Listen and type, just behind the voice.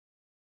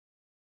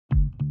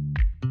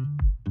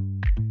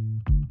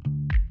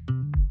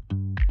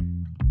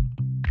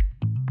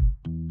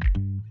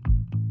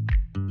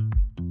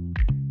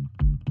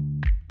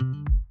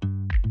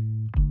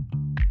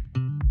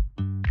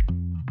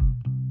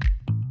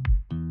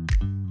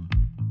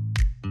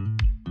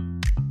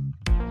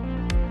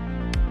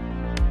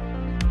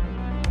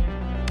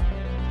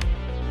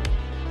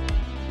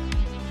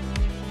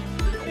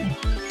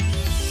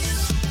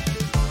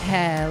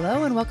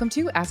welcome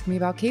to Ask Me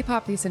About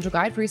K-Pop, the essential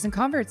guide for recent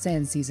converts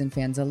and seasoned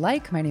fans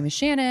alike. My name is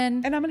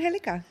Shannon. And I'm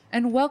Angelica.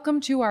 And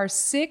welcome to our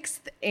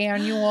 6th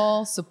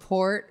annual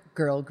Support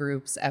Girl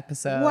Groups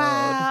episode.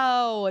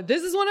 Wow.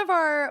 This is one of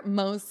our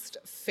most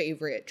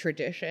favorite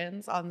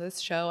traditions on this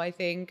show, I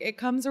think. It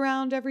comes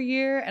around every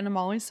year, and I'm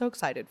always so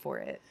excited for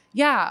it.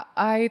 Yeah,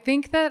 I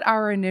think that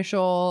our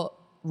initial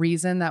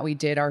reason that we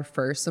did our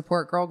first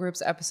Support Girl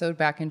Groups episode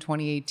back in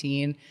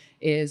 2018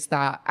 is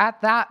that at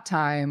that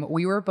time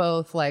we were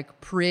both like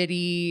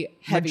pretty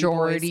Heavy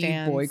majority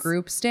boy boy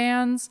group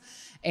stans,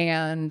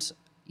 and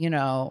you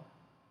know,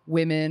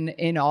 women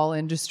in all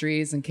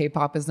industries, and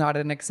K-pop is not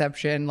an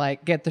exception,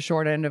 like get the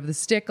short end of the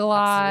stick a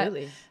lot.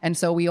 Absolutely. And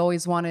so we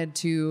always wanted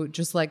to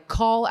just like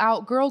call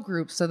out girl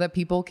groups so that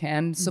people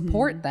can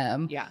support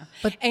them. Yeah.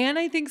 And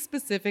I think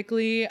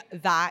specifically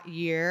that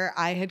year,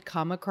 I had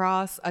come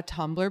across a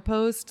Tumblr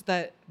post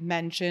that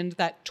mentioned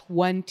that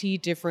 20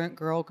 different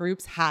girl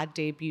groups had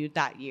debuted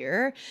that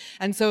year.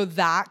 And so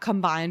that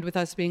combined with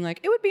us being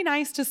like, it would be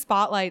nice to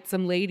spotlight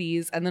some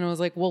ladies. And then I was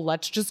like, well,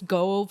 let's just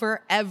go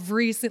over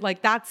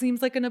like that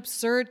seems like an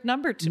absurd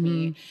number to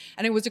me.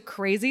 And it was a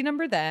crazy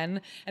number then.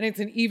 And it's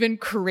an even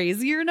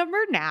crazier number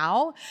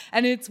now.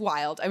 And it's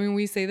wild. I mean,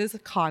 we say this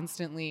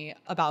constantly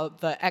about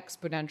the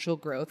exponential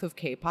growth of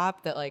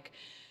K-pop, that like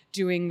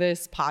doing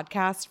this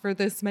podcast for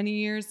this many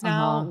years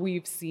now,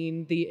 we've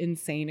seen the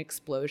insane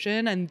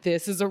explosion. And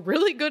this is a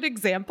really good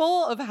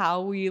example of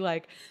how we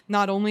like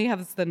not only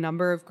have the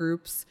number of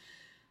groups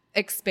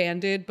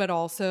expanded, but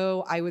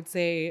also I would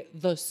say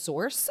the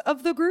source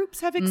of the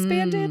groups have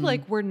expanded.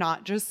 Like we're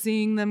not just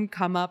seeing them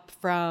come up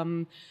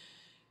from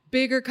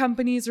bigger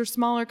companies or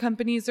smaller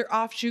companies or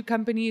offshoot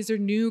companies or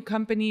new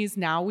companies.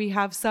 Now we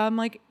have some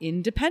like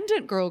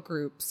independent girl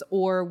groups,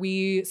 or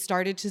we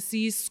started to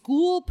see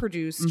school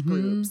produced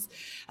groups.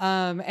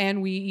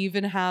 And we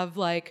even have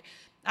like,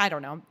 I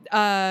don't know,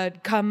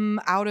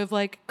 come out of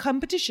like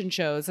competition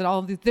shows and all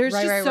of these. There's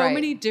so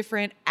many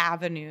different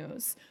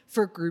avenues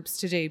for groups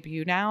to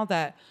debut now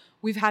that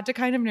we've had to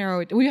kind of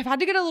narrow it. We've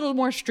had to get a little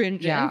more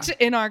stringent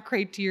in our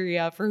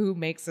criteria for who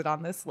makes it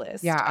on this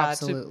list. Yeah,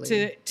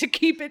 absolutely. To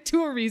keep it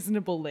to a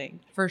reasonable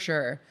length. For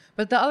sure.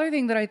 But the other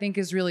thing that I think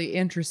is really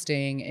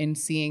interesting in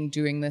seeing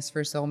doing this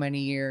for so many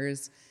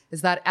years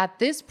is that at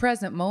this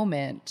present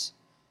moment,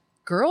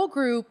 girl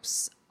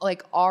groups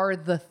like are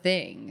the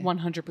thing.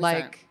 100%.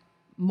 Like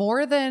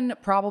more than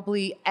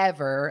probably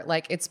ever.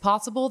 Like it's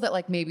possible that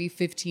like maybe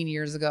 15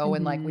 years ago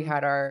when like we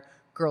had our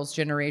Girls'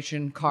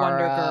 Generation,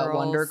 Kara,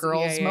 Wonder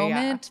Girls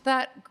moment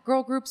that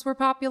girl groups were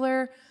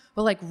popular.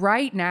 But like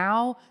right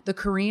now, the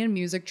Korean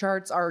music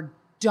charts are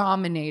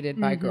dominated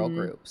by girl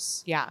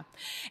groups. Yeah.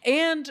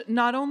 And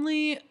not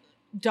only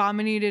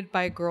dominated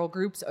by girl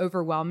groups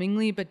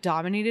overwhelmingly, but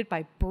dominated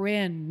by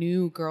brand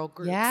new girl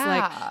groups. Yeah.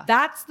 Like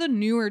that's the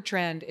newer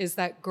trend, is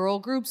that girl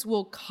groups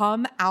will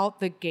come out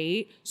the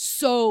gate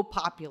so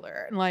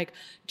popular and like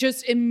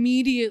just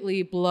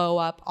immediately blow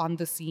up on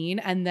the scene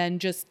and then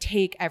just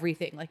take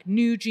everything. Like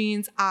New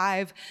Jeans,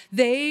 IVE,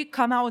 they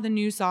come out with a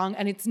new song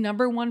and it's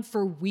 #1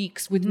 for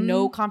weeks with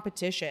no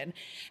competition.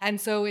 And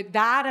so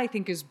that I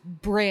think is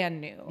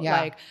brand new.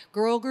 Yeah. Like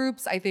girl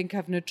groups I think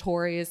have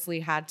notoriously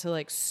had to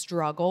like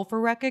struggle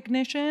for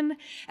recognition,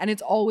 and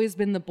it's always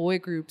been the boy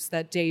groups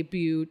that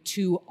debut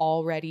to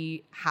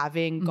already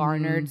having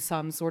garnered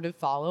some sort of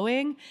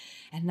following.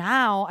 And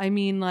now, I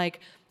mean,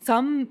 like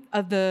some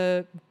of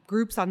the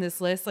groups on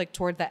this list, like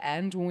toward the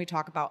end when we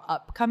talk about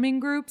upcoming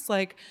groups,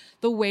 like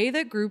the way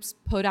that groups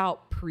put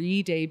out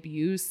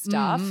pre-debut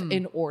stuff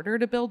in order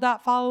to build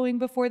that following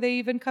before they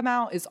even come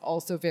out is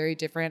also very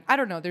different. I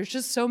don't know, there's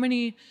just so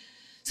many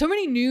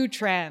new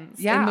trends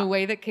in the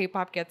way that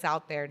K-pop gets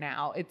out there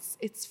now.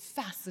 It's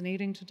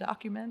fascinating to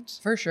document.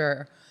 For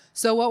sure.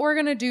 So what we're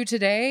going to do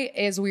today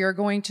is we are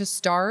going to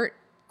start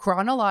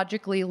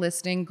chronologically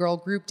listing girl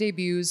group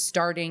debuts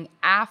starting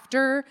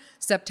after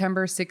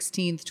September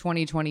 16th,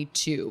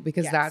 2022,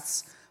 because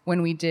that's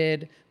when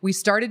we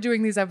started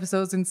doing these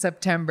episodes in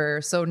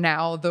September. So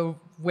now the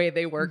way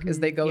they work is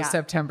they go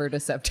September to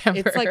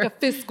September. It's like a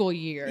fiscal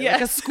year,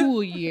 like a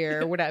school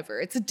year or whatever.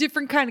 It's a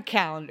different kind of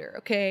calendar,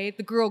 okay?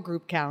 The girl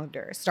group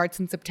calendar starts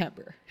in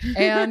September.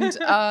 And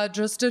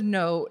just a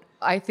note,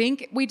 I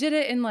think we did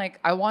it in like,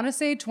 I want to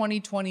say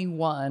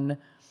 2021.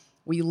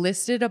 We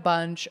listed a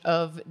bunch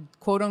of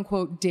quote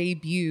unquote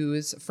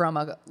debuts from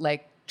a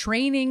like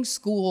training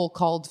school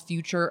called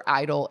Future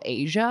Idol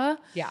Asia.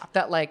 Yeah.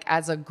 That like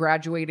as a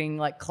graduating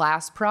like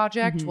class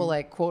project will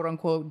like quote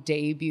unquote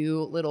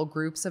debut little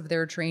groups of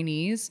their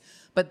trainees.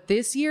 But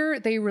this year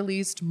they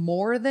released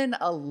more than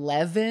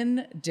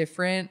 11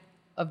 different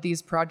of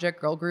these project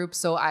girl groups.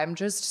 So I'm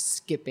just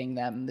skipping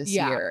them this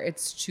year.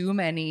 It's too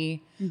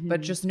many,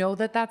 but just know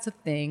that that's a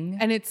thing.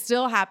 And it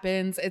still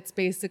happens. It's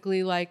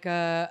basically like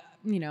a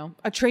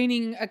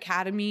training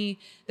academy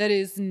that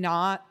is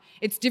not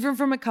it's different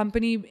from a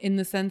company in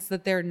the sense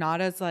that they're not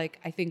as like,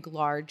 I think,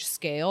 large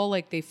scale.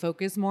 Like they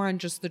focus more on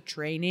just the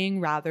training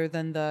rather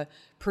than the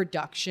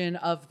production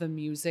of the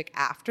music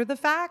after the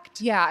fact.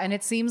 Yeah, and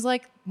it seems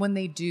like when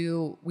they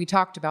do, we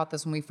talked about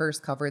this when we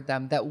first covered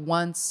them, that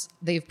once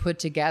they've put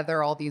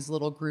together all these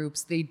little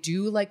groups, they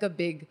do like a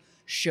big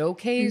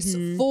showcase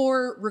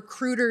for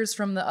recruiters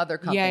from the other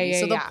companies.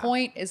 So the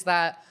point is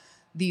that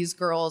these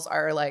girls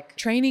are like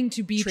training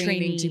to be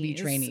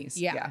trainees.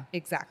 Yeah,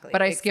 exactly.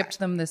 But I skipped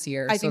them this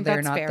year, I so think they're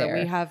that's not fair. there.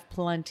 We have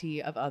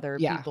plenty of other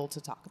people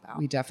to talk about.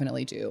 We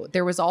definitely do.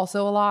 There was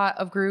also a lot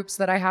of groups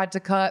that I had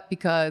to cut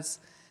because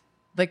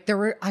like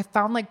I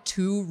found like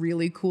 2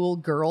 really cool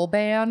girl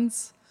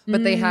bands,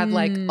 but they had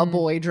like a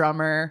boy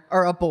drummer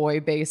or a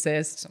boy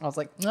bassist. And I was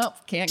like, nope,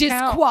 can't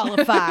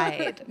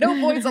disqualified. Count. No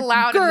boys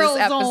allowed Girls in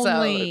this episode.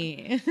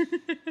 Only.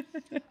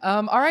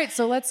 All right,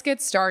 so let's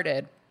get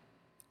started.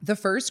 The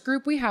first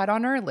group we had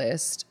on our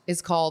list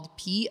is called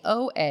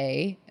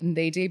POA, and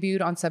they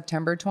debuted on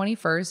September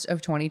 21st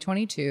of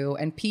 2022.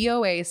 And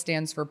POA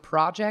stands for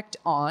Project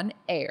On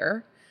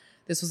Air.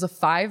 This was a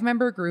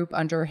 5-member group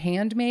under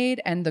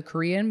Handmade and the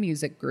Korean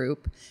music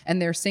group,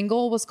 and their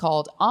single was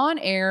called On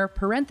Air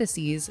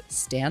 (parentheses)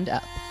 Stand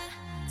Up.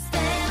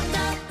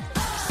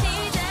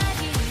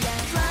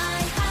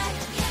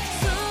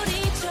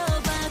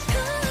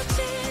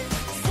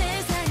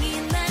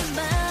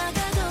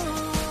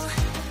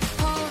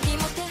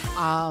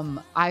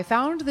 I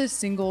found this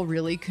single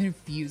really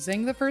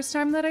confusing the first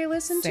time that I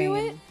listened to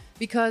it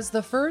because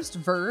the first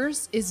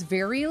verse is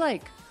very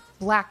like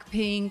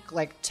Blackpink,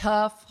 like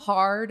tough,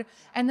 hard.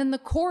 And then the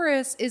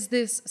chorus is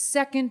this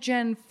second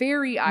gen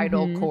fairy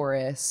idol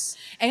chorus.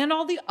 And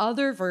all the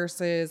other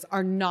verses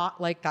are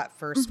not like that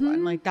first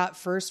one. Like that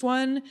first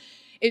one,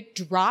 it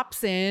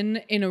drops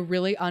in a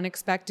really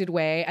unexpected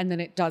way and then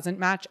it doesn't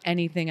match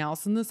anything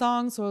else in the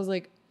song. So I was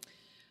like,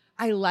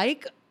 I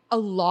like a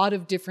lot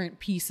of different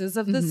pieces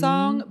of the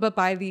song, but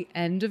by the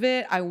end of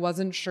it, I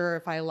wasn't sure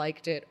if I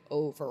liked it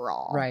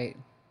overall. Right.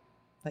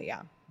 But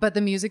yeah. But the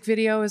music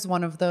video is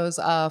one of those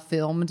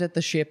filmed at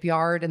the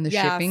shipyard and the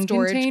shipping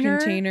storage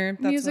container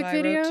That's music what I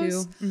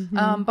videos.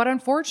 wrote too. But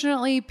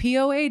unfortunately,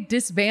 POA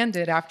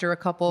disbanded after a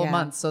couple of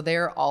months, so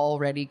they're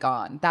already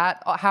gone.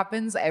 That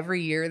happens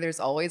every year. There's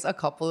always a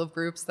couple of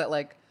groups that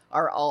like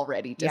are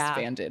already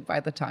disbanded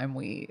by the time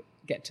we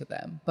get to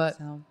them. But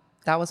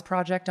that was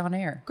Project On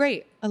Air.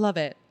 Great. I love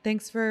it.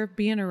 Thanks for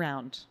being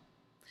around.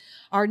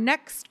 Our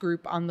next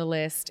group on the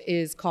list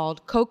is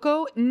called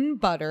Cocoa and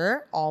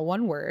Butter, all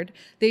one word.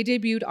 They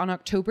debuted on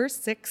October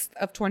 6th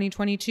of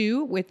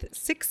 2022 with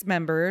 6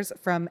 members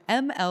from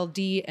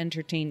MLD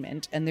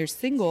Entertainment, and their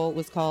single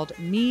was called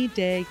Me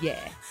De Ye.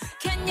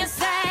 Can you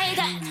say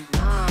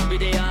that?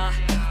 Vidya,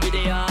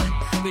 Vidya,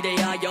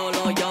 Vidya,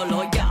 YOLO,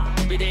 YOLO, yeah.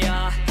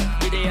 Vidya,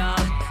 Vidya,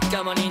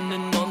 가만히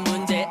있는 넌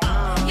문제.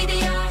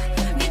 Vidya,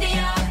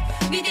 Vidya,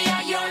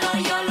 Vidya, YOLO,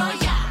 YOLO,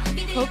 yeah.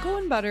 Cocoa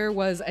and Butter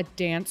was a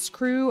dance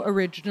crew.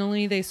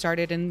 Originally, they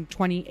started in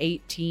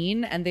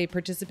 2018 and they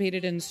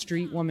participated in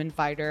Street Woman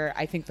Fighter,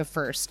 I think the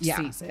first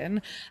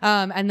season.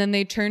 And then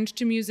they turned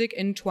to music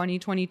in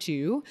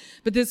 2022.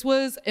 But this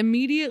was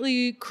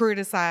immediately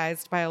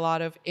criticized by a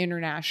lot of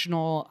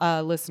international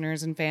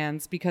listeners and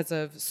fans because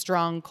of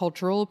strong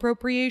cultural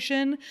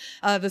appropriation.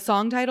 The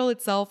song title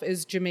itself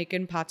is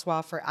Jamaican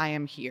Patois for I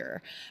Am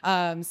Here.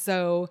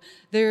 So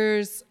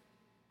there's...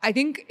 I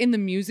think in the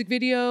music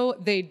video,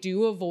 they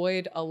do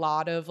avoid a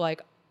lot of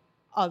like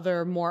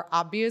other more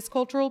obvious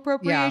cultural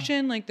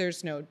appropriation. Like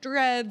there's no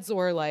dreads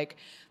or like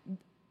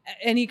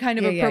any kind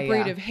of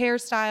appropriative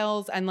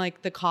hairstyles. And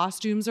like the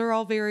costumes are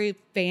all very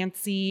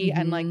fancy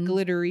and like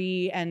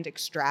glittery and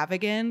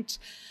extravagant.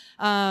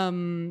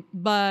 But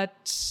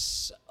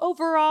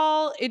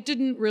overall, it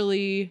didn't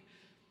really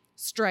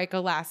strike a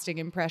lasting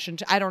impression.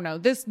 I don't know.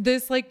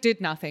 This like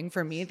did nothing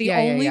for me. The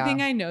only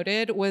thing I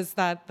noted was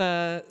that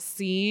the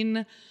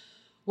scene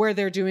where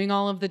they're doing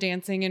all of the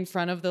dancing in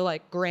front of the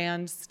like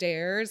grand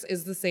stairs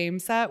is the same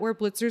set where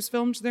Blitzers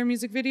filmed their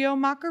music video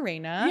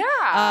Macarena.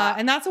 Yeah.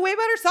 And that's a way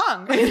better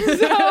song.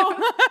 So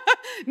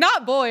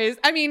not boys.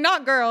 I mean,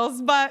 not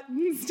girls, but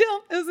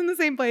still it was in the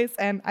same place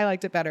and I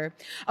liked it better.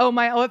 Oh,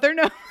 my other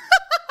note.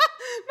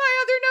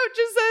 My other note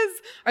just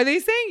says, are they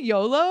saying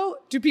YOLO?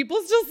 Do people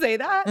still say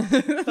that?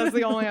 That's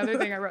the only other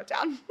thing I wrote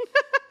down.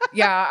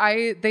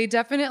 They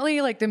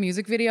definitely like the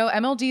music video.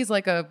 MLD is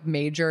like a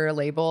major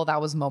label. That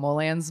was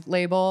Momoland's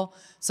label.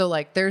 So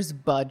like there's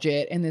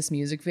budget in this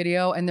music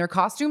video and their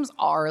costumes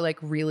are like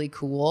really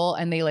cool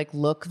and they like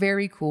look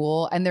very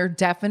cool and they're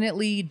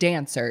definitely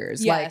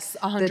dancers. Yes,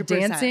 like 100%. The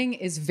dancing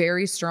is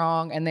very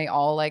strong and they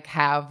all like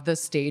have the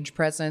stage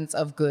presence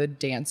of good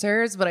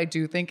dancers, but I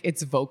do think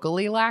it's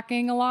vocally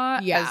lacking a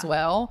lot as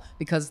well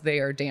because they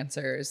are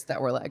dancers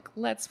that were like,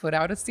 let's put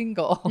out a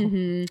single.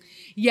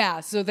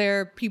 Yeah, so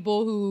they're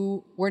people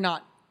who were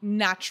not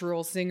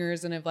natural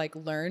singers and have like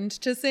learned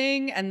to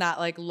sing, and that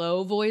like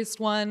low voiced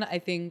one, I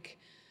think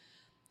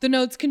the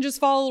notes can just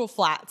fall a little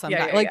flat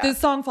sometimes. This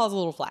song falls a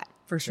little flat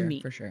For to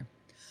me. sure.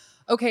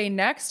 Okay,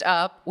 next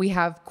up, we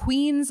have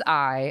Queen's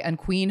Eye, and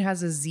Queen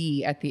has a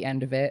Z at the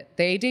end of it.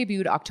 They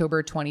debuted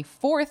October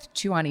 24th,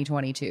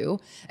 2022.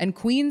 And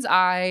Queen's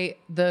Eye,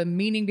 the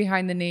meaning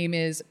behind the name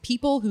is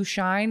people who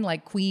shine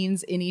like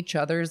queens in each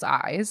other's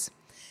eyes.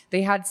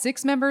 They had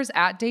 6 members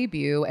at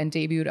debut and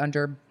debuted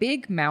under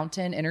Big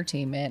Mountain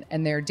Entertainment,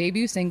 and their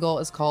debut single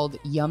is called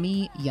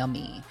Yummy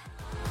Yummy.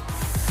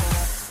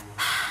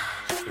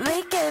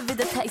 We gave it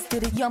the taste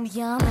to the yum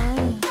yum.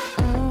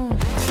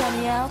 Try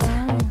me out.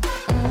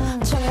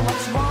 Tell me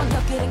what you want.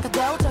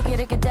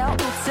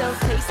 It's so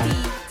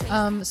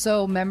tasty.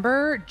 So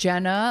member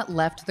Jenna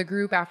left the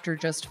group after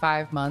just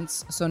 5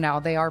 months, so now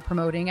they are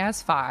promoting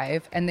as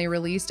 5, and they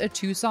released a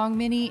 2-song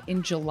mini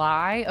in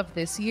July of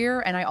this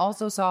year. And I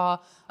also saw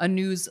a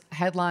news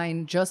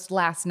headline just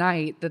last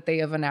night that they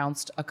have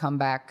announced a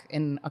comeback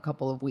in a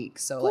couple of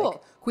weeks. So Cool.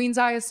 like Queen's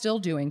Eye is still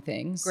doing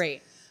things.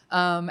 Great.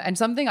 And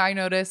something I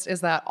noticed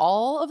is that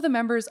all of the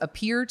members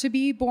appear to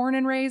be born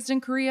and raised in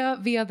Korea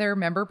via their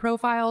member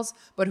profiles,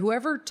 but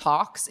whoever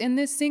talks in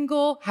this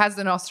single has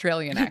an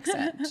Australian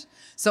accent.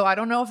 So I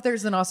don't know if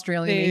there's an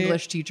Australian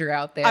English teacher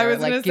out there I was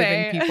like gonna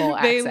giving say, people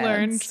they accents.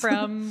 learned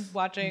from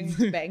watching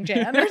Bang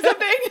Chan or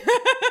something.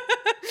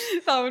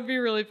 That would be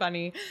really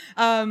funny.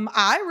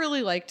 I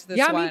really liked this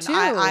Yeah, one. me too.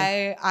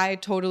 I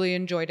totally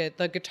enjoyed it.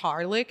 The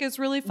guitar lick is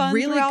really fun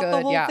Really throughout the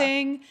good, whole yeah.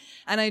 thing.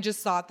 And I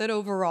just thought that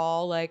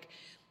overall, like,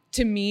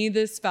 to me,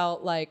 this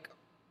felt like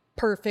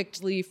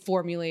perfectly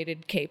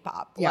formulated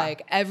K-pop. Yeah.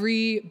 Like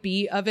every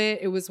beat of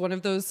it, it was one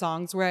of those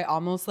songs where I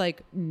almost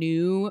like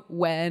knew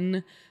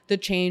when the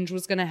change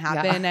was going to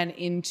happen and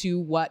into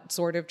what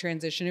sort of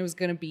transition it was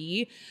going to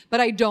be. But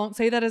I don't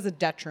say that as a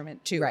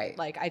detriment to Right. it.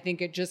 Like I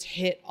think it just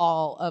hit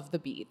all of the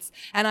beats.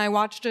 And I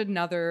watched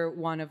another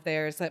one of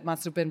theirs that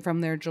must have been from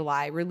their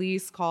July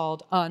release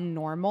called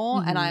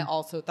Unnormal. And I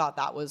also thought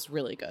that was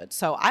really good.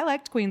 So I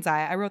liked Queen's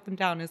Eye. I wrote them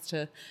down as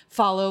to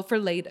follow for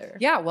later.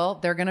 Yeah, well,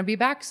 they're going to be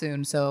back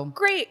soon. So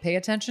Great. pay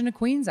attention to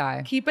Queen's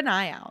Eye. Keep an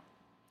eye out.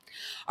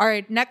 All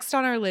right, next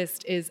on our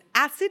list is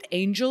Acid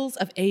Angels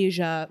of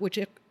Asia, which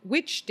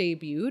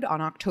debuted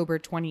on October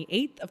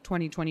 28th of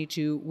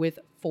 2022 with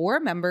 4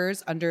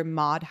 members under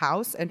Mod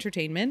House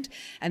Entertainment,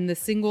 and the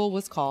single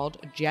was called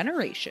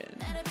Generation.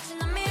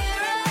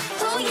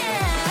 Oh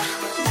yeah.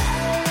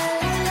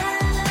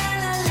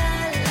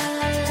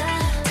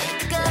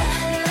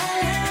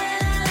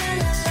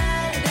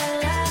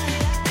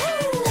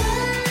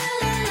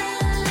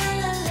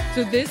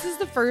 So this is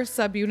the first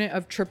subunit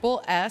of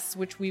Triple S,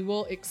 which we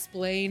will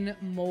explain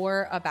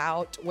more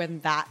about when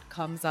that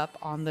comes up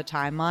on the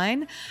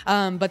timeline.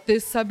 But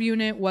this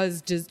subunit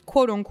was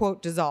quote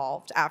unquote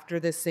dissolved after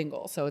this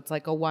single. So it's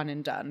like a one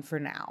and done for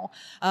now.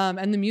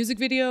 And the music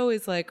video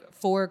is like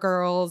 4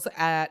 girls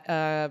at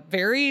a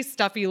very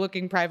stuffy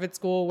looking private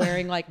school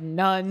wearing like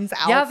nuns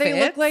outfits. Yeah,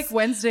 they look like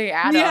Wednesday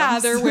Addams. Yeah,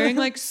 they're wearing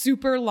like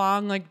super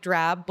long, like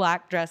drab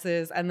black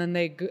dresses, and then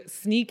they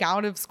sneak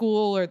out of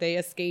school or they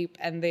escape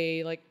and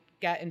they like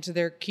get into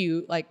their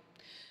cute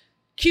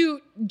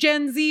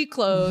Gen Z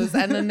clothes,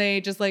 and then they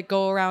just like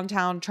go around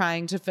town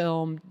trying to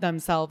film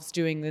themselves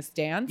doing this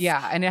dance.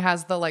 Yeah, and it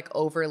has the like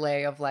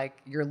overlay of like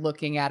you're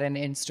looking at an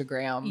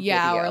Instagram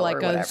Yeah, video or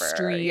like a whatever.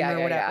 stream Yeah, or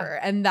yeah, whatever.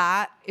 And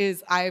that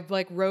is, I've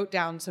like wrote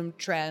down some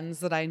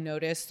trends that I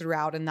noticed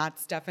throughout, and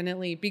that's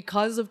definitely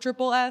because of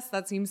Triple S.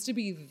 That seems to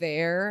be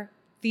their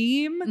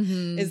theme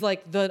is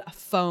like the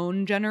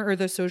phone or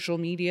the social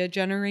media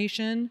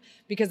generation,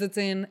 because it's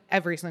in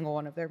every single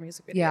one of their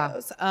music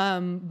videos.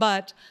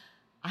 But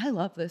I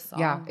love this song.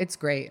 Yeah, it's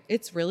great.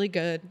 It's really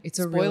good. It's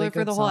a Spoiler really for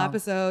good the whole song.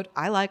 episode.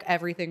 I like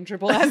everything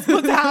Triple S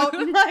puts out.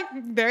 Like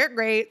they're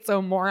great.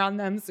 So more on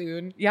them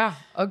soon. Yeah,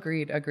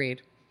 agreed.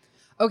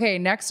 Okay,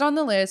 next on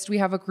the list, we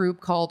have a group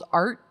called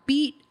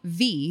Artbeat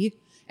V,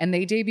 and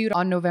they debuted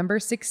on November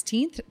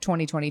 16th,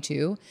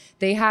 2022.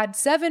 They had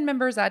 7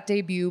 members at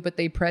debut, but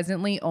they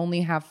presently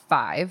only have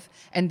 5,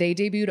 and they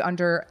debuted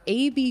under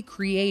AB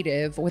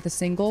Creative with a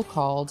single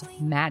called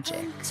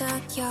Magic.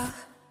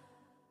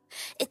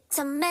 It's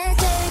a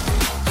magic.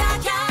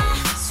 Yeah, yeah.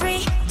 3,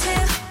 2,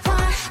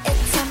 1.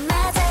 It's a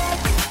magic.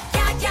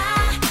 Yeah,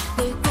 yeah.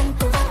 늘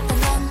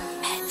꿈꿔왔던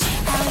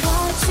magic. I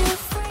want you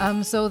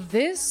free. So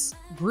this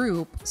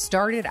group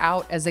started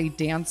out as a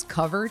dance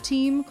cover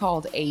team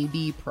called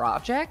AB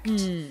Project,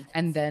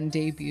 and then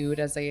debuted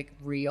as a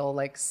real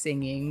like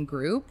singing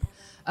group.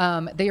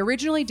 They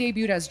originally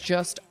debuted as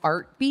just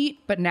Artbeat,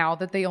 but now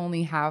that they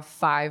only have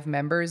 5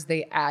 members,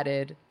 they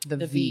added the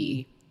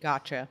V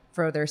Gotcha.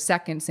 for their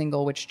second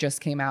single, which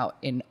just came out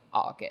in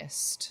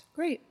August.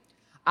 Great.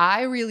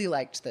 I really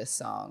liked this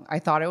song. I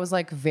thought it was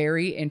like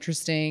very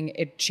interesting.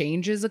 It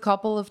changes a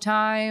couple of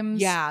times.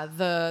 Yeah,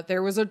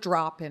 there was a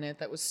drop in it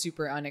that was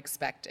super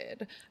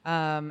unexpected.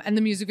 And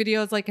the music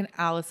video is like an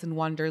Alice in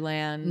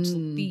Wonderland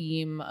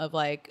theme of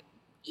like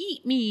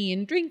eat me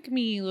and drink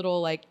me,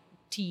 little like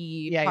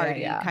tea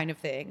party kind of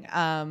thing.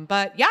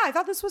 But yeah, I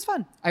thought this was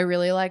fun. I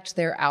really liked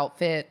their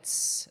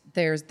outfits.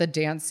 There's the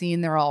dance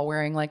scene. They're all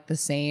wearing like the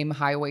same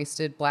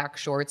high-waisted black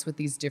shorts with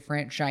these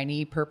different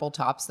shiny purple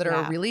tops that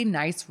are a really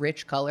nice,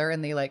 rich color.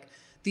 And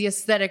the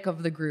aesthetic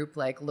of the group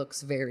like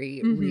looks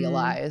very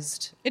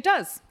realized. It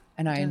does.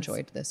 And I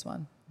enjoyed this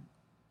one.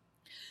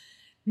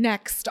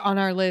 Next on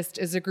our list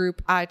is a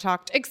group I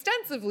talked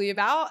extensively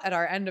about at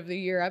our end of the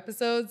year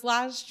episodes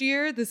last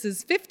year. This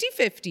is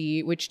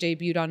 50/50, which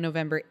debuted on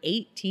November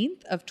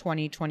 18th of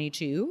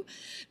 2022.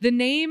 The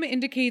name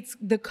indicates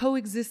the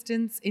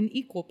coexistence in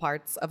equal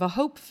parts of a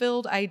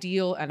hope-filled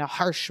ideal and a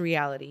harsh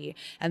reality,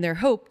 and their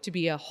hope to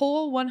be a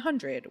whole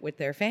 100 with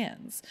their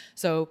fans.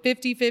 So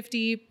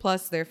 50/50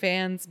 plus their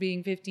fans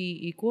being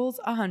 50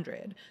 equals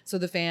 100. So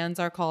the fans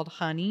are called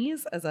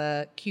Honeys as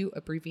a cute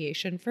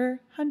abbreviation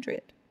for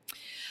 100.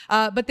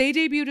 But they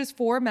debuted as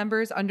 4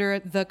 members under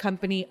the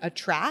company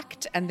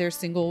Attract, and their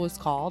single was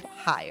called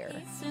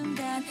Higher.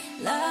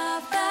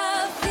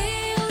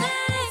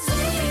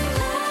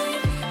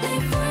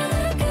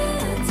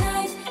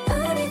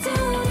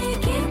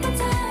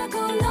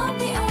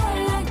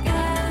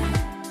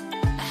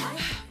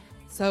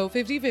 So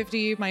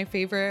 50/50, my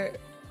favorite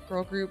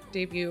girl group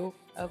debut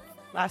of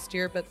last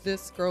year, but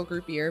this girl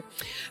group year.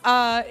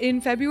 In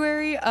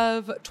February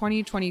of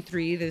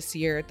 2023, this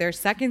year, their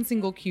second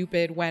single,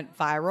 Cupid, went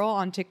viral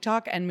on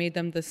TikTok and made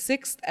them the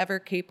 6th ever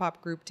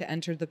K-pop group to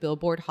enter the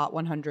Billboard Hot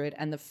 100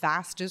 and the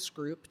fastest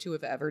group to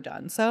have ever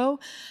done so.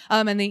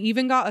 And they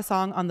even got a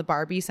song on the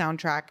Barbie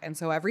soundtrack. And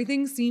so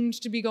everything seemed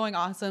to be going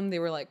awesome. They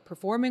were like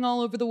performing all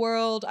over the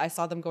world. I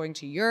saw them going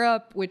to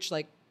Europe, which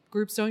like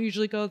groups don't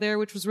usually go there,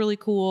 which was really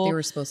cool. They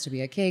were supposed to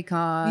be at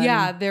KCON.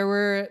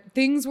 Yeah,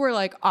 things were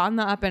like on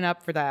the up and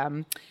up for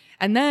them.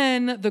 And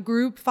then the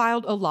group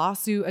filed a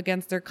lawsuit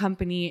against their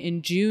company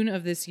in June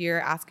of this year,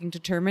 asking to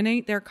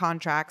terminate their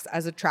contracts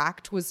as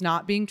Attract was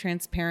not being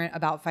transparent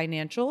about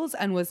financials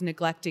and was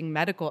neglecting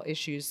medical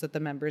issues that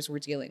the members were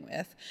dealing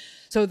with.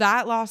 So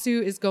that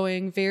lawsuit is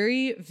going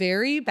very,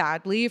 very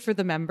badly for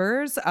the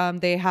members.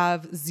 They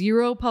have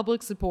zero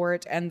public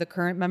support, and the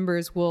current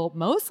members will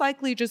most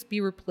likely just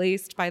be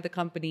replaced by the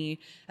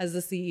company, as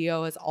the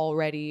CEO has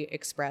already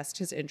expressed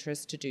his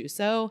interest to do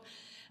so.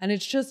 And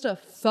it's just a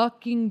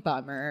fucking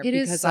bummer. It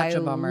is such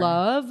a bummer.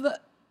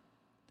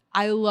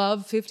 I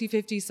love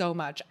 50/50 so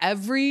much.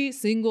 Every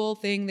single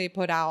thing they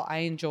put out, I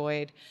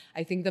enjoyed.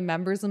 I think the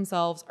members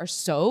themselves are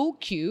so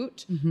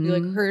cute. We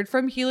like heard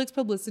from Helix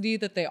Publicity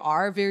that they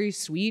are very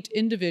sweet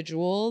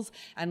individuals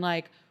and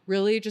like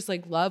really just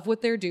like love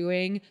what they're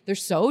doing. They're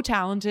so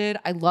talented.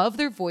 I love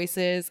their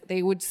voices.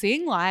 They would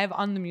sing live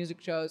on the music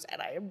shows, and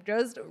I am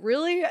just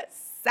really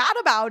sad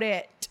about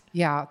it.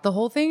 Yeah, the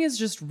whole thing is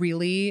just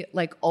really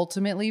like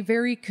ultimately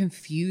very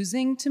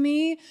confusing to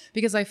me,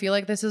 because I feel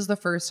like this is the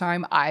first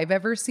time I've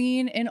ever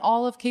seen in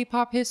all of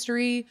K-pop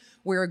history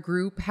where a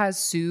group has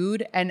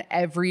sued and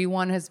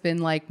everyone has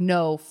been like,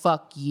 no,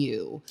 fuck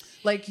you.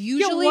 Like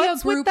usually a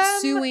group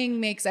suing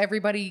makes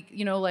everybody,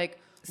 you know, like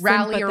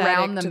rally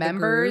around the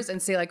members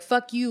and say like,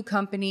 fuck you,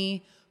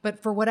 company. But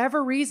for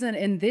whatever reason,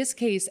 in this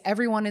case,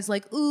 everyone is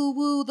like, ooh,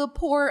 woo, the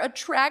poor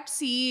Attract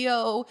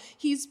CEO.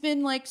 He's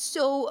been like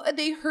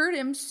they hurt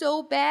him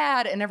so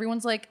bad. And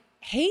everyone's like,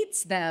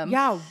 hates them.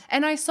 Yeah.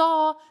 And I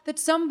saw that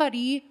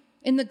somebody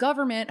in the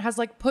government has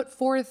like put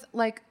forth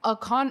like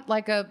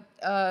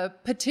a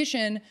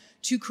petition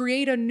to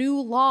create a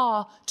new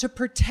law to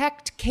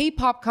protect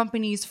K-pop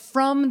companies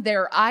from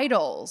their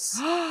idols.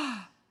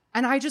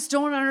 And I just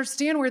don't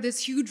understand where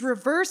this huge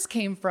reverse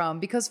came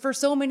from, because for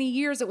so many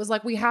years it was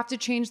like, we have to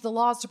change the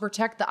laws to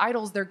protect the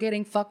idols. They're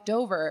getting fucked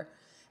over.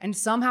 And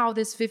somehow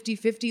this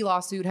 50/50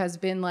 lawsuit has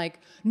been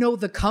like, no,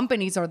 the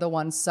companies are the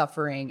ones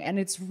suffering. And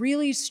it's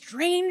really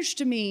strange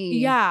to me.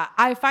 Yeah,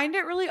 I find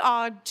it really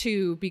odd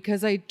too,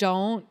 because I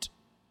don't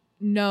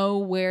know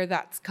where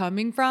that's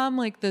coming from.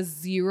 Like the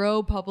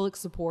zero public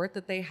support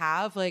that they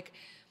have, like,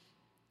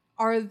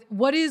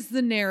 what is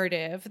the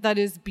narrative that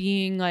is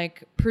being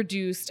like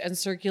produced and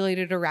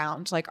circulated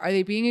around? Like, are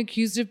they being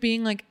accused of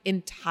being like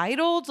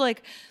entitled?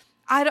 Like,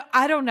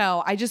 I don't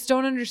know. I just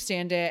don't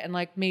understand it. And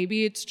like,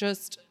 maybe it's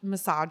just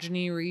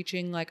misogyny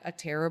reaching like a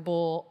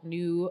terrible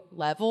new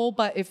level.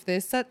 But if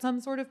this sets some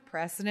sort of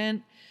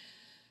precedent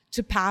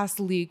to pass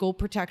legal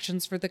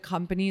protections for the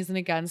companies and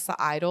against the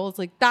idols,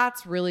 like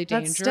that's really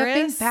dangerous. That's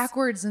stepping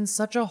backwards in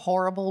such a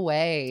horrible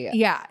way.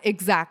 Yeah,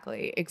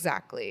 exactly.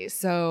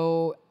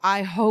 So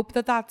I hope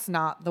that that's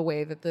not the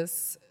way that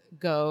this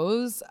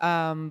goes.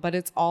 But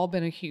it's all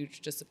been a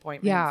huge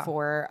disappointment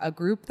for a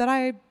group that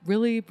I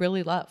really,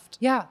 really loved.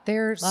 Yeah,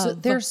 they're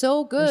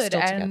so good,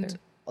 and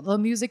the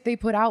music they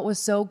put out was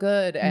so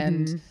good,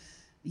 and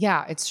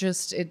yeah,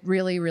 it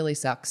really, really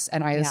sucks.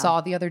 And I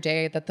saw the other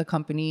day that the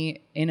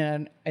company in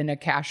a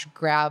cash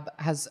grab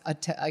has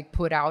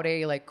put out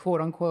a like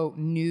quote unquote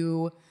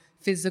new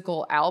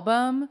physical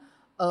album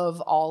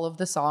of all of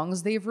the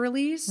songs they've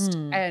released.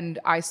 And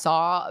I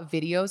saw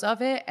videos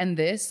of it, and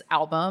this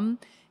album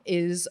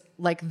is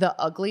like the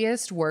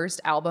ugliest, worst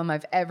album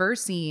I've ever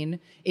seen.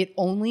 It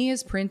only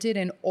is printed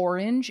in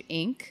orange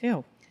ink.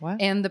 Ew,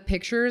 what? And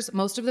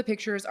most of the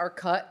pictures are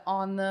cut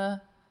on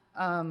the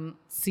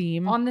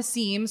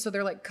seam, so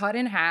they're like cut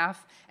in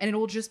half, and it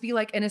will just be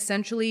like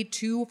essentially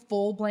 2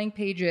 full blank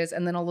pages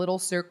and then a little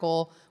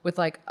circle with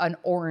like an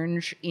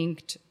orange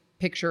inked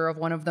picture of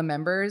one of the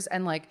members,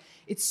 and like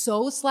it's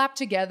so slapped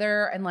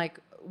together, and like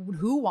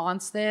who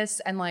wants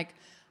this? And like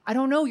I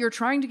don't know, you're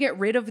trying to get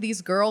rid of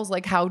these girls,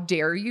 like how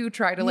dare you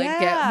try to like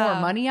get more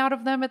money out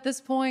of them at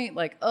this point?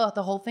 Like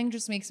the whole thing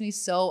just makes me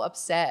so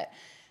upset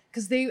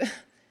because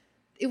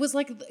it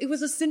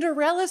was a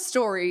Cinderella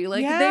story.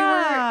 Like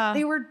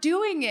they were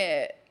doing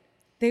it.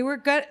 They were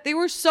good. They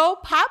were so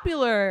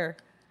popular.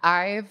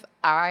 I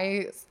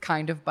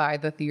kind of buy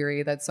the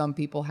theory that some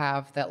people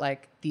have that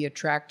like the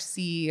Attract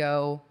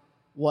CEO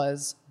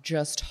was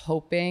just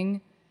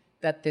hoping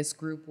that this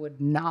group would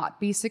not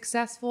be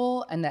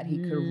successful and that he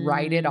could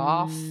write it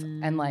off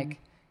and like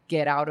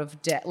get out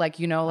of debt, like,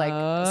 you know, like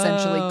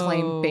essentially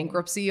claim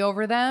bankruptcy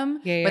over them.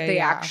 But they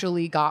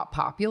actually got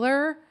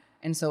popular.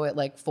 And so it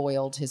like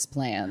foiled his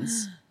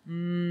plans.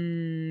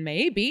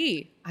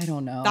 Maybe. I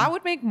don't know. That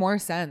would make more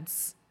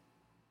sense.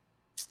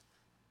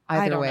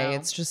 Either way,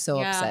 it's just so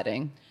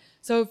upsetting.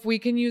 So if we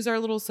can use our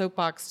little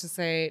soapbox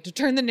to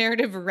turn the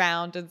narrative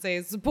around and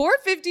say,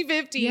 support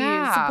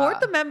 50-50, support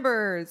the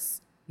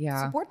members.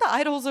 Yeah. Support the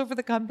idols over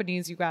the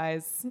companies, you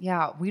guys.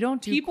 Yeah. We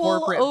don't do people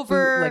corporate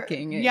over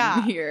bootlicking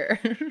in here.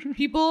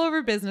 People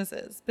over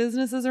businesses.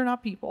 Businesses are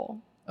not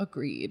people.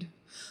 Agreed.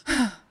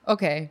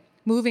 Okay.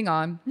 Moving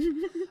on.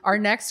 Our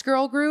next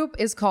girl group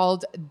is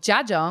called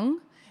Jajang,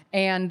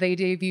 and they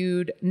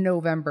debuted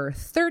November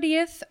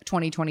 30th,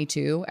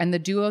 2022. And the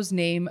duo's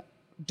name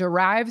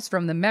derives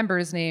from the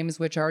members'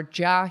 names, which are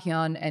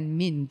Jahyun and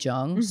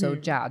Minjung. So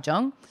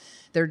Jajang.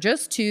 They're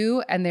just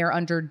two, and they're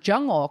under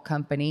Jungho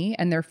Company.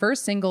 And their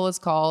first single is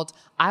called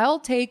I'll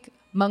Take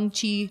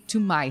Mungchi to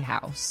My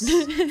House. I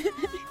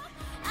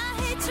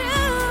hate you,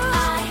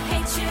 I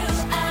hate you,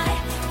 I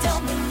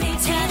don't believe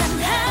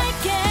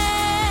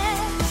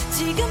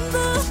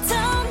지금부터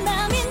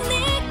남이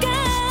네가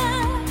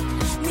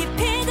네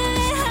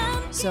피드에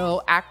함.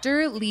 So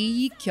actor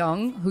Lee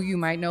Kyung, who you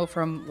might know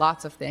from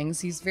lots of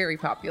things, he's very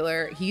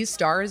popular. He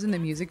stars in the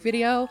music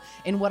video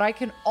in what I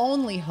can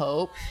only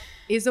hope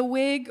is a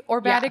wig or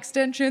bad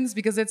extensions,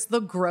 because it's the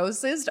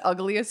grossest,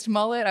 ugliest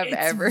mullet I've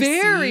ever seen.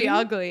 It's very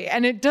ugly,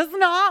 and it does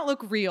not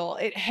look real.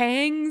 It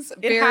hangs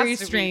very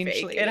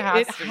strangely. It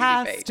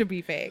has to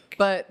be fake.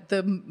 But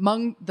the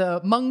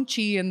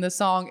Mungchi in the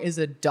song is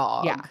a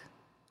dog. Yeah.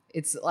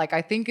 It's like,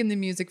 I think in the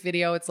music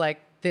video, it's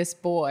like this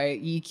boy,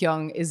 Lee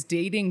Kyung, is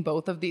dating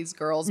both of these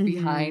girls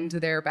behind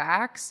their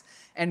backs.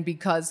 And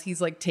because he's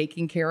like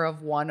taking care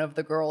of one of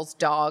the girl's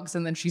dogs,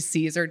 and then she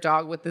sees her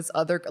dog with this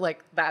other,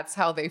 like that's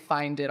how they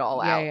find it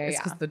all out. It's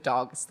because the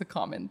dog is the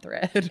common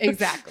thread.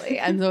 Exactly.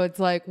 And so it's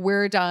like,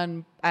 we're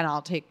done and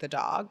I'll take the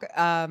dog.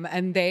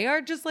 And they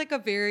are just like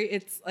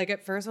it's like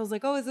at first I was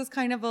like, oh, is this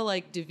kind of a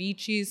like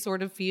Davichi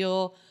sort of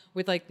feel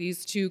with like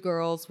these two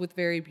girls with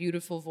very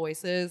beautiful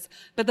voices?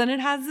 But then it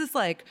has this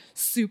like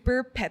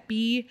super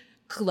peppy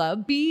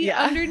club beat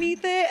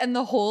underneath it, and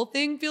the whole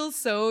thing feels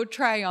so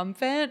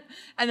triumphant.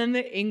 And then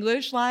the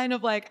English line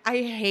of like, I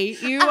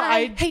hate you,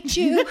 I hate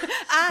you,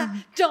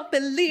 I don't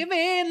believe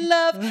in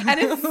love, and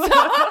it's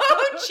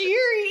so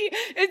cheery,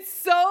 it's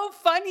so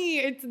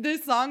funny.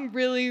 This song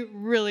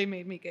really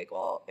made me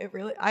giggle.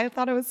 I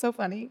thought it was so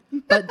funny.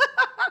 But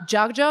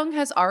Jajang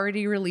has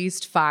already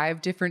released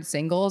 5 different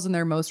singles, and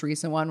their most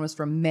recent one was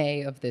from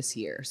May of this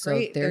year,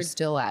 so they're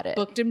still at it.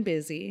 Booked and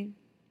busy.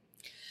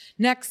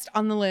 Next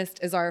on the list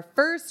is our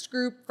first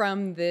group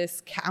from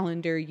this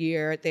calendar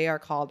year. They are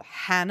called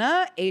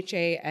Hana,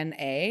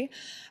 Hana,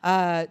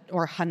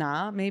 or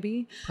Hana,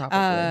 maybe.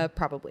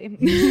 Probably.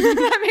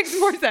 That makes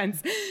more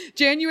sense.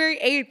 January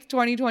 8th,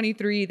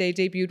 2023, they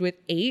debuted with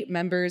 8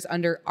 members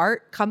under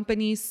Art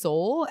Company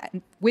Seoul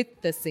with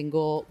the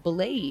single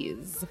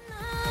Blaze.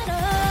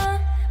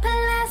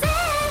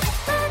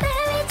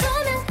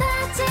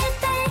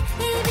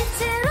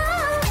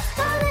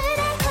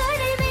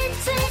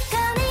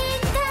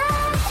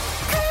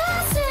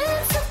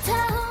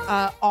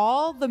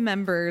 All the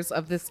members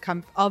of this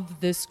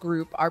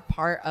group are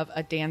part of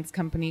a dance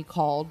company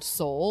called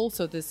Seoul.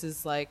 So this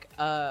is like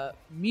a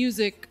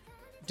music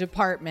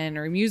department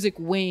or music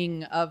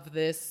wing of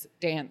this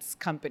dance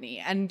company.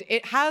 And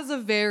it has a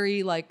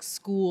very like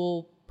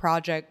school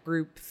project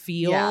group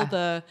feel. Yeah.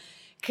 The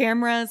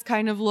camera is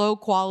kind of low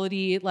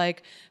quality. It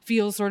like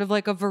feels sort of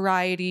like a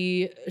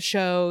variety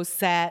show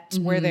set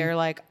where they're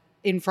like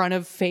in front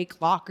of fake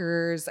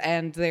lockers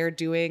and they're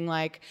doing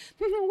like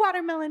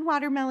watermelon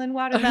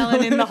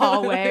in the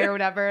hallway or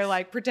whatever,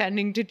 like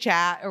pretending to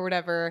chat or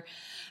whatever.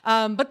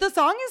 But the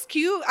song is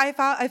cute. I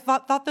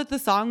thought that the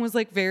song was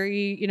like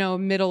very,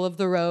 middle of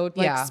the road,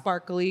 like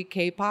sparkly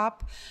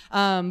K-pop.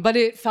 But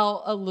it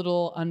felt a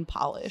little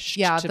unpolished.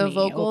 Yeah, to the me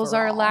vocals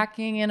overall. are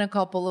lacking in a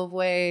couple of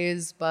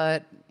ways,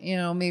 but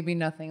maybe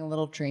nothing a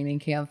little training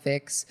can't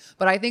fix.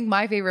 But I think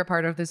my favorite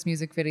part of this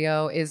music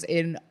video is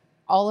in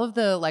all of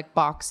the like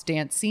box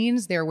dance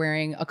scenes, they're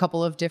wearing a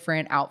couple of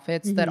different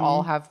outfits that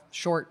all have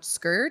short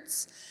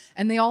skirts,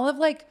 and they all have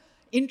like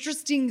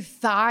interesting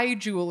thigh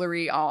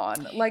jewelry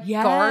on, like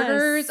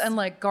garters and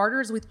like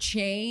garters with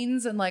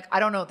chains, and like I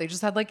don't know, they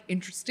just had like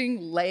interesting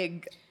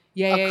leg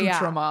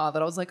accoutrement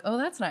that I was like, oh,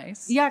 that's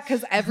nice. Yeah,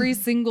 because every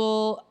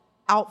single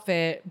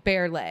outfit,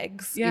 bare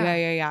legs.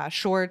 Yeah.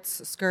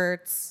 Shorts,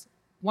 skirts.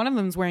 One of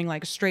them's wearing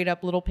like straight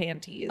up little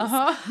panties.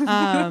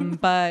 Uh-huh.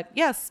 But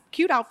yes,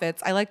 cute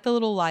outfits. I like the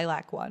little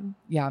lilac one.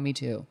 Yeah, me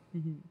too.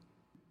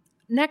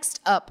 Next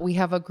up, we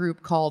have a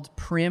group called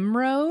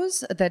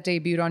Primrose that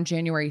debuted on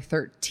January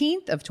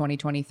 13th of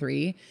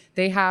 2023.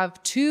 They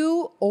have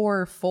 2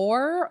 or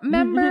 4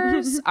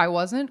 members. I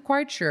wasn't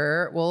quite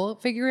sure. We'll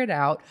figure it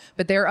out.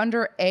 But they're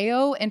under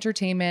AO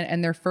Entertainment,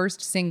 and their first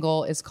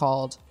single is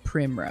called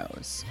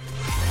Primrose.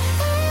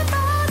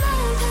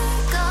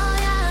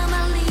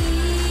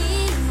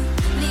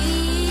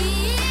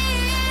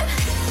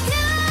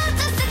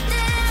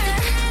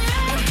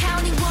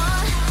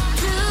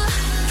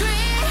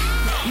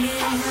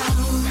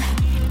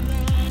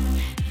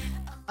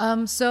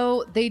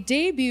 So they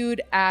debuted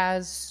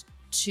as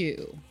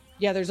 2.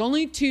 Yeah, there's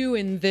only 2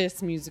 in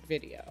this music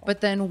video. But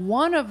then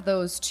one of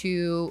those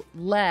 2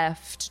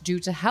 left due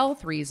to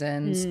health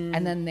reasons,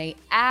 and then they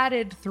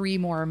added 3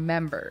 more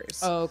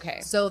members. Oh, okay.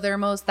 So their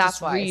most, that's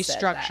Just why I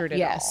said that. restructured it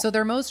Yes. all. So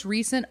their most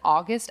recent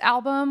August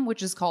album,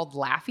 which is called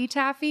Laffy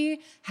Taffy,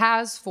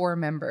 has 4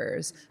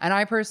 members. And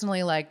I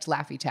personally liked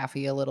Laffy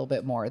Taffy a little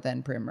bit more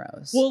than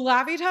Primrose. Well,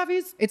 Laffy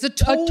Taffy's it's a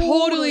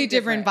totally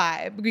different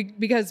vibe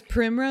because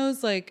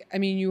Primrose, like, I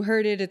mean, you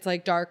heard it, it's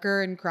like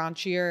darker and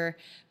crunchier,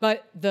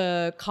 but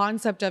the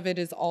concept of it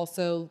is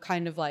also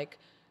kind of like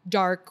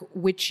dark,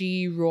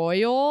 witchy,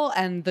 royal,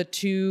 and the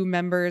 2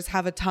 members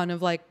have a ton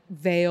of like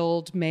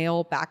veiled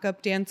male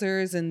backup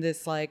dancers in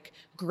this like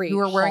great who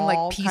are wearing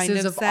hall like pieces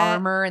kind of set.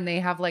 armor, and they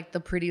have like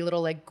the pretty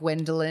little like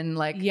Gwendolyn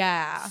like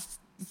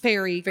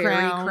fairy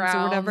crowns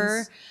or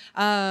whatever.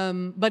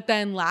 But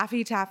then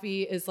Laffy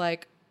Taffy is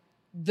like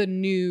the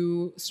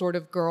new sort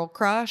of girl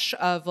crush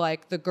of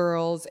like the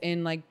girls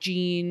in like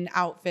jean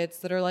outfits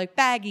that are like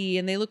baggy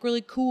and they look really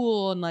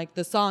cool, and like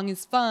the song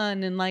is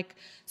fun and like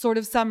sort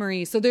of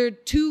summery. So they're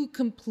 2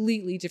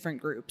 completely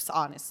different groups,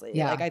 honestly.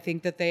 Yeah. Like I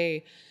think that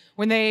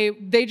when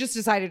they just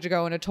decided to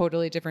go in a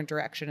totally different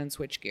direction and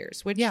switch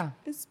gears, which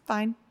is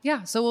fine.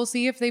 Yeah, so we'll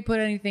see if they put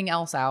anything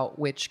else out,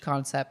 which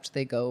concept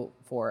they go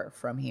for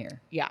from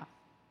here. Yeah.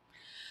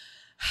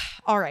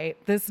 All right,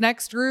 this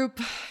next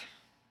group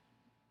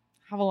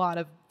have a lot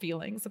of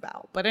feelings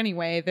about. But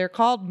anyway, they're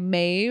called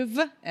Mave,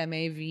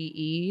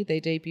 M-A-V-E. They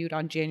debuted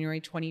on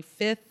January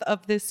 25th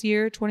of this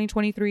year,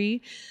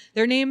 2023.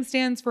 Their name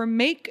stands for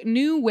Make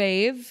New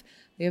Wave.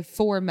 They have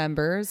 4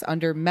 members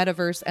under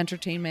Metaverse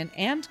Entertainment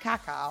and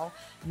Kakao,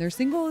 and their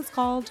single is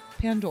called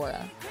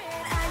Pandora.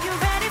 Are you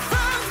ready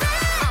for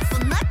this?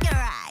 Open up your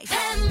eyes.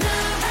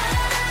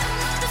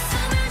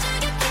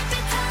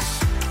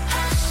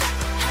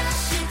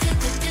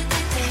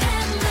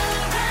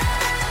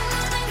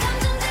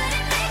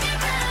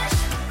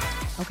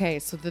 Okay,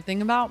 so the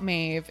thing about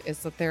Mave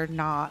is that they're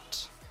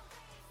not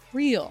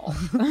real.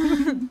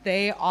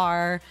 They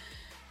are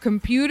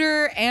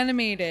computer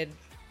animated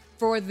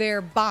for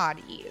their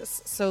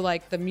bodies. So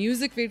like the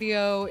music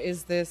video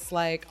is this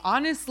like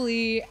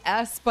honestly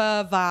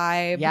aespa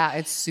vibe. Yeah,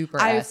 it's super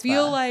I aespa.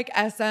 feel like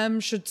SM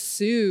should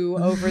sue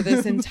over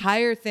this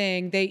entire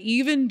thing. They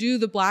even do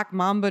the Black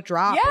Mamba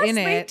drop in Yes,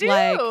 they it. do.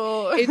 Like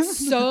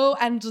it's so,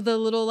 and the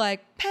little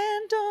like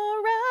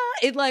Pandora,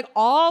 it like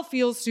all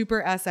feels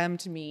super SM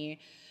to me.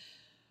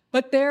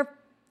 But they're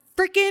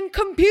freaking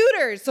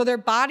computers. So their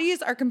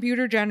bodies are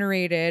computer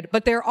generated,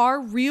 but there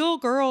are real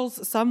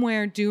girls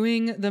somewhere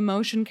doing the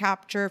motion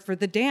capture for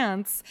the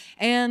dance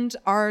and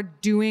are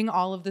doing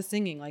all of the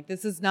singing. Like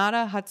this is not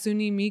a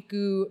Hatsune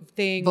Miku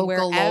thing where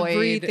Vocaloid.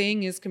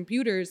 everything is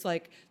computers.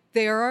 Like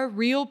there are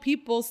real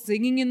people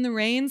singing in the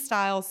rain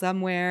style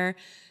somewhere,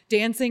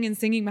 dancing and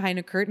singing behind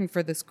a curtain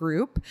for this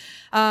group.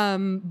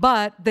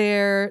 But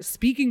their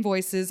speaking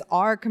voices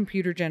are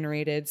computer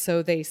generated.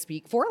 So they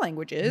speak 4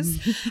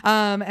 languages.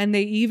 And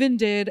they even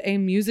did a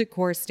music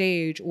core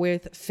stage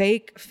with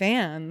fake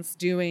fans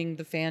doing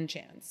the fan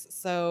chants.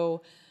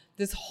 So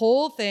this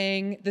whole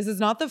thing, this is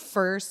not the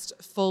first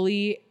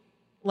fully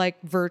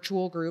like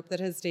virtual group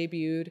that has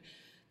debuted.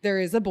 There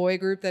is a boy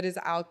group that is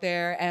out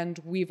there, and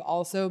we've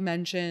also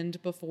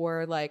mentioned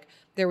before, like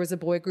there was a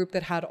boy group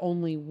that had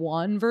only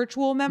 1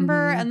 virtual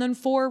member and then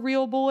 4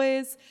 real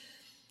boys.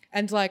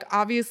 And like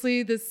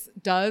obviously this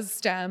does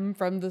stem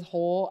from the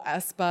whole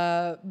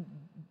aespa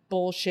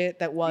bullshit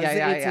that was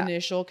its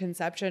initial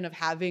conception of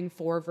having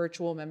 4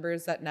 virtual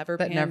members that never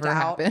panned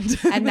out. happened.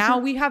 And now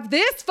we have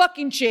this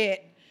fucking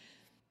shit.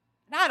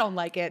 And I don't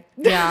like it.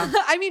 Yeah.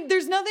 I mean,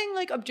 there's nothing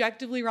like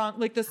objectively wrong.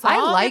 Like the song.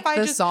 I like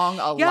the song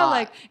a lot. Yeah,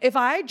 like if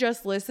I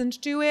just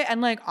listened to it and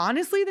like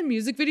honestly, the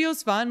music video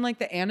is fun. Like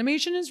the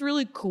animation is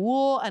really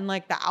cool and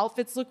like the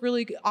outfits look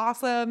really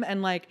awesome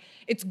and like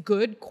it's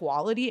good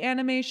quality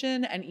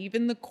animation and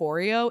even the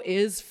choreo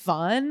is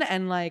fun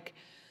and like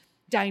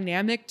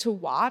dynamic to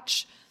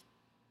watch.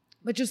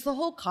 But just the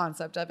whole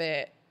concept of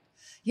it.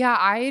 Yeah,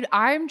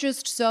 I'm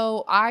just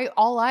so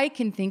all I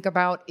can think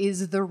about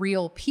is the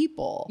real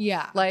people.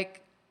 Yeah. Like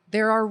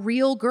there are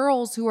real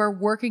girls who are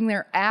working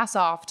their ass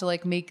off to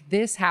like make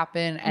this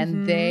happen,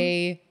 and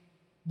they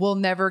will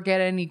never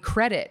get any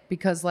credit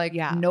because like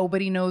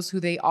nobody knows who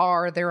they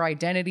are. Their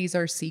identities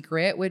are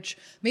secret, which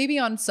maybe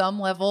on some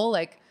level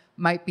like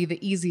might be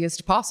the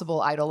easiest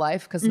possible idol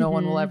life because no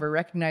one will ever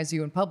recognize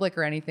you in public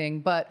or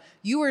anything. But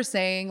you were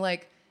saying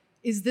like,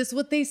 is this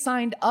what they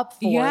signed up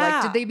for? Yeah.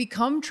 Like, did they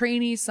become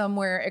trainees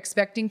somewhere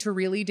expecting to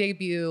really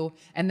debut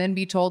and then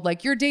be told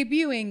like, you're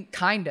debuting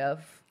kind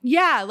of?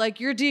 Yeah,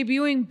 like you're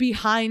debuting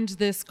behind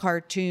this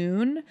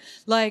cartoon.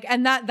 Like,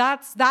 and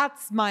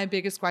that's my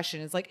biggest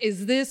question is like,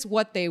 is this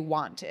what they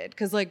wanted?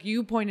 Because like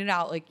you pointed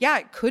out, like, yeah,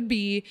 it could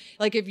be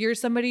like if you're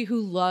somebody who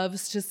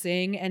loves to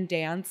sing and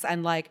dance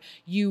and like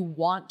you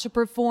want to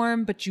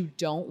perform, but you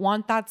don't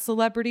want that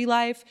celebrity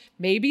life,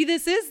 maybe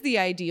this is the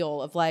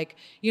ideal of like,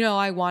 you know,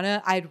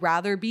 I'd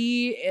rather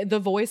be the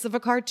voice of a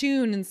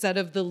cartoon instead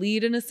of the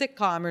lead in a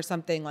sitcom or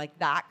something like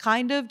that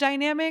kind of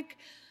dynamic.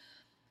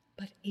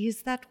 But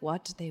is that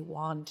what they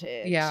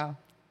wanted? Yeah.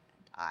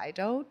 I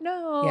don't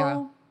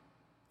know.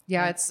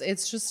 Yeah,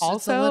 it's just also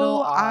it's a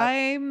little odd.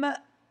 I'm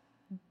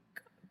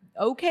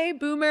okay,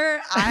 boomer.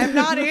 I'm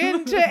not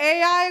into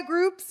AI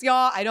groups,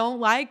 y'all. I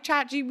don't like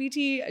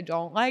ChatGPT. I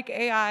don't like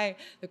AI.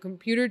 The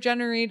computer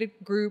generated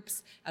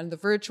groups and the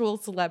virtual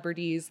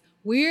celebrities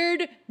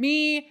weird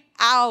me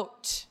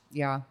out.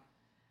 Yeah.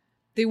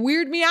 They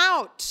weird me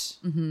out.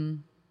 Mm-hmm.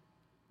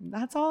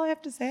 That's all I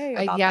have to say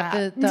about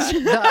that.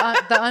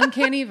 The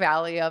uncanny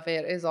valley of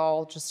it is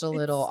all just a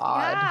little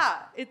odd.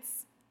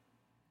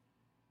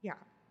 Yeah.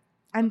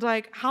 And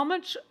like, how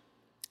much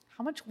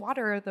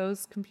water are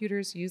those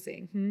computers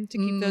using to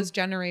keep those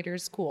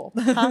generators cool?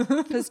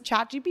 Because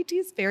ChatGPT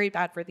is very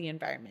bad for the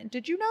environment.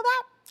 Did you know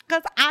that?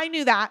 Because I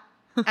knew that.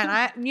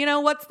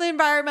 And what's the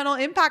environmental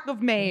impact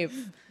of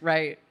Maeve?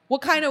 Right.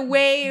 What kind of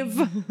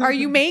wave are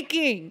you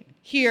making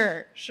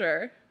here?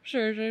 Sure. All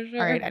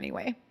right,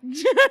 anyway.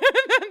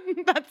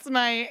 That's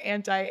my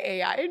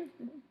anti-AI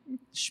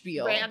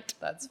spiel. Rant.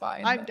 That's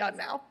fine. I'm done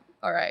now.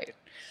 All right.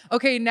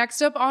 Okay,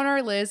 next up on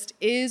our list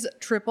is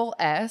Triple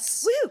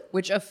S,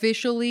 which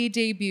officially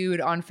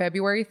debuted on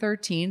February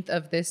 13th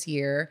of this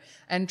year.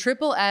 And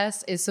Triple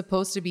S is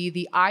supposed to be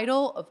the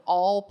idol of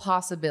all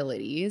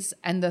possibilities.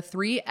 And the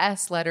 3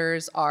 S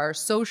letters are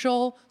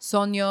social,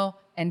 sonyo,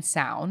 and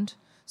sound.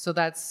 So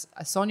that's,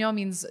 sonyo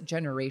means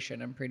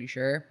generation, I'm pretty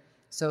sure.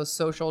 So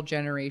social,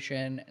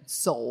 generation,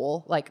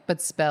 soul, like,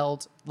 but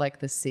spelled like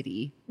the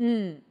city.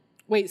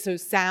 Wait, so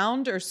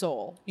sound or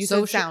soul? You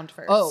said sound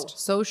first. Oh,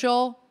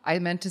 social. I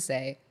meant to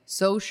say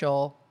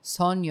social,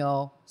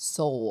 sonyo,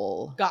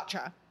 soul.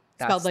 Gotcha.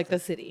 Spelled like the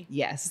city.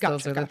 Yes,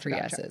 those are the 3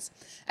 S's.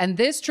 And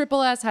this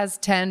Triple S has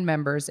 10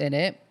 members in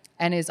it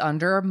and is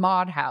under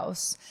Mod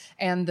House.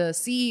 And the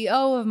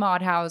CEO of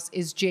Mod House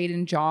is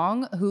Jaden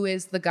Jong, who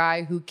is the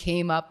guy who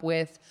came up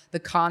with the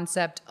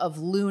concept of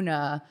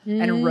Luna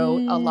and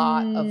wrote a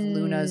lot of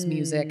Luna's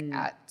music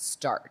at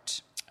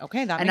start.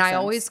 Okay, that makes sense. And I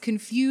always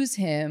confuse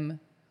him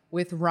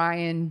with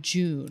Ryan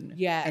June.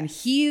 Yeah. And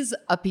he's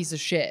a piece of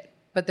shit.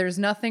 But there's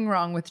nothing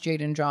wrong with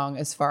Jaden Jong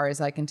as far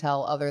as I can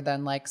tell, other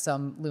than like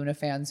some Luna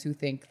fans who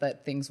think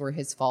that things were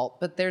his fault.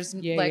 But there's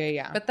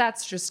but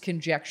that's just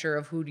conjecture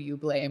of who do you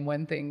blame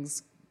when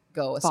things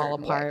go a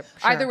certain apart. way.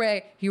 Sure. Either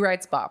way, he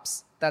writes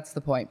bops. That's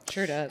the point.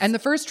 Sure does. And the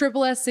first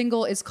Triple S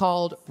single is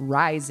called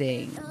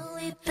Rising.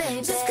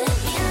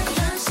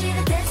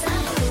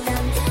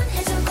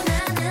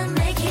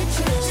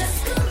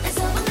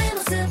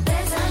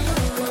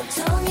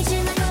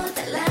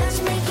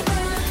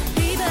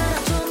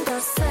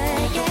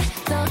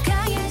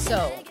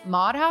 So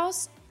Mod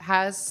House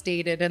has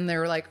stated in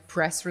their like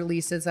press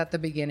releases at the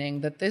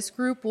beginning that this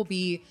group will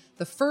be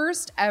the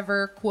first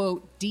ever,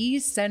 quote,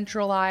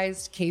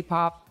 decentralized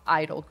K-pop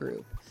idol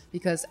group,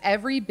 because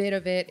every bit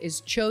of it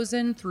is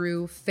chosen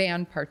through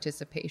fan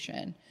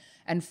participation.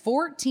 And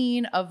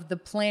 14 of the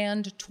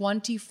planned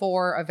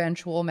 24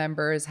 eventual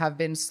members have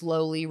been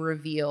slowly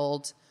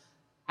revealed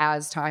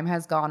as time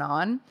has gone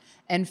on.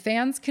 And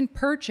fans can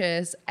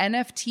purchase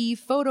NFT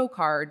photo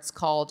cards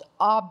called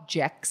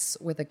objects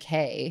with a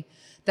K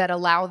that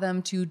allow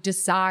them to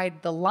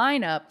decide the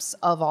lineups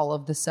of all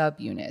of the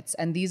subunits.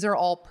 And these are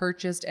all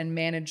purchased and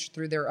managed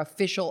through their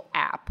official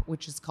app,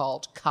 which is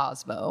called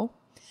Cosmo.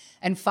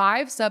 And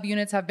 5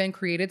 subunits have been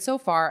created so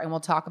far, and we'll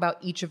talk about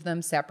each of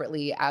them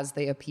separately as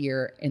they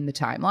appear in the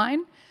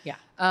timeline. Yeah.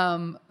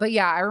 But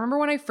yeah, I remember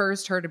when I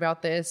first heard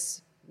about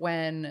this,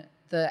 when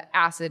the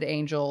Acid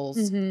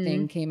Angels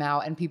thing came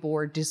out and people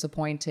were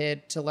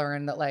disappointed to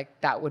learn that like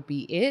that would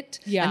be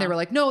it. Yeah. And they were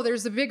like, no,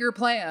 there's a bigger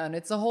plan.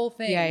 It's a whole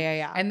thing.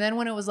 Yeah. And then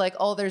when it was like,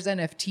 oh, there's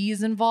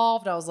NFTs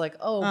involved, I was like,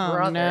 oh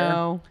brother.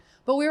 No.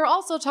 But we were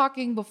also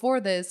talking before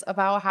this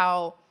about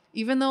how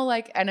even though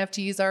like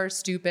NFTs are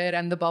stupid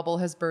and the bubble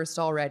has burst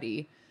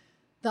already,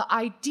 the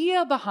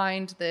idea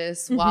behind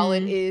this, while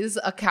it is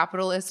a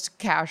capitalist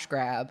cash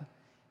grab,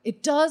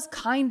 it does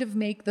kind of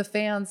make the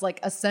fans like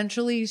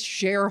essentially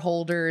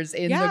shareholders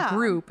in the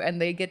group,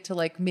 and they get to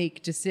like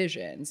make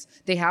decisions.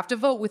 They have to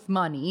vote with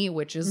money,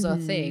 which is a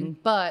thing,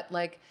 but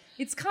like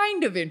it's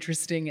kind of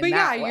interesting in that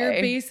way. But yeah,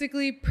 you're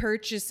basically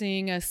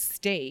purchasing a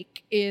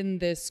stake in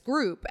this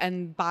group,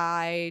 and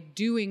by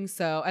doing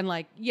so, and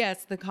like,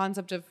 yes, the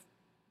concept of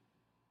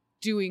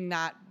doing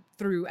that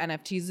through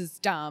NFTs is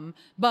dumb,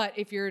 but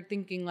if you're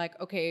thinking like,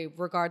 okay,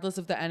 regardless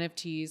of the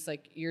NFTs,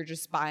 like you're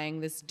just buying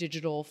this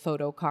digital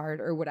photo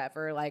card or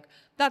whatever, like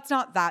that's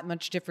not that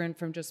much different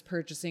from just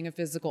purchasing a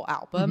physical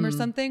album or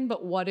something.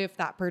 But what if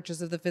that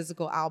purchase of the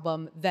physical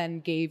album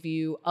then gave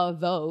you a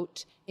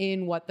vote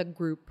in what the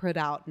group put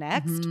out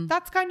next?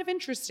 That's kind of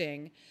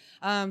interesting.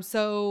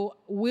 So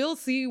we'll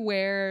see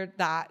where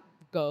that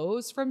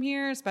goes from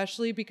here,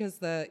 especially because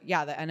the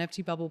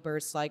NFT bubble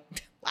burst like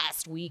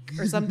last week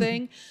or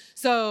something.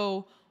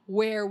 So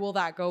where will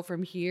that go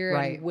from here?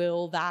 Right. And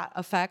will that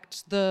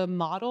affect the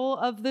model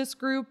of this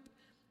group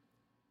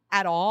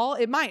at all?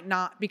 It might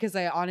not, because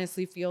I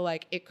honestly feel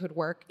like it could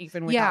work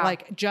even without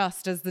like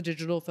just as the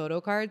digital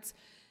photo cards.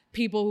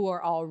 People who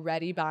are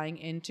already buying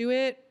into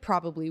it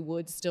probably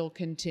would still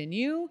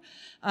continue.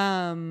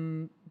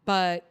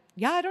 But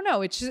yeah, I don't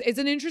know. It's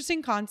an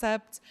interesting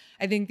concept.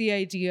 I think the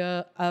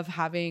idea of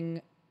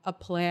having a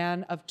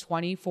plan of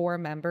 24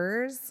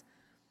 members,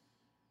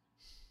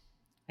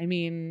 I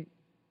mean,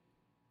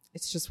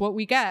 it's just what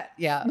we get.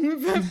 Yeah.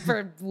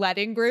 For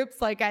letting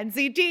groups like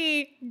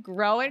NCT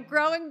grow and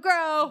grow and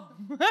grow.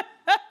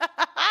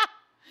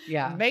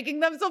 Yeah.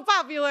 Making them so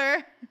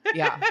popular.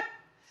 Yeah.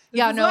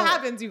 This is what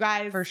happens, you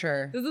guys. For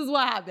sure. This is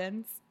what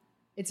happens.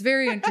 It's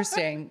very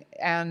interesting.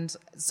 And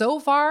so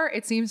far,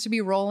 it seems to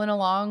be rolling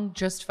along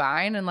just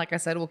fine. And like I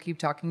said, we'll keep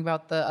talking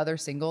about the other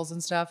singles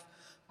and stuff.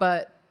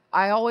 But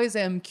I always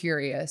am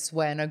curious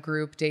when a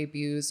group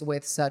debuts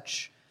with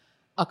such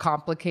a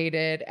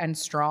complicated and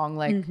strong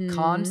like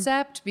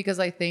concept, because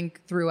I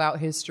think throughout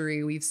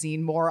history, we've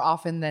seen more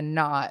often than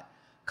not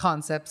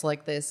concepts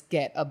like this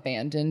get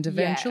abandoned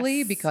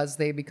eventually because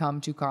they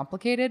become too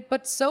complicated.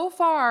 But so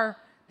far,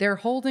 they're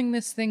holding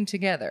this thing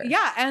together.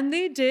 Yeah, and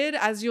they did,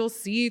 as you'll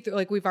see,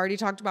 like we've already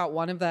talked about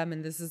one of them,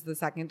 and this is the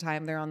second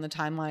time they're on the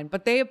timeline,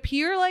 but they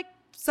appear like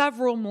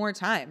several more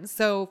times.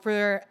 So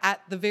for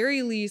at the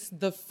very least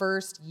the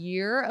first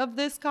year of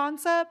this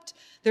concept,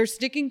 they're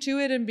sticking to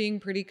it and being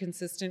pretty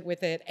consistent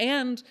with it,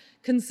 and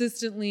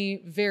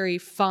consistently very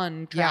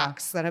fun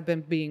tracks that have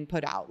been being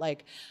put out.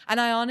 Like, and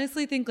I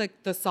honestly think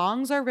like the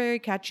songs are very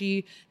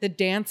catchy, the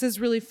dance is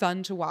really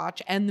fun to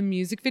watch, and the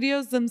music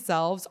videos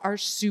themselves are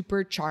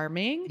super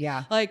charming.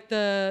 Yeah. Like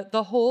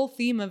the whole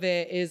theme of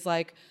it is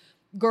like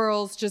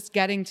girls just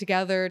getting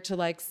together to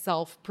like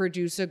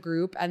self-produce a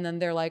group, and then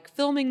they're like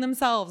filming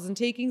themselves and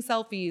taking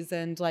selfies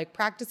and like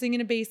practicing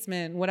in a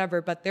basement,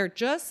 whatever, but they're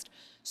just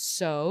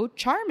so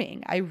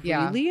charming. I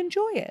really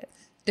enjoy it.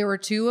 There were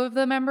two of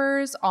the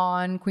members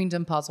on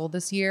Queendom Puzzle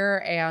this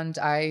year, and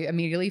I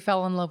immediately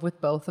fell in love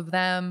with both of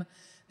them.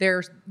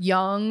 They're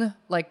young,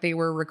 like they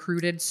were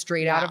recruited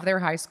straight out of their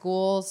high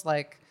schools.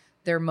 Like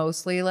they're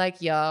mostly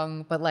like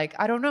young, but like,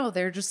 I don't know,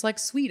 they're just like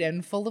sweet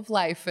and full of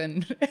life.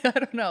 And I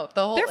don't know,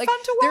 the whole, they're like,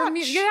 fun to watch.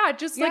 It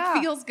just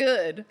like feels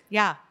good.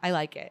 Yeah, I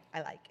like it.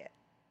 I like it.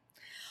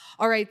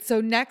 All right, so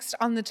next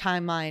on the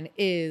timeline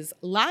is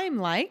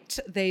Limelight.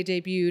 They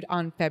debuted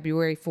on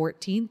February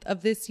 14th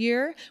of this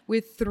year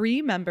with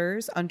 3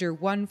 members under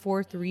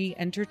 143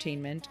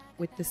 Entertainment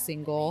with the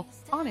single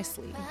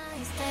Honestly.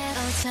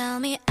 Oh,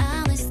 tell me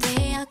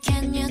honestly, how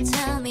can you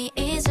tell me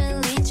easily?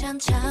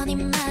 천천히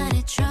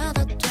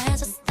말해줘도 돼,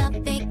 so stop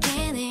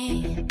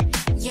beginning.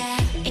 Yeah,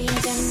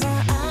 이젠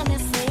more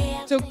honestly.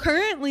 So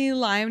currently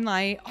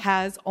Limelight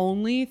has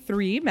only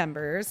 3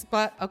 members,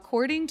 but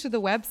according to the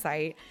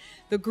website,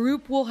 the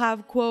group will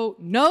have, quote,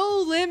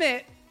 no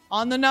limit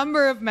on the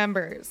number of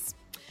members.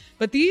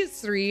 But these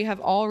 3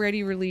 have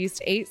already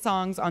released 8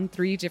 songs on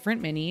 3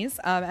 different minis.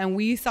 And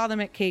we saw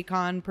them at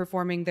KCON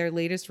performing their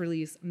latest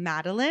release,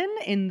 Madeline,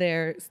 in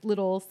their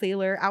little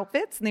sailor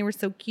outfits. And they were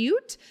so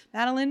cute.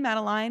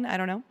 Madeline, I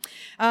don't know.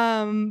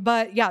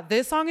 But yeah,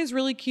 this song is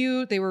really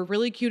cute. They were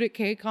really cute at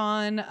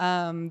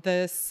KCON.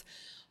 This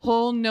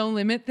whole no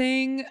limit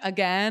thing,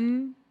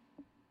 again,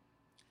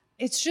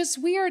 It's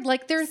just weird.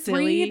 Like they're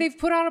Silly. 3. They've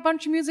put out a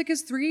bunch of music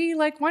as 3.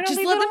 Like why don't just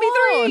they let let them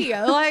be 3.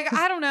 alone? Like,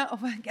 I don't know.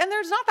 And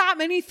there's not that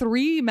many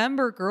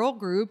 3-member girl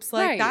groups.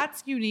 Like, Right.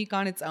 that's unique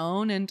on its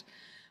own and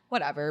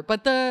whatever.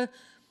 But the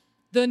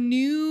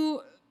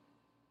new,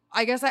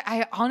 I guess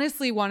I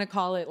honestly want to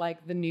call it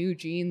like the new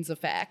Jeans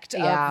effect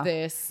of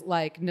this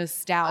like I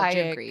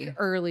nostalgic agree.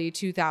 early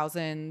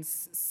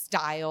 2000s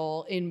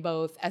style in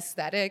both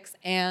aesthetics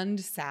and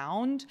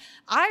sound.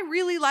 I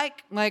really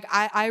like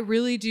I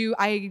really do.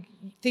 I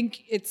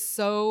think it's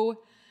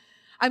so,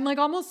 I'm like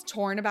almost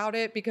torn about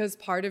it, because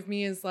part of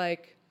me is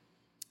like,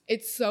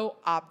 it's so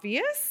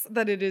obvious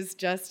that it is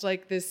just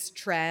like this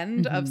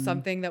trend of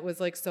something that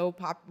was like so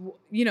pop,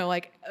 you know,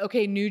 like,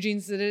 okay, New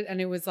Jeans did it and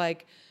it was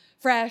like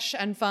fresh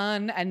and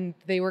fun, and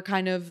they were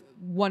kind of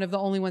one of the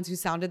only ones who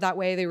sounded that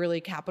way. They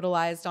really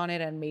capitalized on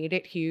it and made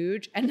it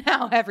huge, and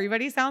now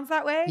everybody sounds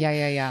that way.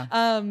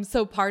 Yeah.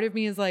 So part of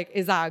me is like,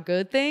 is that a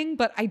good thing?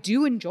 But I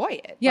do enjoy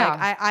it. Yeah.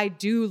 Like, I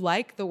do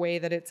like the way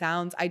that it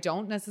sounds. I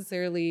don't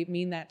necessarily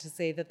mean that to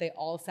say that they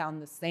all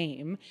sound the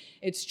same.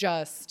 It's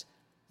just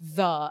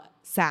the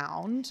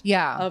sound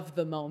of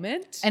the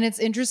moment. And it's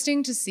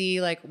interesting to see,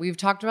 like, we've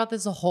talked about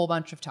this a whole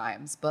bunch of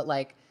times, but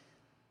like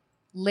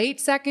late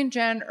second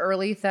gen,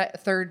 early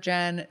third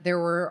gen, there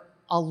were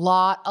a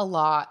lot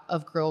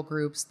of girl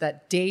groups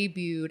that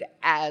debuted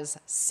as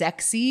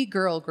sexy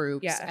girl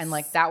groups. Yes. And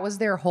like that was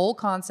their whole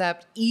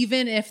concept,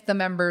 even if the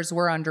members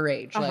were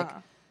underage. Like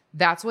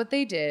that's what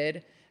they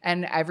did.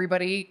 And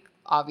everybody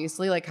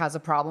obviously like has a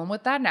problem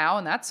with that now,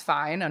 and that's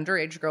fine.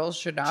 Underage girls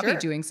should not be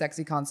doing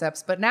sexy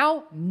concepts, but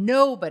now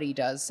nobody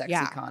does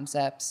sexy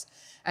concepts.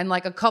 And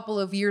like a couple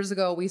of years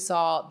ago, we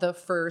saw the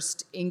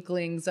first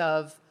inklings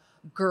of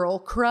girl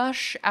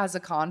crush as a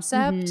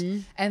concept.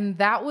 And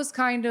that was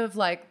kind of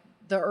like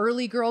the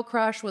early girl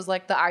crush was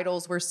like the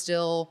idols were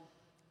still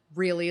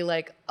really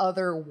like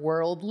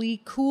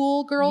otherworldly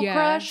cool girl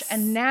crush.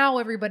 And now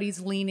everybody's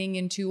leaning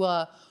into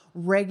a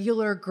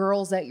regular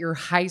girls at your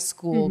high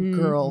school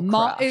girl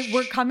crush.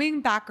 We're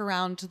coming back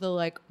around to the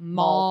like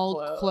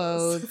mall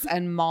clothes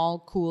and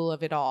mall cool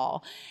of it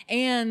all.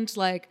 And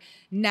like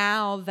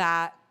now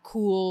that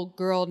cool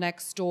girl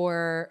next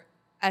door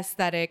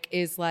aesthetic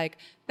is like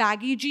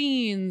baggy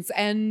jeans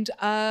and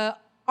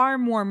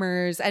arm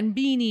warmers and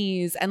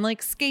beanies and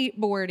like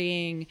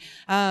skateboarding.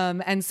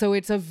 And so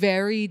it's a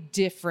very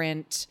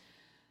different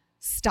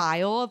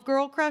style of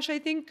girl crush, I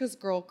think, because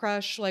girl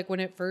crush, like when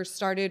it first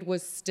started,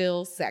 was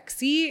still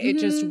sexy. It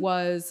just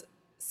was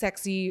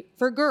sexy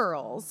for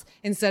girls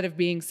instead of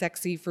being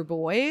sexy for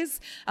boys.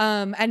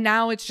 And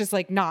now it's just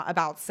like not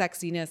about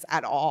sexiness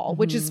at all,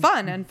 which is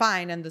fun and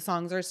fine. And the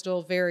songs are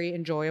still very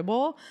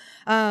enjoyable.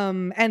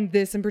 And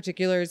this in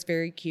particular is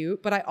very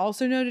cute. But I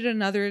also noted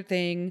another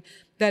thing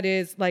that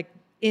is like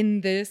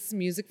in this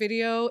music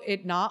video,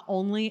 it not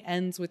only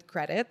ends with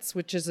credits,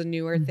 which is a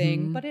newer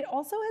thing, but it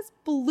also has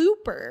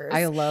bloopers.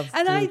 I love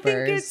and bloopers. I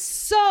think it's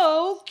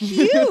so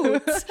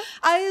cute.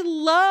 I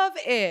love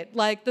it.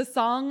 Like the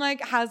song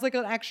like has like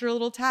an extra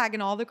little tag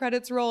and all the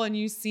credits roll and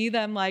you see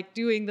them like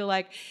doing the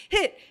like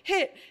hit,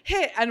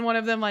 and one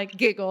of them like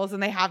giggles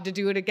and they have to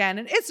do it again.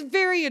 And it's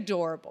very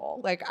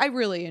adorable. Like I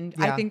really,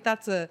 I think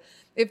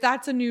if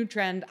that's a new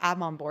trend,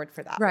 I'm on board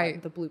for that. Right.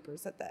 One, the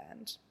bloopers at the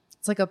end.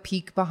 It's like a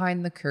peek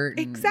behind the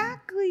curtain.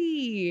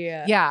 Exactly.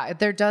 Yeah,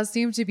 there does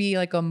seem to be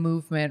like a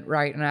movement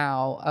right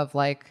now of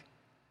like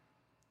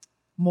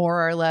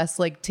more or less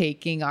like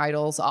taking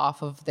idols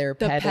off of their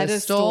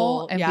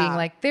pedestal and being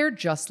like, they're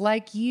just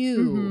like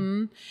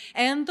you.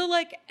 And the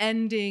like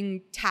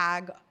ending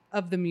tag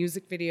of the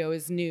music video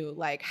is new,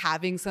 like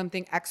having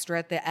something extra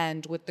at the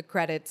end with the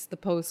credits, the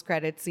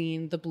post-credit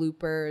scene, the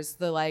bloopers,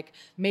 the like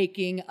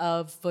making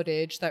of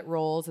footage that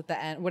rolls at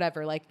the end,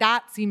 whatever. Like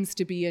that seems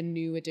to be a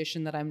new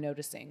addition that I'm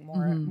noticing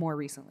more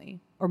recently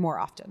or more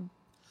often.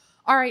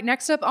 All right,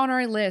 next up on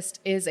our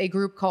list is a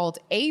group called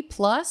A+.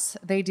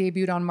 They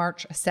debuted on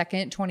March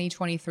 2nd,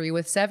 2023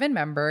 with 7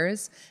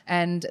 members,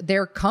 and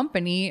their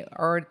company,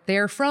 or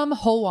they're from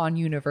Howon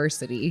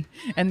University,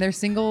 and their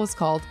single is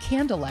called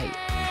Candlelight.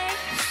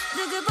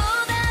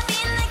 누구보다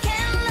빛나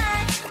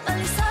candlelight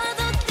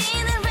멀리서도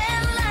뛰는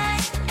red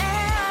light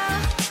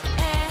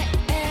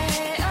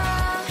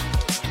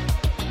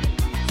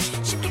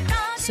쉽게 꺼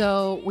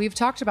So we've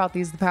talked about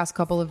these the past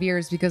couple of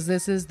years because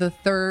this is the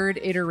third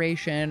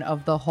iteration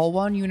of the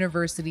Howon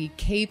University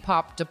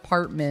K-pop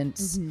department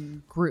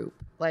group.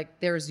 Like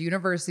there's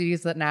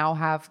universities that now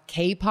have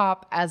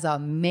K-pop as a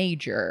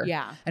major.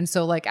 Yeah. And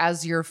so like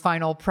as your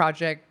final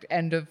project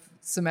end of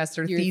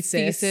semester your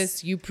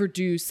thesis, you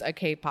produce a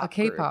K-pop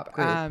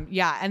group.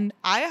 Yeah, and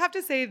I have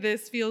to say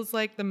this feels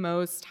like the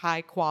most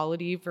high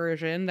quality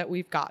version that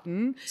we've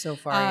gotten So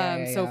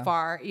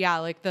far,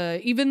 like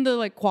even the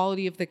like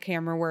quality of the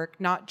camera work,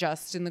 not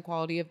just in the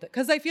quality of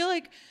because I feel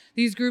like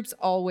these groups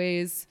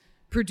always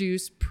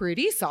produce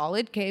pretty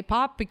solid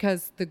K-pop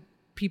because the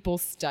people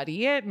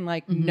study it and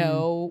like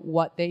know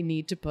what they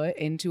need to put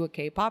into a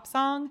K-pop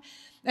song.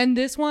 And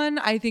this one,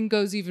 I think,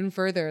 goes even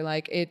further.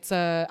 Like it's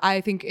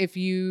I think if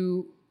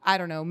you, I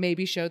don't know,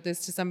 maybe showed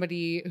this to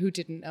somebody who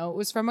didn't know it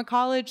was from a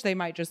college, they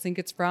might just think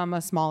it's from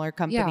a smaller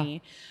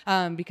company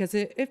because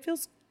it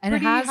feels and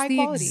it pretty has high the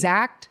quality.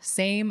 exact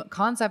same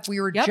concept we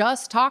were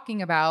just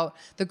talking about.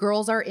 The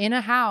girls are in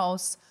a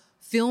house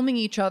filming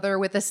each other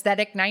with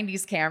aesthetic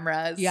 90s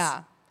cameras.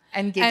 Yeah.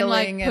 And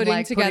giggling and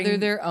like putting together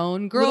their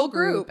own girl little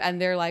group.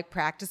 And they're like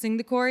practicing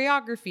the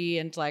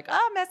choreography and like,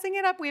 messing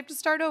it up. We have to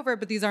start over.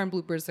 But these aren't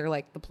bloopers. They're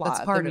like the plot,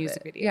 That's part the of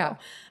music it. video.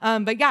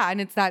 But yeah, and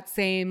it's that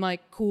same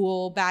like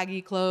cool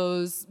baggy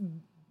clothes,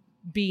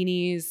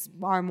 beanies,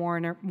 arm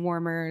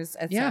warmers,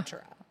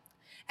 etc.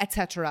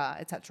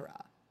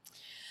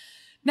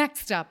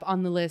 Next up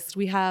on the list,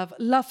 we have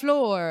La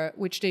Flor,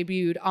 which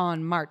debuted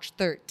on March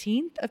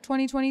 13th of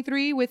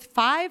 2023 with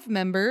 5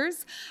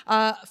 members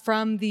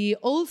from the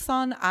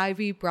Ulsan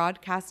Ivy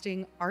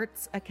Broadcasting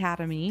Arts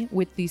Academy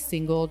with the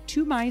single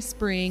To My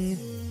Spring.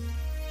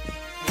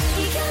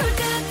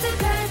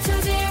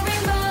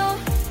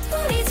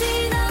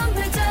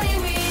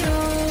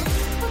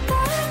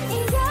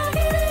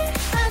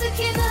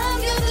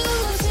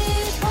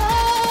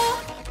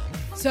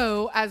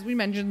 So, as we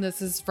mentioned,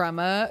 this is from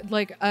a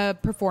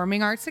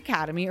performing arts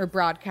academy or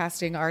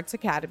broadcasting arts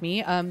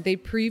academy. They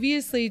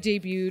previously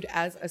debuted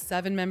as a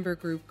 7-member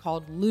group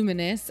called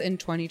Luminous in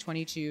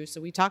 2022. So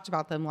we talked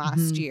about them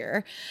last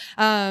year.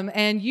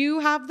 And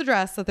you have the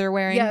dress that they're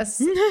wearing. Yes.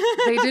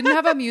 They didn't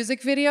have a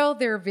music video.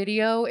 Their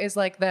video is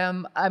like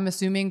them, I'm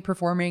assuming,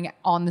 performing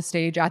on the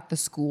stage at the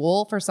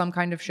school for some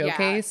kind of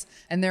showcase. Yeah.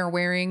 And they're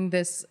wearing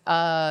this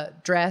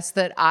dress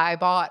that I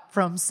bought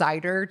from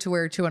Cider to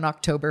wear to an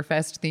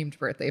Oktoberfest themed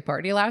birthday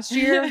party last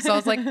year. So I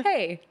was like,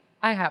 hey,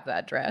 I have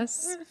that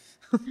dress.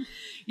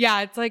 Yeah,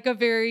 it's like a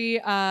very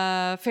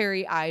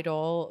fairy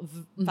idol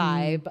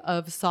vibe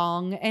of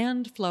song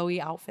and flowy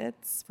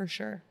outfits for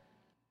sure.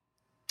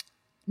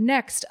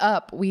 Next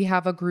up, we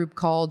have a group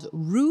called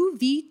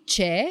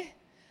Ruviche.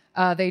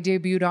 They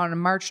debuted on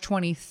March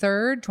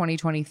 23rd,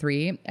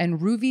 2023. And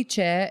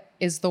Ruviche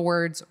is the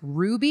words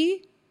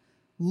ruby,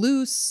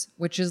 loose,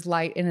 which is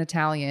light in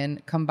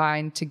Italian,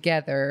 combined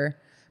together,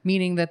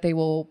 meaning that they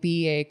will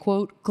be a,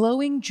 quote,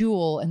 glowing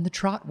jewel in the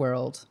trot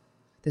world.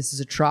 This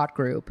is a trot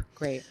group.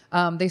 Great.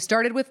 They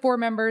started with 4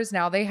 members.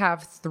 Now they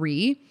have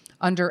 3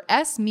 under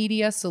S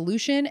Media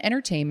Solution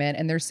Entertainment,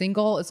 and their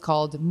single is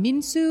called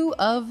Minsu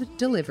of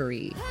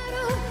Delivery.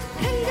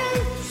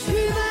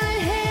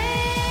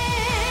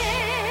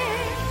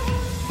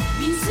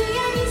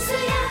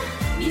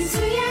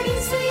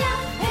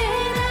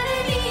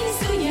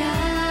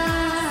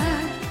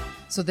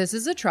 So this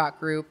is a trot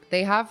group.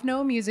 They have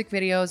no music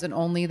videos and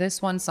only this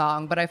one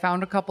song, but I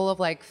found a couple of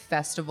like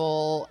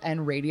festival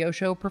and radio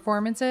show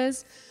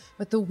performances.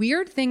 But the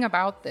weird thing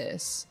about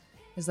this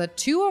is that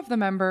 2 of the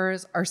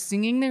members are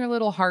singing their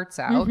little hearts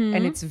out,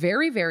 and it's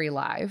very, very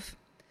live.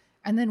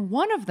 And then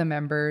one of the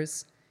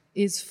members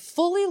is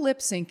fully lip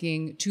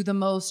syncing to the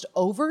most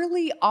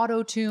overly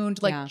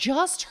auto-tuned, like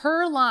just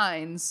her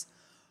lines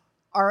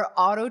are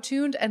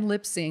auto-tuned and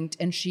lip-synced,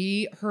 and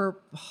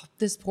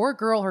this poor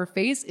girl, her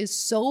face is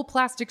so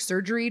plastic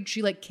surgery,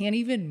 she like can't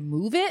even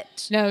move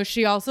it. No,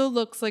 she also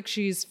looks like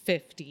she's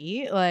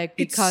 50, like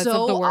because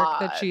of the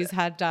work that she's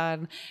had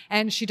done,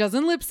 and she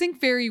doesn't lip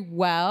sync very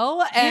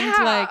well,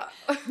 and like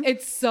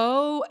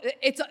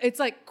it's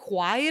like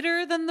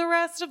quieter than the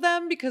rest of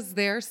them because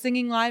they're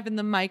singing live and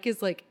the mic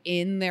is like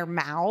in their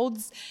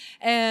mouths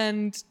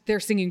and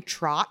they're singing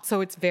trot,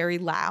 so it's very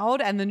loud,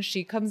 and then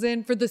she comes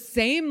in for the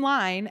same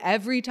line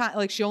every time.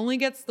 Like she only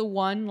gets the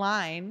one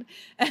line.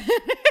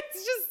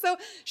 It's just so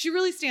she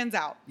really stands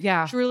out.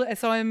 Yeah.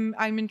 So I'm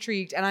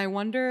intrigued, and I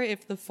wonder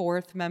if the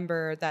 4th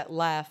member that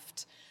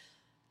left,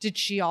 did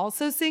she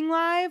also sing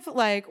live?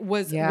 Like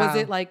was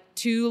it like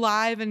 2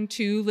 live and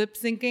 2 lip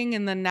syncing,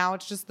 and then now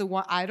it's just the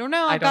one? I don't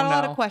know. I've got a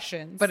lot of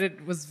questions. But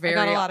it was very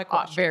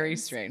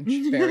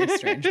strange. Very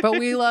strange. But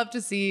we love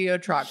to see a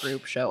trot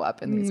group show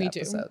up in these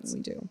episodes.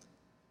 We do.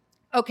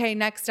 Okay,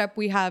 next up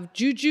we have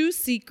Juju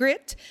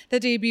Secret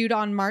that debuted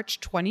on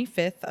March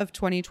 25th of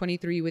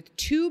 2023 with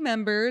 2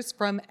 members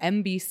from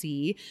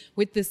MBC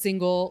with the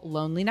single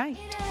Lonely Night.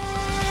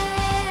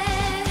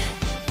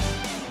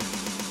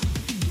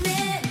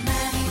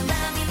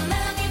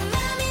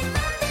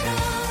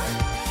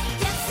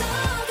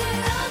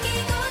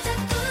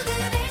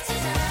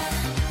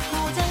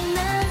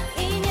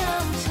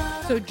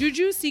 So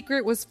Juju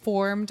Secret was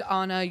formed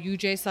on a Yoo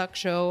Jae-suk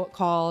show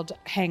called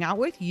Hang Out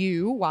With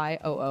You,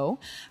 YOO.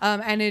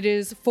 And it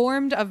is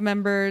formed of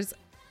members,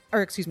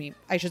 or excuse me,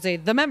 I should say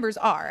the members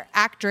are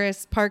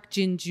actress Park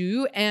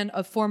Jin-ju and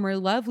a former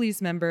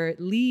Lovelyz member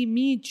Lee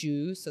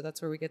Mi-ju. So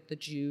that's where we get the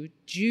Ju.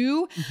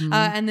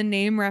 And the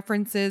name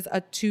references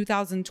a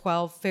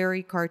 2012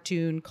 fairy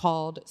cartoon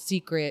called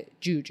Secret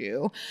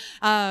Juju.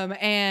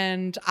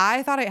 And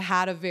I thought it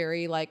had a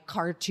very like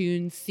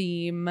cartoon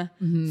theme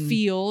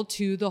feel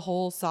to the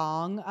whole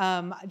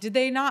song. Did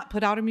they not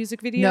put out a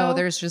music video? No,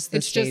 there's just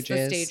the stages.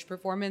 Just the stage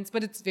performance,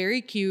 but it's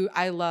very cute.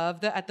 I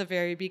love that at the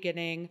very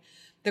beginning,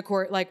 the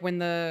court, like when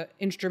the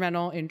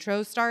instrumental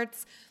intro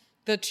starts,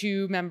 the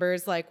 2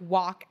 members like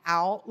walk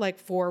out like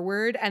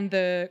forward, and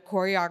the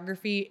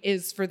choreography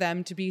is for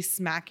them to be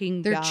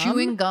smacking gum. They're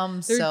chewing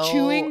gum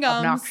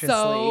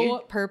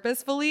so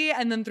purposefully,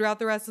 and then throughout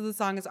the rest of the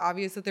song it's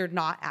obvious that they're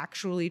not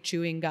actually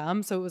chewing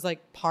gum, so it was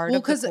like part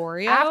of the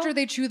choreo. After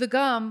they chew the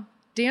gum,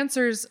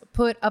 dancers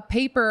put a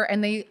paper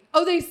and they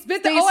Oh, they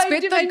spit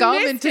the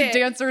gum into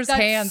dancers'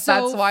 hands. So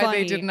that's why funny.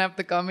 they didn't have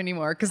the gum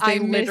anymore, because I they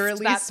missed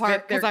literally that spit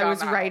part their because gum I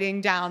was out.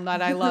 writing down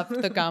that I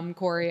loved the gum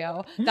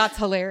choreo. That's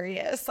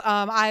hilarious.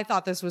 I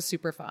thought this was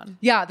super fun.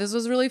 Yeah, this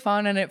was really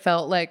fun, and it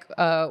felt like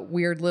a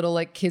weird little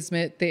like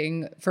kismet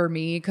thing for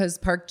me, because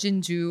Park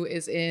Jin-joo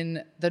is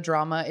in the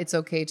drama It's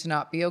Okay to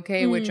Not Be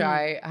Okay, which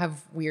I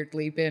have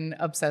weirdly been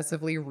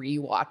obsessively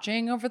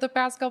rewatching over the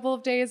past couple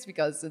of days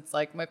because it's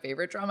like my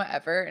favorite drama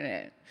ever, and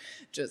it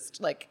just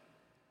like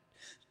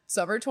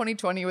summer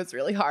 2020 was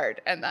really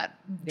hard, and that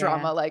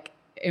drama like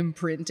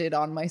imprinted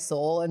on my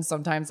soul, and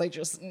sometimes I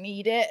just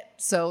need it.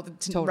 So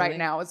right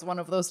now is one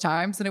of those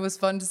times, and it was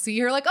fun to see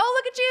her like,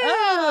 oh, look at you,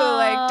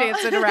 like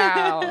dancing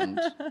around.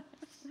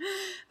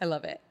 I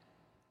love it.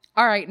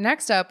 All right,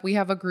 next up, we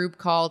have a group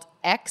called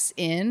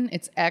X-In.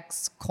 It's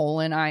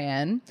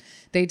X:IN.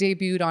 They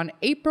debuted on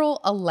April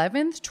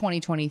 11th,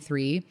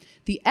 2023.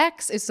 The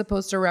X is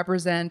supposed to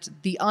represent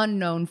the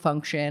unknown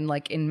function,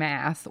 like in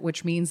math,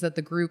 which means that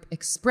the group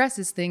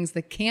expresses things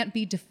that can't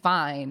be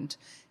defined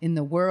in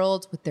the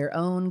world with their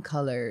own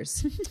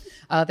colors.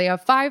 They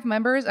have 5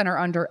 members and are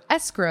under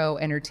Escrow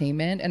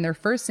Entertainment, and their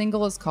first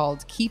single is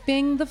called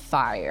Keeping the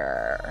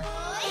Fire.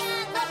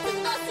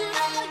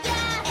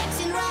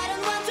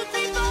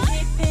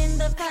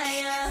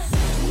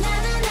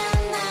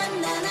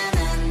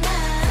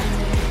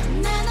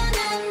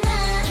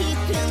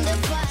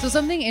 So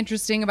something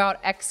interesting about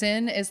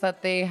X-In is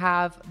that they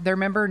have their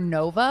member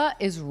Nova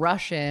is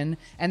Russian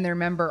and their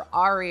member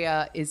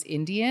Aria is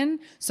Indian.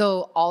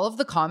 So all of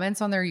the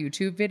comments on their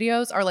YouTube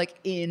videos are like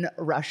in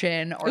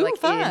Russian or like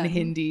fun. in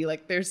Hindi.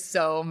 Like there's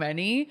so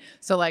many.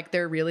 So like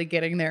they're really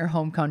getting their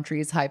home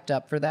countries hyped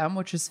up for them,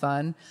 which is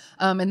fun.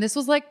 And this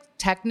was like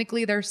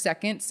technically their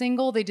second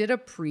single. They did a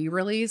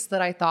pre-release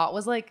that I thought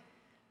was like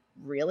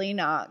really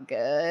not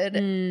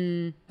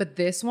good. But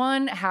this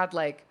one had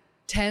like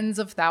tens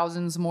of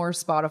thousands more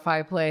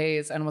Spotify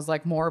plays and was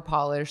like more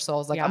polished. So I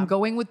was like, I'm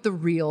going with the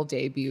real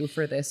debut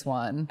for this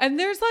one. And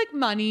there's like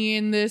money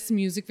in this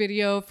music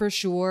video for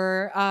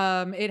sure.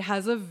 It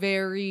has a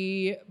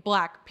very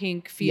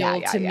Blackpink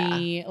feel to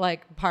me,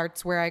 like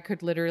parts where I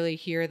could literally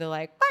hear the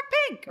like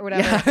Blackpink or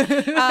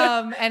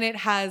whatever. And it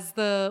has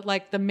the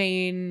like the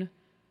main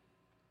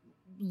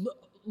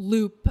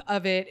loop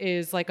of it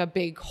is like a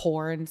big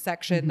horn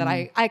section that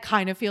I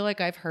kind of feel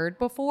like I've heard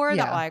before,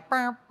 that like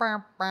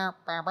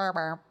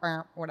whatever.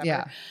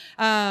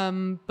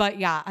 But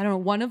yeah, I don't know,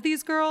 one of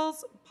these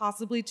girls,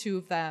 possibly 2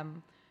 of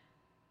them,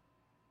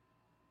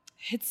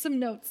 hit some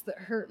notes that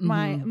hurt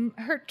my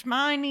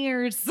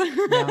ears. They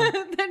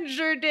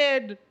sure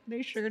did.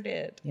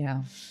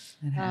 Yeah,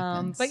 it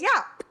happens. But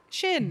yeah,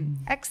 Shin,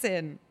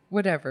 X-In,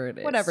 whatever it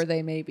is, whatever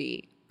they may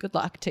be. Good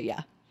luck to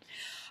ya.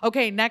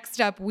 Okay,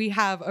 next up, we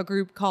have a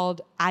group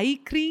called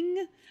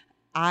IKLING,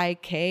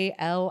 IKLING.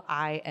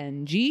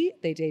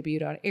 They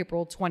debuted on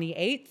April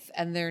 28th,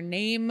 and their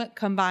name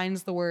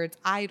combines the words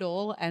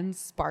idol and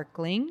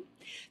sparkling.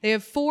 They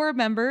have 4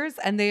 members,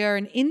 and they are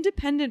an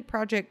independent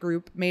project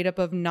group made up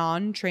of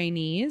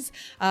non-trainees,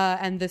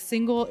 and the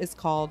single is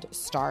called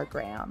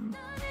Stargram.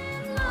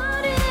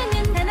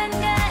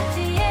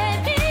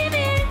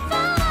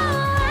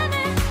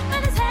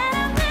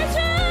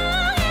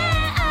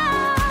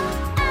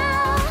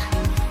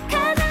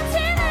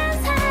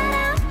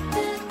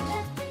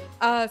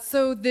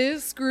 So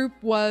this group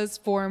was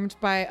formed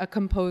by a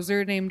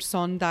composer named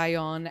Son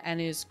Dayon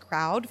and is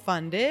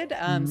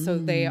crowdfunded. So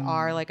they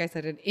are, like I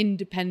said, an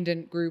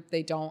independent group.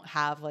 They don't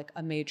have like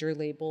a major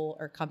label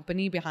or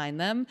company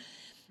behind them.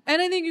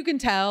 And I think you can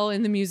tell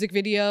in the music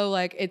video,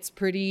 like it's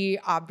pretty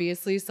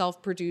obviously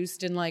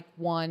self-produced in like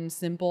one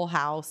simple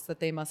house that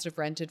they must have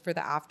rented for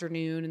the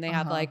afternoon. And they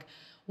had like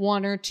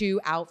 1 or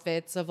 2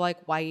 outfits of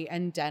like white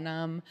and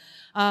denim.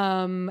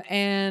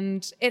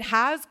 And it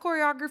has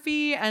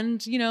choreography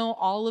and, you know,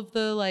 all of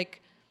the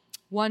like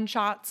one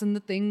shots and the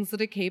things that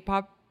a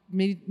K-pop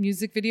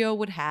music video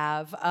would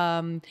have.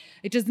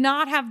 It does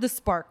not have the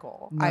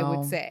sparkle, I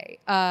would say.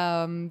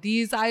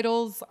 These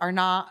idols are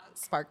not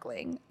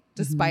sparkling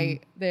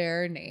despite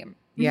their name.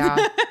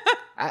 Yeah.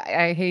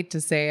 I hate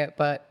to say it,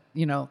 but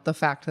you know, the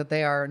fact that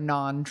they are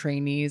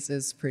non-trainees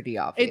is pretty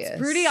obvious. It's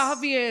pretty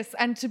obvious.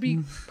 And to be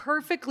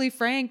perfectly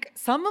frank,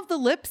 some of the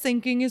lip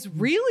syncing is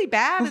really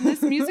bad in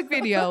this music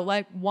video.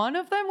 Like one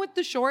of them with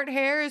the short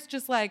hair is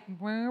just like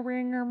mumble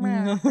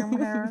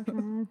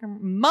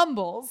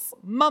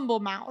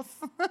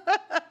mouth.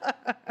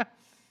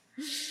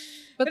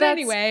 But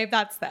anyway,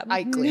 that's them.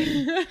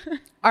 IKLING.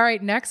 All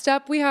right, next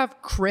up we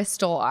have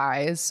Crystal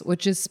Eyes,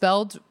 which is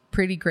spelled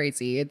pretty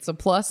crazy. It's a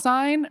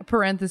 +,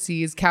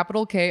 parentheses,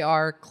 capital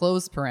KR,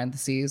 close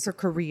parentheses. For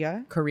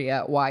Korea.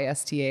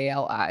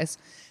 YSTALIs.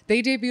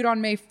 They debuted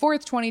on May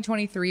 4th,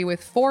 2023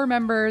 with 4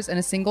 members and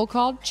a single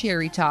called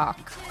Cherry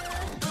Talk.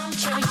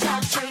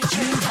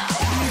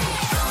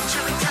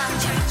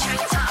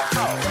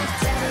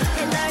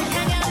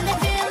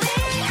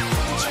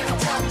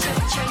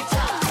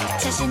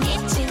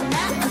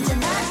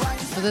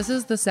 So this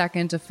is the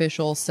second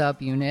official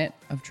subunit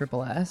of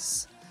Triple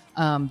S.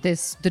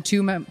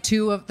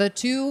 Two of the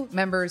two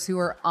members who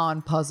are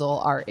on Puzzle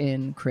are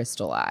in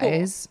Crystal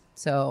Eyes. Cool.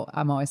 So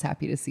I'm always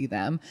happy to see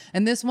them.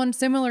 And this one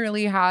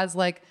similarly has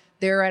like,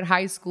 they're at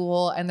high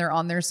school and they're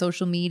on their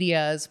social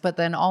medias, but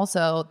then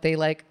also they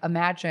like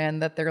imagine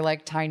that they're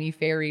like tiny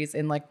fairies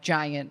in like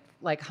giant,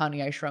 like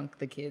Honey, I Shrunk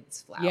the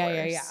Kids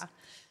flowers. Yeah.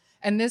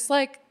 And this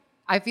like,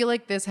 I feel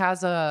like this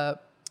has a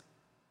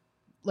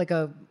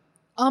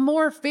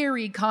more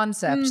fairy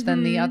concept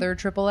than the other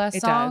Triple S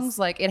songs. Does.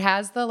 Like it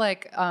has the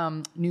like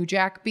New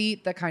Jack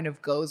beat that kind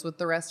of goes with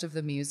the rest of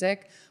the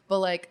music, but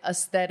like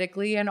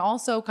aesthetically and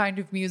also kind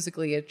of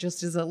musically, it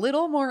just is a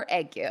little more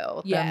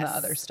aegyo than the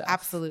other stuff.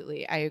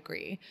 Absolutely, I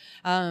agree.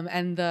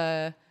 And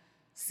the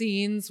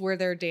scenes where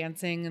they're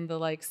dancing in the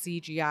like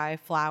CGI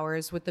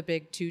flowers with the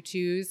big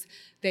tutus,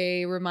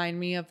 they remind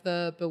me of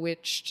the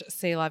Bewitched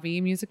C'est La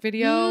Vie music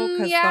video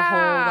because the whole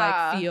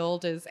like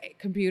field is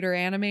computer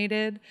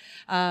animated.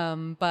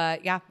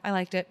 But yeah, I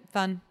liked it.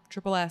 Fun.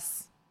 Triple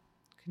S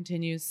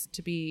continues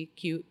to be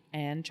cute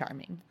and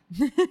charming.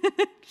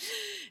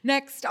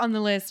 Next on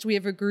the list, we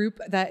have a group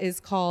that is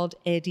called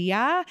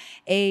Adya,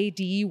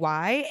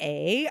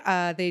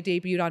 Adya. They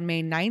debuted on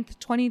May 9th,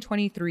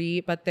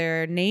 2023, but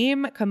their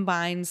name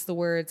combines the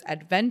words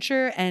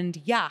adventure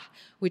and ya,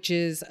 which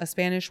is a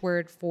Spanish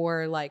word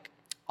for like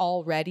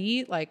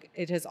already, like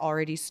it has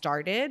already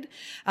started.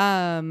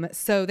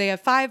 So they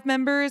have 5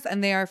 members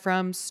and they are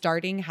from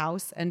Starting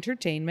House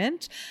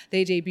Entertainment.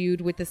 They debuted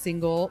with the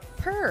single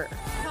Purr.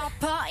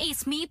 Papa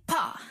is me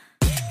pa.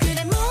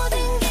 그래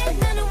모든 게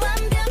나는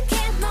완벽해.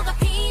 뭐가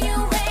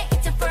필요해?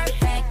 It's a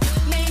perfect.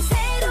 매일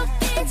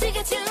새롭게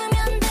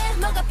즐겨주면 돼.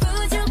 뭐가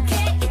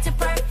부족해? It's a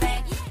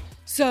perfect.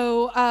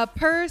 So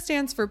Purr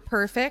stands for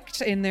perfect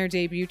in their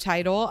debut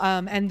title.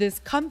 And this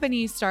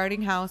company,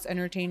 Starting House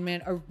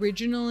Entertainment,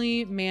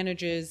 originally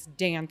manages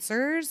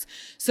dancers.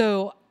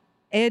 So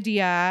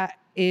Adya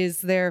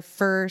is their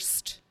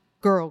first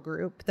girl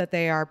group that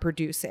they are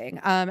producing.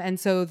 And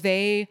so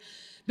they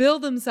bill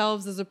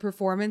themselves as a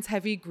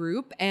performance-heavy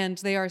group, and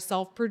they are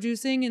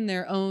self-producing in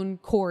their own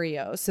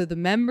choreo. So the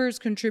members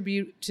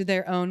contribute to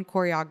their own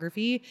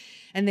choreography,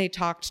 and they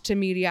talked to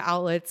media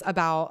outlets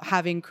about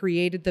having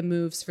created the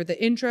moves for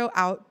the intro,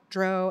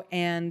 outro,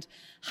 and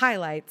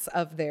highlights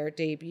of their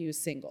debut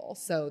single.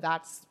 So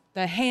that's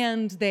the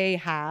hand they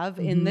have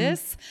in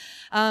this.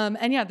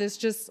 And yeah, this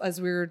just, as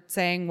we were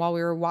saying while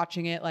we were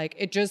watching it, like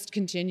it just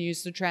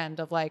continues the trend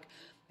of like,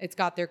 it's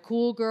got their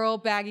cool girl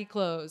baggy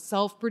clothes,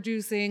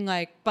 self-producing,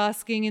 like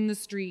busking in the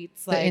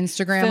streets, the like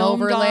Instagram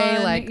filmed overlay,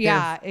 on- like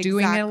yeah, they're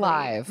doing it exactly.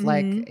 live.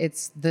 Like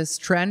it's, this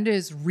trend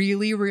is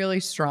really,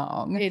 really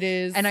strong. It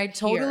is And I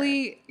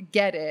totally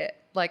get it.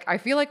 Like, I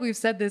feel like we've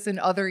said this in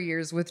other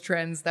years with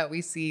trends that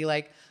we see.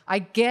 Like, I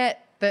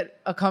get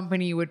that a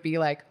company would be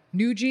like,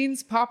 new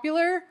jeans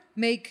popular,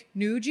 make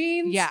new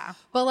jeans. Yeah.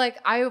 But like,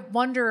 I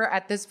wonder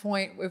at this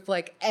point if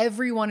like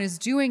everyone is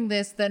doing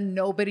this, then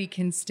nobody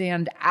can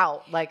stand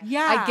out. Like,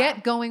 Yeah. I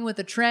get going with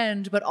the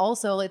trend, but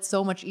also it's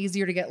so much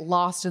easier to get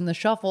lost in the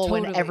shuffle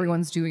when Totally.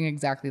 everyone's doing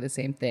exactly the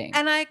same thing.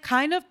 And I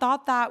kind of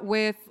thought that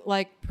with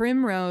like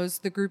Primrose,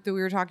 the group that we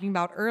were talking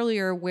about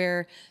earlier,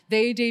 where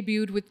they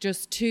debuted with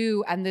just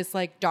 2 and this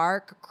like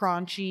dark,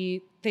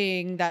 crunchy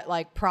thing that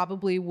like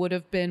probably would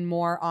have been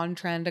more on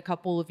trend a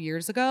couple of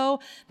years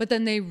ago, but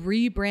then they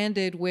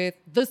rebranded with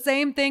the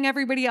same thing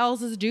everybody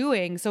else is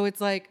doing. So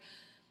it's like,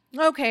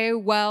 okay,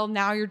 well,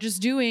 now you're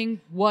just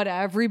doing what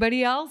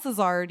everybody else is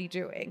already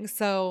doing.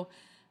 So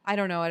I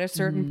don't know, at a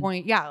certain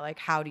point, yeah, like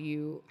how do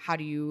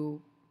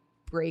you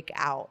break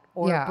out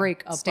or Yeah,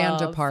 break above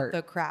stand apart.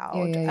 the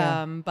crowd?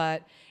 Yeah.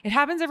 But it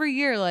happens every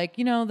year, like,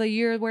 you know, the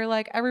year where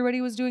like everybody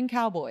was doing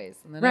Cowboys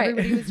and then Right.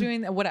 everybody was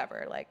doing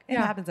whatever, like it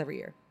Yeah. happens every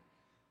year.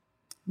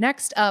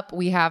 Next up,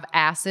 we have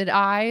Acid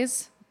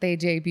Eyes. They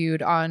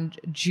debuted on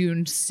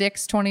June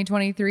 6,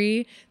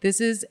 2023.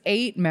 This is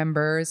 8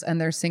 members, and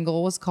their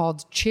single was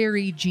called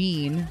Cherry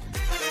Jean.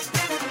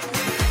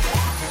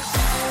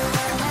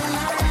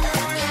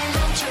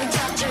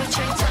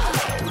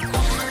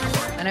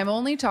 And I'm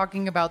only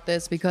talking about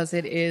this because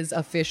it is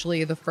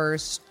officially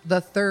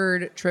the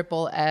third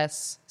Triple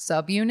S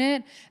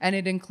subunit, and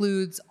it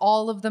includes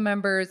all of the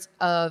members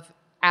of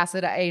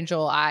Acid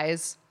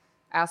Angels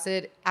of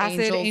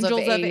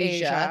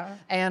Asia,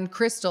 and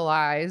Crystal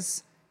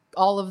Eyes,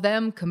 all of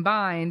them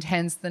combined,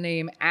 hence the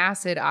name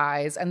Acid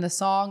Eyes. And the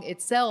song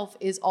itself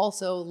is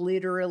also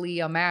literally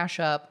a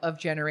mashup of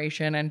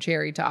Generation and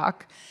Cherry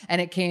Talk,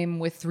 and it came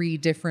with 3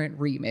 different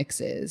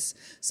remixes.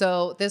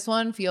 So this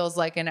one feels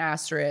like an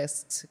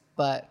asterisk,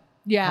 but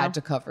Yeah. had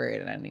to cover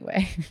it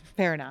anyway.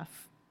 Fair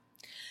enough.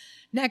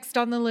 Next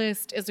on the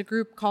list is a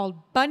group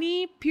called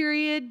Bunny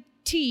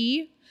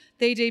T.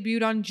 They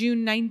debuted on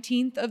June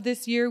 19th of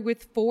this year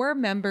with 4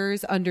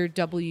 members under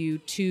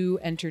W2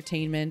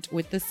 Entertainment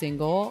with the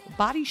single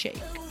Body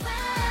Shake.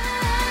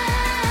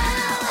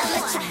 I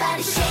let your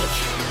body shake.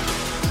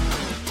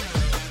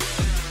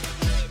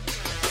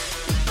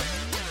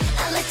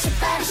 I let your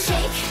body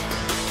shake.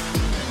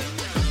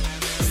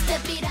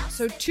 Step it out.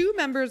 So 2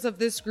 members of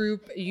this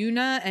group,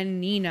 Yuna and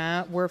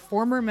Nina, were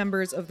former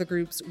members of the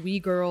groups We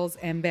Girls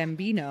and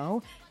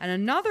Bambino. And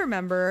another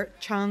member,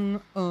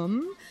 Chung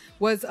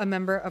was a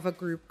member of a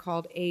group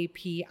called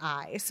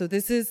API. So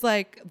this is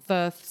like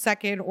the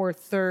second or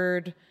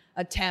third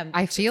attempt.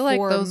 I feel like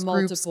those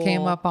groups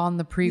came up on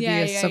the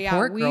previous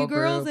support girl We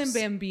Girls groups.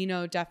 and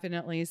Bambino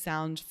definitely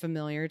sound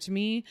familiar to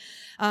me.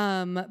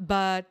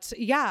 But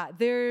yeah,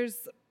 there's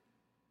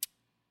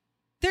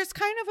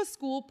kind of a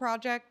school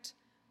project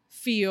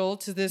feel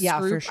to this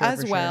group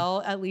as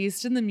well, at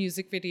least in the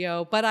music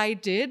video. But I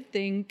did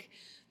think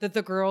that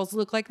the girls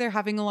look like they're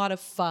having a lot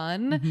of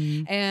fun.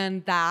 Mm-hmm.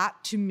 And that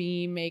to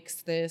me makes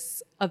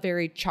this a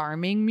very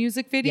charming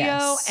music video.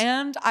 Yes.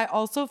 And I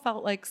also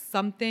felt like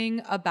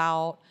something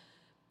about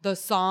the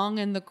song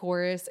and the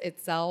chorus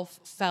itself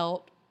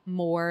felt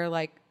more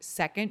like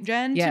second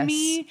gen to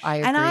me.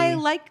 And I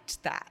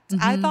liked that.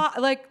 I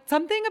thought like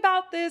something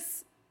about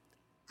this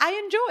I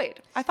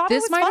enjoyed. I thought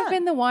this it was might fun. have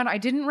been the one. I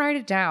didn't write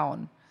it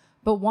down,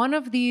 but one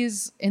of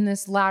these in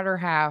this latter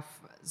half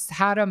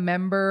had a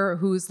member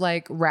whose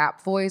like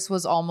rap voice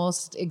was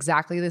almost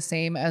exactly the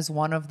same as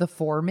one of the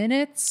 4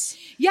 minutes.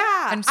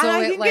 Yeah. And so I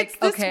it, think like, it's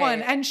this okay.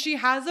 one. And she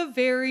has a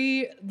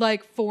very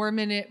like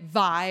 4-minute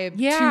vibe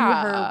to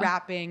Yeah. her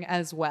rapping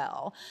as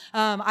well.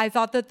 I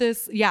thought that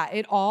this,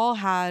 it all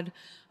had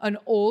an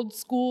old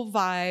school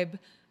vibe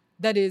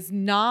that is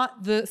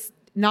not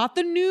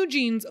the New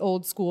Jeans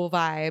old school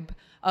vibe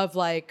of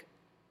like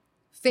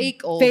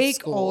Fake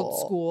old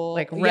school.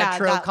 Like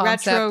retro that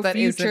concept retro that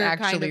isn't future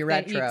actually kind of thing.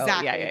 retro.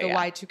 Exactly. Yeah.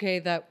 The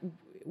Y2K that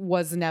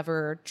was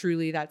never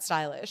truly that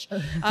stylish.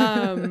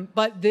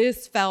 But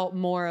this felt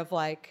more of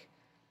like,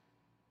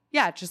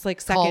 just like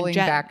second Calling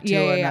gen. back to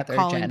another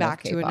calling gen back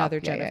of to K-pop. another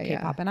gen Yeah, of yeah,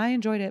 K-pop. And I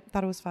enjoyed it.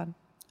 Thought it was fun.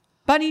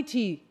 Bunny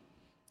T.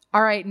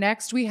 All right,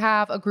 next we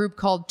have a group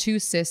called Two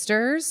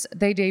Sisters.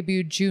 They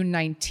debuted June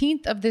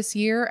 19th of this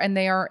year, and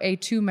they are a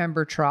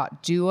 2-member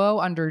trot duo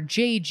under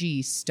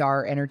JG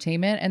Star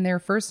Entertainment, and their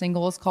first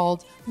single is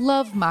called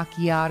Love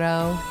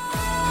Macchiato.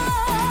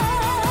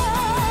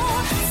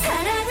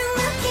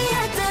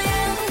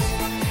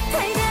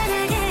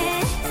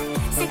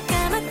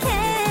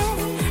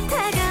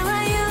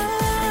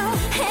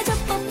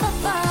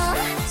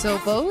 So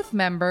both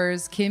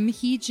members, Kim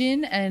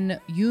Hee-jin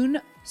and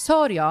Yoon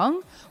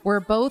Seoryung, were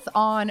both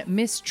on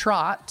Miss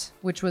Trot,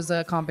 which was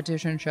a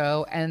competition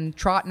show, and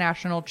Trot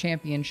National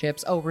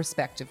Championships,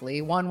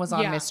 respectively. One was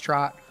on Miss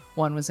Trot,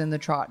 one was in the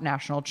Trot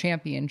National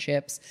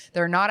Championships.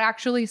 They're not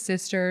actually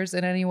sisters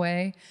in any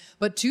way,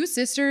 but Two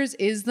Sisters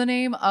is the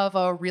name of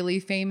a really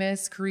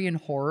famous Korean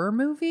horror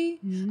movie.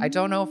 I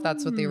don't know if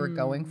that's what they were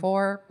going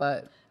for,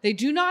 but... They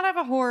do not have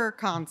a horror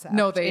concept.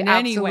 No, they in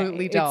absolutely any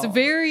way. don't. It's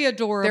very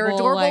adorable. They're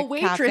adorable like,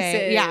 waitresses.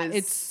 Cafe. Yeah,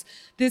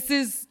 this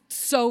is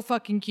so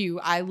fucking cute.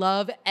 I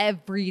love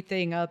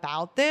everything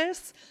about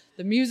this.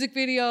 The music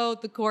video,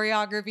 the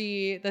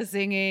choreography, the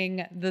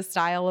singing, the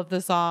style of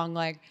the song,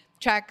 like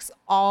checks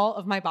all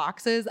of my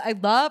boxes. I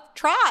love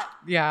Trot.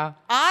 Yeah.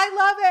 I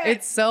love it.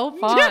 It's so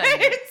fun.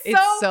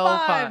 It's so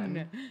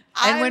fun.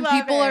 And when love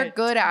people are it.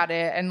 good at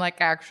it and like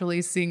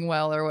actually sing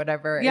well or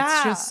whatever, it's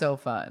Yeah. just so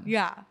fun.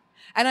 Yeah.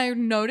 And I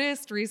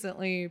noticed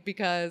recently,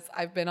 because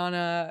I've been on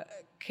a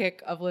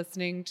kick of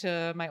listening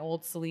to my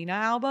old Selena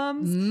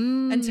albums,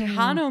 and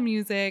Tejano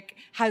music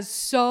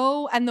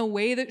and the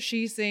way that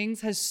she sings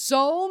has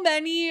so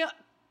many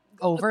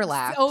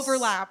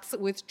overlaps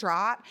with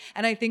Trot.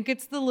 And I think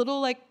it's the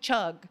little like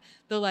chug,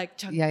 the like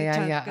chug,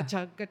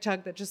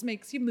 chug that just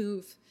makes you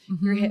move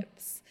your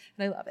hips.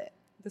 And I love it.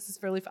 This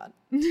is really fun.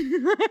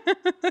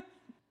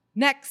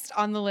 Next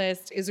on the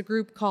list is a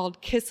group called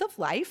Kiss of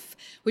Life,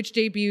 which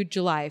debuted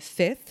July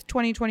 5th,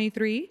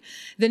 2023.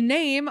 The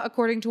name,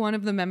 according to one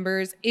of the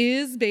members,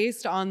 is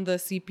based on the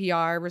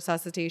CPR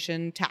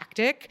resuscitation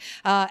tactic.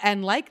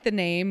 And like the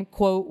name,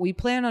 quote, we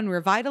plan on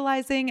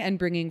revitalizing and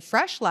bringing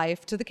fresh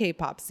life to the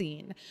K-pop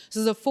scene. This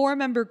is a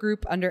 4-member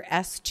group under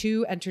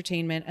S2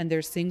 Entertainment, and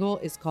their single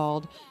is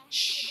called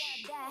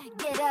Shh.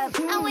 Get up,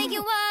 I'll wake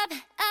you up.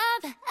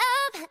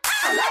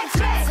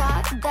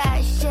 Talk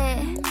that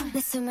shit.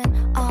 Listen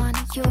on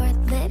your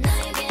lips.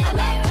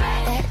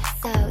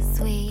 That's so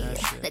sweet.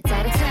 Let's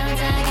have a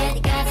time,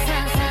 you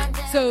got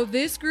some. So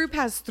this group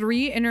has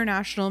 3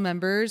 international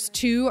members.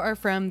 2 are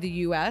from the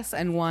US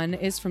and 1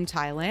 is from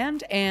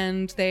Thailand.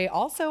 And they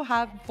also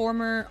have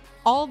Of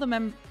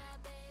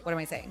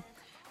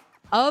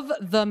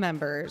the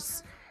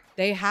members,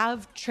 they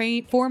have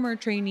former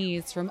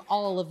trainees from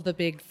all of the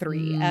big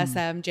 3,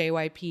 SM,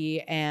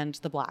 JYP, and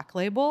the Black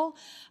Label.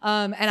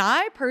 And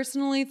I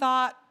personally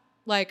thought,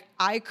 like,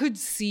 I could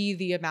see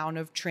the amount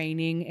of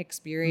training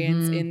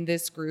experience in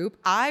this group.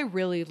 I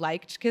really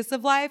liked Kiss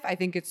of Life. I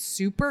think it's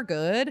super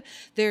good.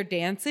 Their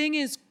dancing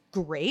is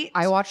great.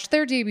 I watched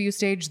their debut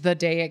stage the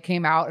day it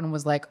came out and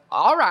was like,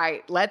 all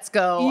right, let's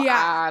go.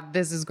 Yeah.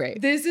 This is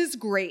great. This is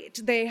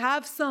great. They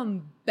have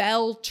some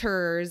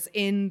belters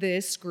in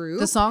this group.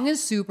 The song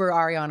is super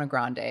Ariana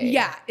Grande.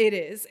 Yeah, it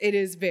is. It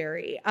is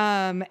very.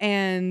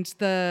 And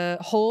the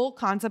whole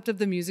concept of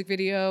the music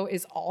video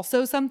is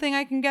also something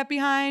I can get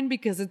behind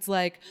because it's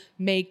like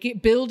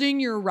building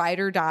your ride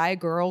or die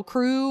girl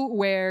crew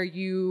where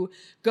you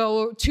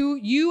go to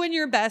you and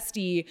your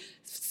bestie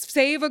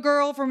save a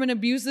girl from an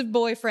abusive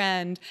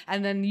boyfriend,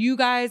 and then you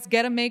guys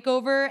get a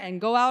makeover and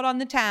go out on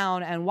the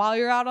town. And while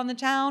you're out on the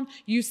town,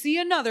 you see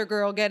another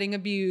girl getting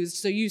abused,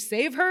 so you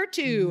save her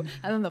too.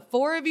 And then the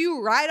four of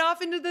you ride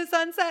off into the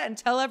sunset and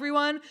tell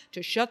everyone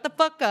to shut the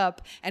fuck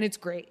up. And it's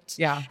great.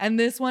 Yeah. And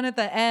this one at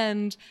the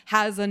end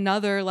has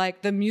another,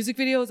 like, the music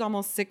video is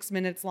almost 6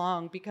 minutes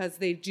long because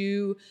they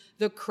do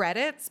the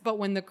credits, but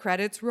when the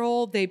credits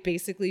roll, they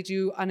basically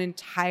do an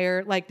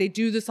entire, like, they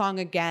do the song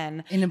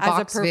again in a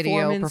box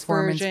video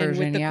performance version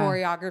with the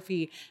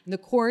choreography. And the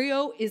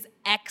choreo is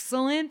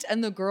excellent,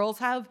 and the girls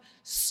have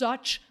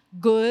such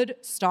good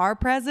star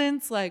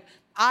presence. Like,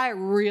 I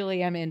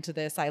really am into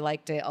this. I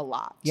liked it a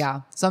lot.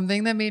 Yeah.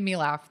 Something that made me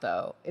laugh,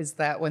 though, is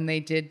that when they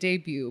did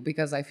debut,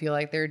 because I feel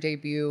like their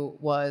debut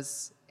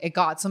it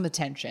got some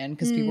attention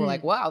because people were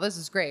like, wow, this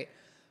is great.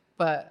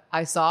 But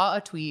I saw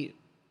a tweet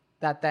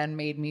that then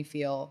made me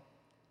feel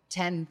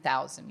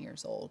 10,000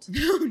 years old.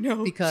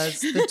 No. Because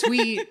the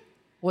tweet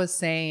was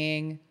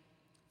saying,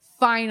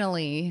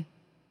 finally,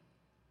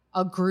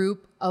 a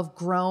group of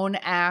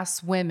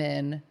grown-ass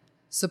women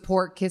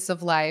support Kiss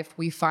of Life.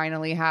 We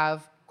finally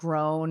have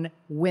grown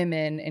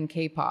women in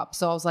K-pop.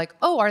 So I was like,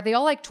 oh, are they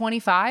all like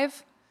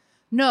 25?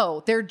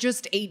 No, they're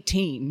just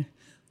 18.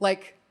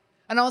 Like,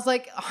 and I was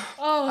like,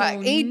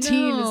 18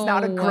 is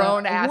not a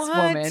grown-ass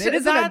woman. It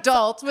is an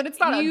adult, but it's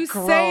not a grown-ass woman.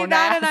 You say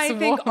that and I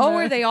think,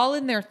 are they all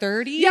in their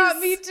 30s? Yeah,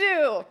 me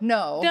too.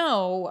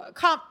 No.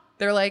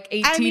 They're like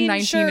 18,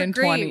 19, sure, and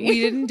great. 20. We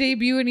didn't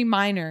debut any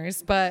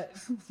minors, but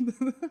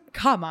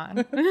come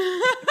on.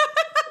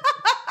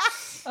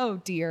 Oh,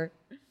 dear.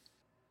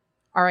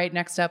 All right,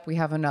 next up, we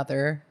have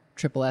another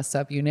Triple S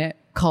subunit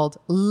called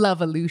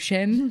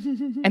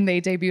Loveolution, and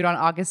they debuted on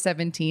August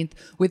 17th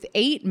with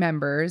 8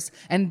 members,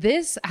 and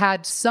this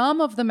had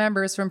some of the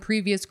members from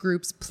previous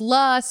groups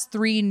plus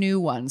 3 new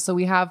ones. So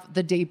we have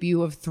the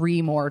debut of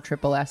 3 more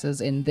Triple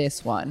S's in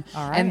this one.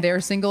 All right. And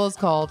their single is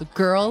called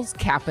Girls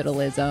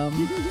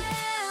Capitalism.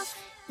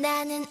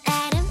 나는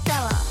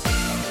아름다워.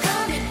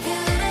 Call me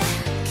beauty.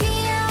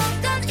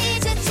 귀여운 건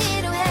이제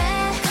지루해.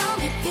 Call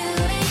me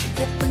beauty.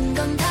 예쁜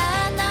건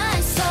다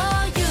나의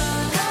소유.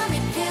 Call me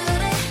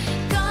beauty.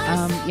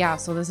 Yeah,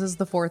 so this is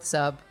the 4th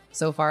sub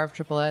so far of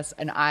Triple S,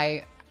 and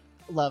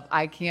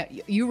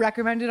you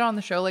recommended it on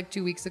the show like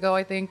 2 weeks ago,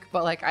 I think,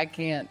 but like I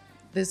can't.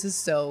 This is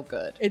so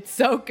good. It's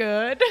so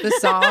good.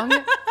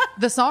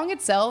 The song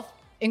itself,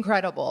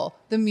 incredible.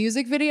 The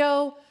music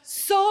video,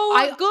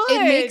 good.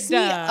 It makes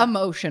me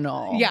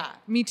emotional. Yeah,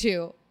 me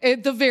too.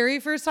 The very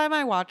first time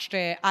I watched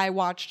it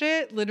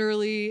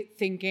literally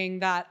thinking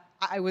that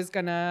I was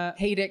gonna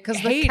hate it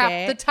because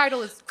the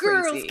title is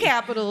crazy. Girls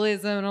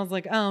Capitalism, and I was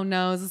like, oh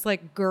no, is this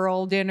like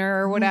girl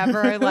dinner or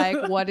whatever?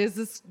 Like, what is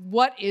this?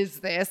 What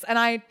is this? And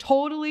I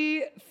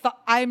totally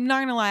I'm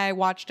not gonna lie, I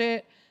watched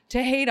it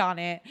to hate on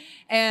it,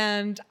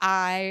 and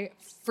I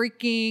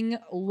freaking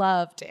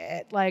loved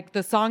it. Like,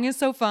 the song is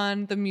so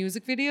fun, the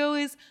music video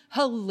is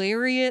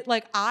hilarious.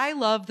 Like, I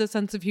love the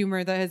sense of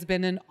humor that has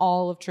been in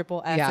all of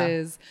Triple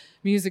S's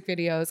music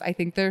videos. I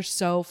think they're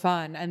so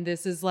fun, and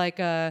this is like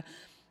a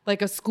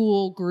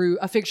school group,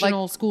 a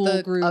fictional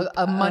school group,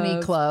 a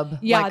money club.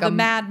 Yeah, like the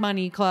Mad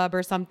Money Club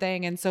or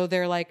something. And so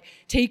they're like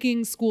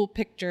taking school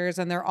pictures,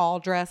 and they're all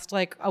dressed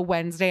like a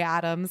Wednesday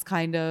Addams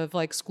kind of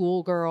like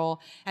schoolgirl,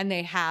 and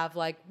they have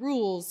like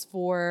rules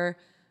for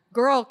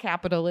girl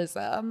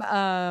capitalism.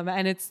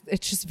 And it's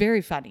just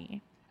very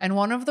funny. And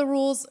one of the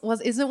rules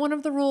isn't one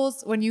of the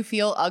rules when you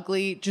feel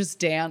ugly, just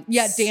dance.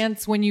 Yeah,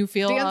 dance when you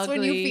feel ugly. Dance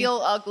when you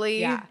feel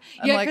ugly. Yeah.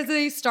 And Yeah, because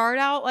they start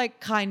out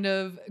like kind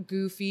of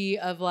goofy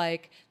of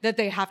like that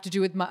they have to do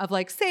with of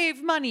like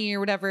save money or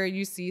whatever.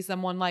 You see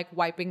someone like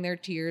wiping their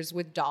tears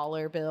with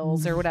dollar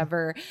bills or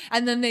whatever.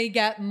 And then they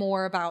get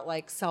more about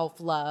like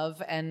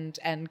self-love and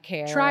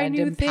care Try and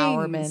new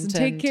empowerment. things and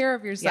take care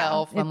of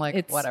yourself. Yeah, and like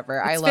it's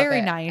whatever. I it's love very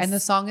it. nice. And the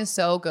song is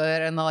so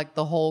good. And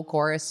the whole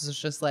chorus is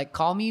just like,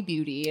 call me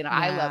beauty. And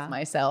I love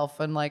myself.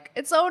 And like,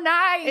 it's so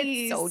nice.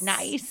 It's so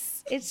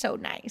nice. It's so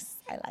nice.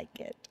 I like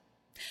it.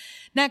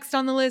 Next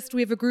on the list, we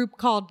have a group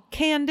called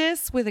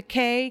Candice with a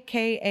K,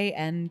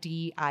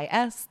 Kandis.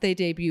 They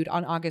debuted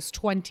on August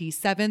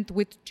 27th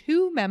with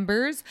 2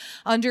 members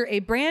under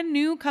a brand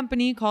new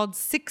company called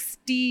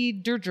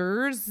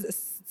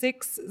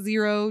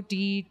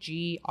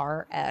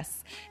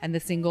 60DGRS. And the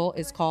single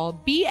is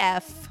called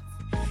BF.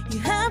 You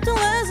have to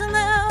listen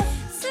now.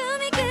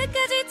 숨이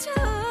끝까지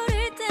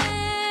차오를 땐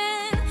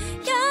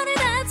열을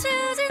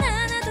낮추진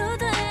않아도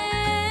돼.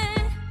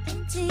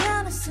 잊지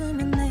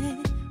않았으면 해.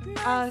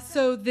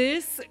 So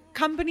this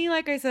company,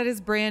 like I said,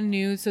 is brand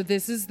new. So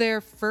this is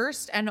their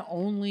first and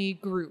only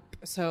group.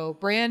 So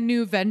brand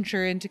new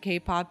venture into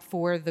K-pop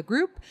for the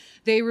group.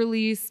 They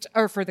released,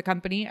 or for the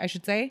company, I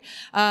should say,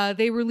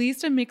 they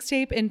released a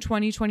mixtape in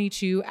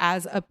 2022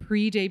 as a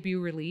pre-debut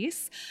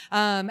release.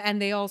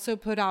 And they also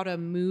put out a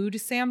mood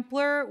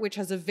sampler, which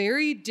has a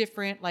very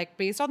different, like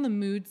based on the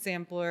mood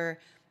sampler,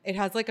 it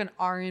has like an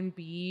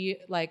R&B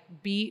like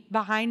beat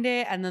behind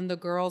it. And then the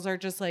girls are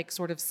just like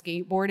sort of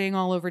skateboarding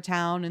all over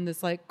town in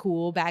this like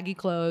cool baggy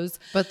clothes.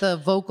 But the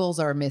vocals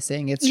are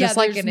missing. It's just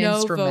like an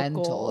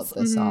instrumental vocals.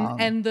 of the song.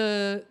 And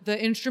the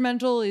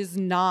instrumental is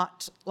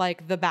not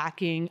like the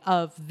backing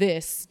of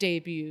this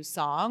debut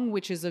song,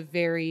 which is a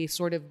very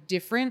sort of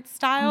different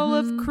style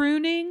of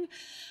crooning.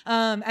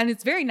 And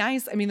it's very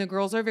nice. I mean, the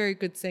girls are very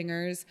good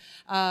singers.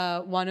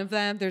 One of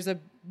them,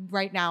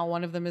 right now,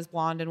 one of them is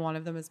blonde and one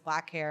of them is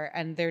black hair,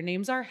 and their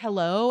names are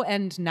Hello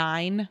and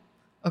Nine.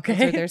 Okay.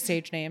 Those are their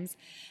stage names.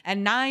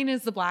 And Nine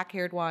is the black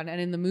haired one.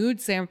 And in the mood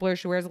sampler,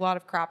 she wears a lot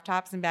of crop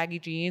tops and baggy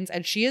jeans,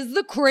 and she is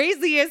the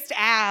craziest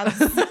abs.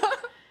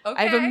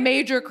 I have a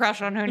major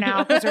crush on her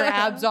now because her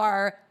abs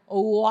are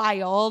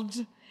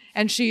wild.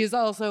 And she is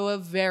also a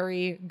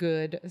very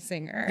good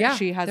singer. Yeah,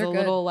 she has a they're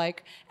little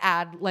like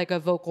a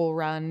vocal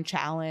run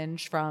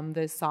challenge from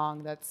this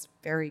song that's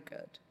very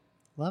good.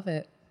 Love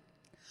it.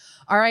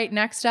 All right,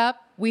 next up,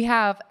 we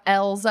have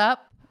L's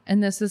Up,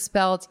 and this is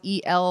spelled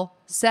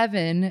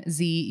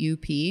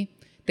EL7ZUP.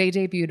 They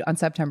debuted on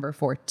September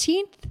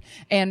 14th,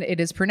 and it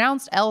is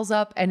pronounced L's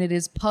Up, and it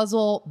is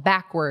puzzle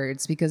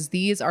backwards because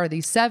these are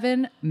the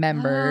 7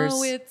 members.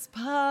 Oh, it's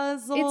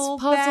puzzle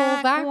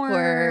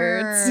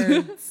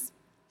backwards.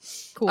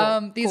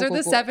 Cool. These are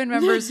the 7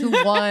 members who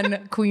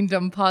won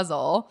Queendom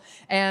Puzzle,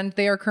 and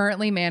they are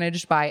currently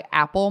managed by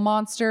Apple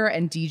Monster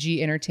and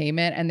DG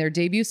Entertainment, and their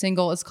debut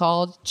single is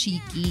called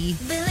Cheeky.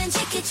 Feeling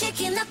cheeky,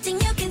 cheeky, nothing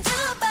you can do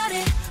about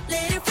it.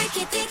 Little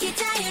freaky, deaky,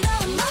 you know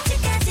I'm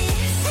multi-catty.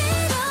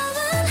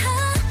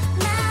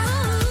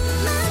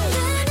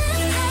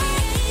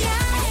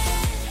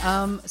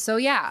 So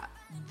yeah,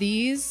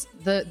 these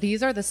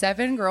are the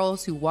 7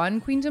 girls who won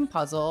Queendom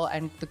Puzzle,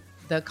 and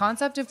the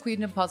concept of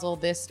Queendom Puzzle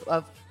this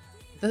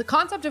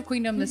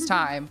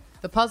time,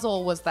 the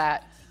puzzle was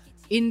that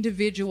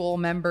individual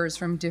members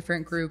from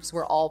different groups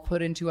were all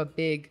put into a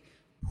big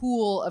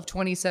pool of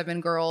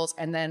 27 girls,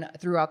 and then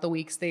throughout the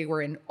weeks they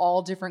were in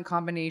all different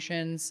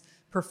combinations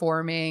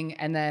performing,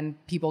 and then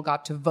people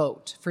got to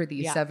vote for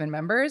these 7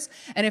 members.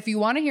 And if you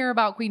want to hear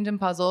about Queendom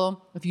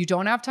Puzzle, if you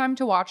don't have time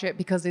to watch it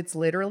because it's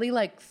literally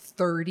like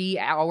 30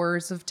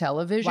 hours of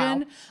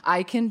television,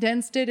 I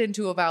condensed it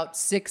into about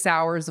 6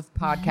 hours of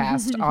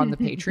podcast on the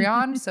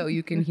Patreon, so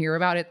you can hear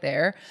about it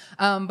there.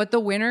 But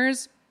the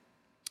winners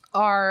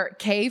are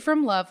Kay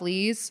from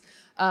Lovelyz,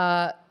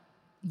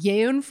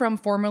 Yeon from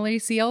formerly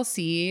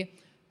CLC,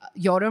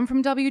 Yoram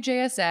from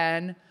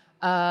WJSN,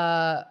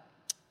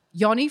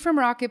 Yoni from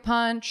Rocket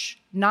Punch,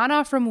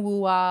 Nana from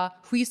Woowa,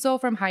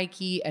 Huiso from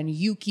Haiki, and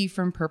Yuki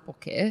from Purple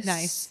Kiss.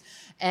 Nice.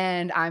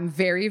 And I'm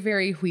very,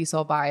 very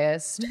Huiso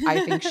biased. I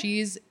think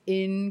she's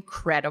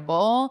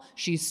incredible.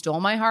 She stole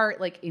my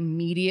heart like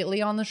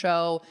immediately on the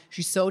show.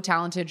 She's so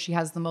talented. She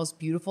has the most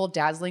beautiful,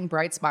 dazzling,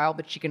 bright smile,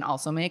 but she can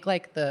also make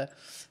like the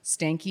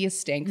stankiest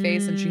stank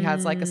face. And she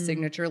has like a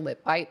signature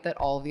lip bite that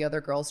all the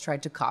other girls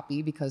tried to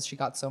copy because she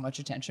got so much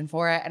attention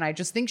for it. And I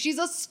just think she's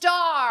a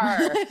star.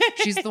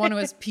 She's the one who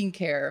has pink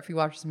hair if you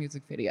watch this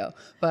music video.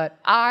 But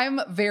I'm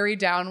very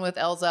down with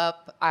L's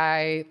Up.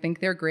 I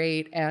think they're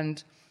great.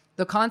 And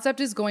the concept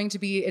is going to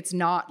be, it's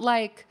not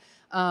like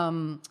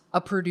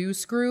a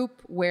produce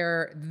group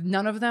where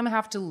none of them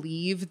have to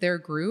leave their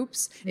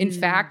groups. In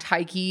fact,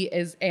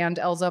 Haiki and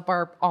L's Up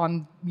are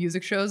on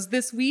music shows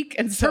this week.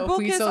 And so Purple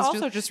Kiss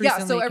also just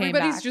recently so came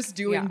everybody's back. just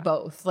doing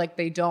both. Like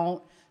they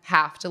don't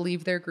have to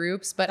leave their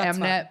groups. But That's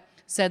Mnet fun.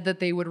 said that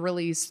they would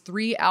release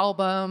 3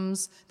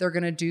 albums. They're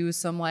going to do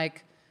some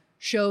like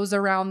shows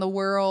around the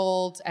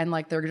world. And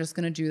like they're just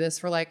going to do this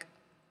for like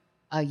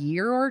a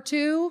year or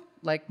 2.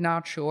 Like,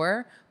 not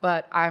sure,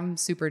 but I'm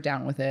super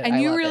down with it. And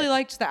I you love really it.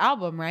 liked the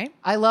album, right?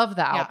 I love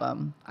the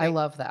album. I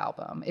love the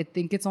album. I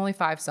think it's only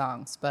 5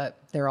 songs, but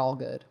they're all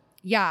good.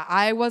 Yeah,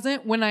 I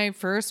wasn't, when I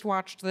first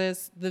watched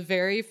this, the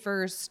very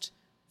first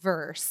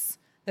verse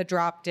that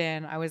dropped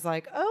in, I was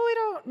like, oh, I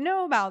don't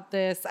know about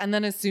this. And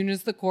then as soon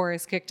as the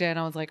chorus kicked in,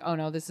 I was like, oh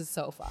no, this is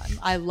so fun.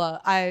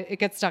 It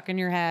gets stuck in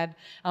your head.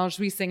 I'll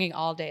just be singing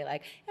all day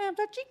like, I'm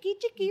so cheeky,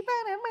 cheeky,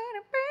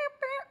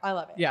 I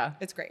love it. Yeah.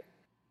 It's great.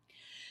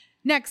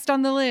 Next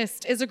on the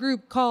list is a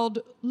group called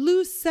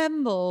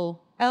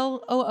Loossemble,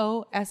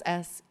 Loossemble.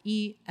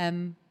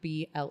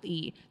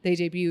 They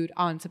debuted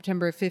on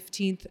September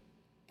 15th,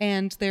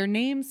 and their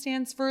name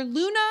stands for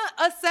Luna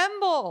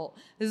Assemble.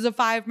 This is a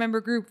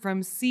 5-member group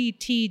from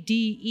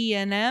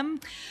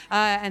CTDENM,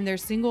 and their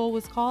single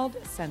was called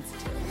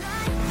Sensitive.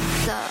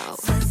 So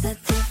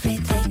sensitively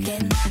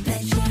taken,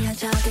 내쉬면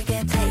저기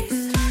get paid.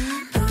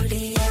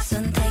 우리의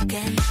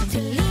선택은 to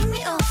leave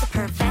me also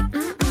perfect.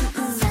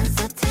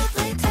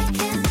 Sensitively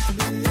taken,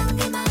 만난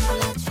게만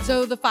골라줘.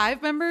 So the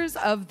 5 members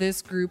of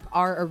this group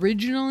are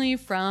originally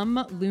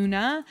from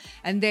Luna,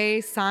 and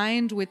they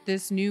signed with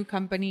this new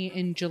company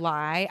in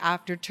July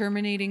after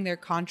terminating their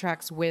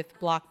contracts with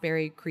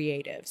Blockberry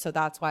Creative. So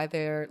that's why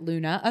they're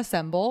Luna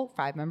Assemble,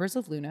 5 members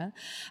of Luna.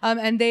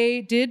 And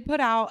they did put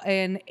out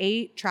an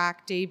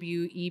 8-track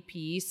debut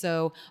EP.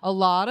 So a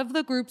lot of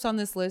the groups on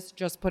this list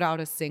just put out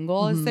a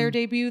single as their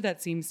debut.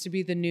 That seems to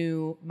be the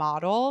new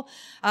model.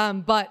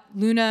 But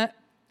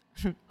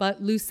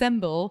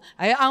Lusemble,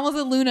 I almost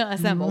said Luna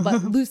Assemble,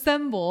 but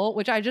Lusemble,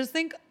 which I just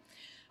think,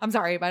 I'm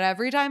sorry, but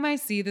every time I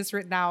see this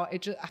written out,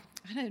 it just,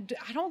 I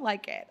don't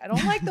like it. I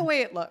don't like the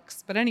way it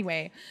looks. But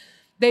anyway,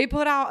 they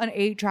put out an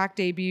 8-track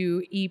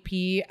debut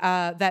EP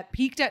that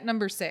peaked at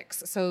number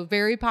 6. So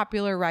very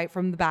popular right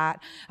from the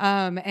bat.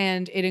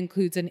 And it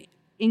includes an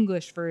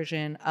English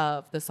version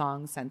of the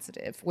song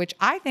Sensitive, which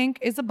I think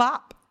is a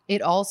bop.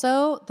 It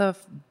also,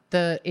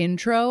 the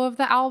intro of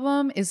the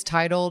album is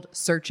titled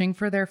Searching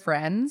for Their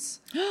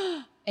Friends.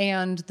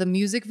 And the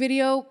music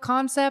video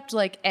concept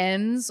like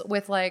ends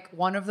with like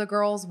one of the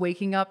girls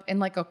waking up in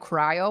like a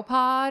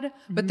cryopod,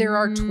 but there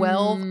are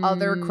 12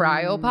 other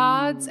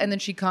cryopods. And then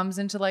she comes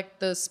into like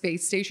the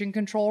space station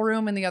control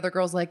room and the other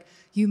girl's like,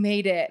 you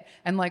made it.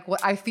 And like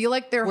what I feel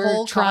like their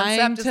whole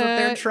concept is that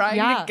they're trying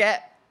to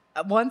get,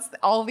 once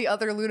all the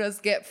other Lunas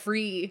get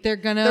free, they're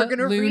gonna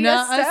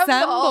Luna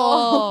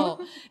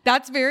assemble.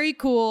 That's very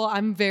cool.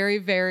 I'm very,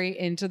 very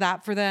into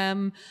that for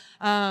them.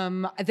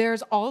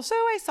 There's also,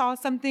 I saw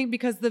something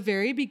because the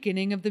very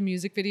beginning of the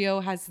music video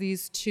has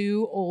these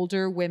 2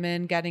 older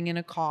women getting in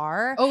a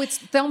car. Oh, it's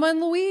Thelma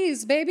and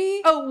Louise,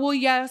 baby. Oh, well,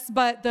 yes,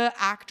 but the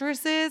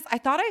actresses, I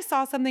thought I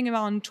saw something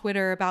on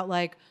Twitter about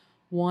like,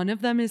 one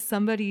of them is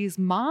somebody's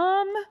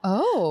mom.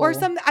 Oh, or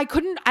something.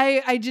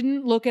 I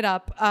didn't look it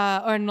up.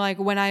 And like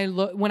when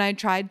I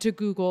tried to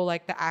Google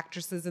like the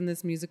actresses in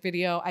this music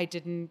video, I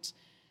didn't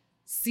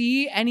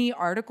see any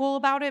article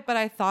about it, but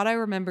I thought I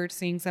remembered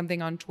seeing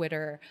something on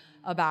Twitter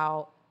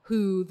about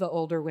who the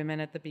older women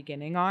at the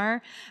beginning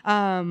are.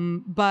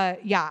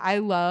 But yeah, I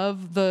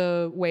love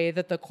the way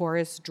that the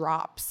chorus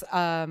drops,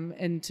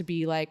 and to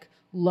be like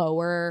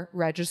lower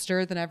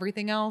register than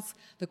everything else.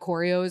 The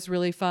choreo is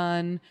really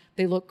fun.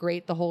 They look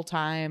great the whole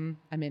time.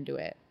 I'm into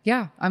it.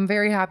 Yeah, I'm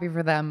very happy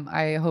for them.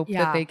 I hope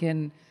that they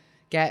can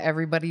get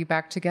everybody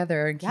back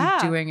together and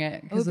keep doing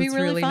it because it's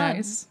really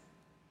nice.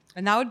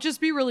 And that would just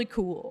be really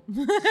cool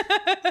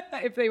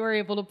if they were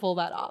able to pull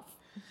that off.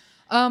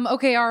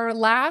 Okay, our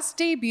last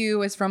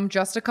debut is from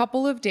just a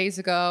couple of days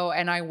ago,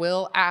 and I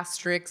will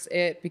asterisk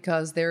it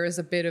because there is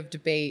a bit of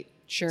debate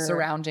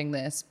surrounding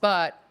this.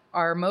 But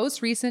our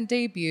most recent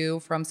debut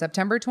from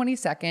September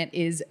 22nd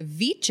is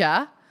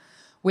Vicha,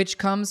 which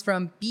comes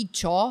from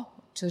Bicho,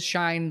 to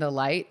shine the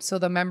light. So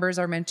the members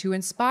are meant to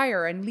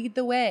inspire and lead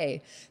the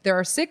way. There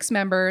are 6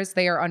 members.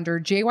 They are under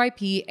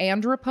JYP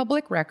and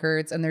Republic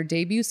Records, and their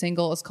debut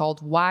single is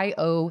called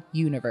YO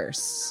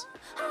Universe.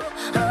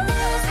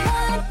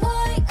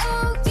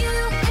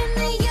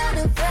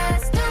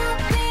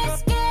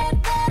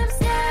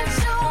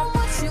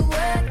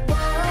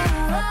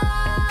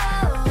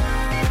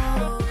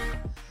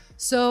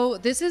 So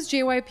this is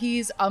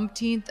JYP's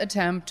umpteenth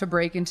attempt to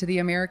break into the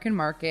American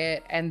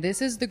market, and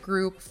this is the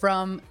group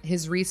from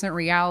his recent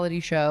reality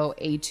show,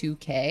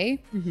 A2K.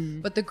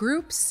 Mm-hmm. But the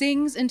group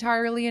sings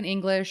entirely in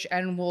English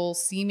and will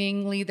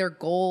seemingly, their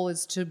goal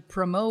is to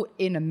promote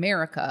in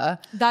America.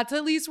 That's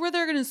at least where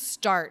they're going to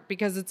start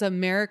because it's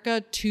America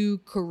to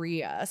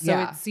Korea. So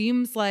it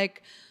seems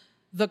like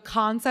the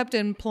concept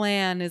and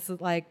plan is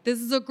like, this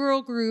is a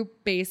girl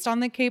group based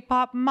on the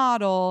K-pop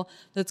model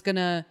that's going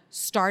to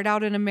start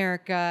out in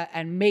America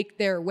and make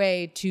their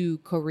way to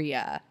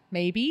Korea.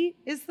 Maybe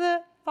is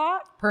the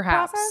thought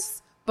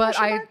process? But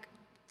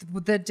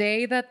the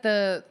day that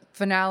the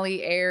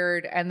finale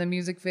aired and the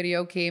music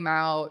video came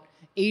out,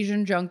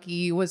 Asian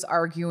Junkie was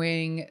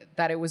arguing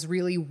that it was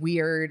really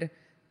weird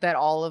that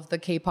all of the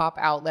K-pop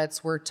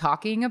outlets were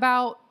talking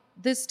about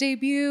this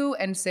debut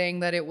and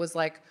saying that it was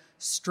like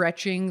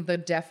stretching the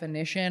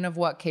definition of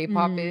what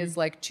K-pop is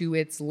like to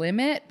its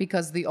limit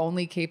because the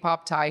only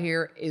K-pop tie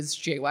here is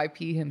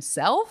JYP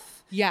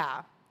himself.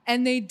 Yeah.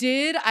 And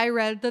I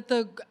read that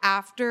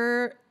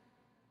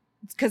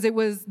because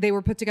they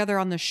were put together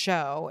on the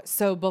show.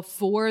 So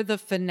before the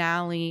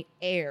finale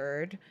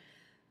aired,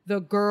 the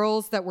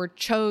girls that were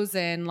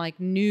chosen like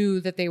knew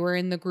that they were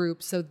in the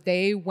group. So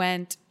they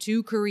went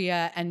to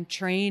Korea and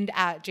trained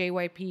at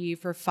JYP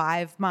for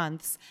 5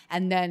 months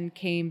and then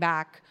came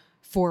back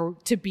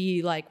to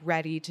be like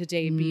ready to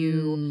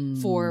debut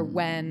for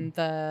when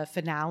the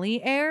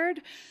finale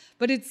aired.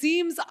 But it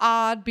seems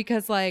odd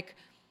because like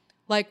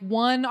Like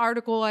one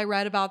article I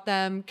read about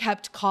them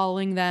kept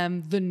calling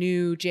them the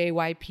new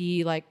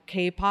JYP like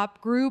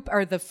K-pop group,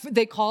 or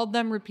they called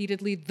them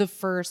repeatedly the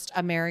first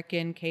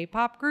American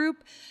K-pop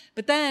group.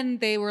 But then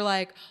they were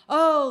like,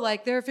 oh,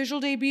 like their official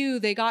debut,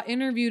 they got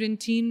interviewed in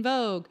Teen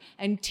Vogue,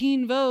 and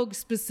Teen Vogue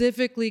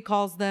specifically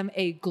calls them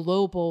a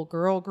global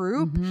girl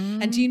group.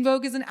 And Teen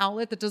Vogue is an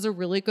outlet that does a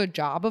really good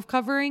job of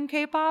covering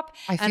K-pop.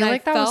 I feel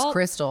like that was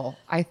Crystal.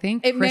 I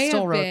think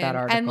Crystal wrote that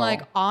article. And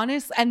like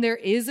and there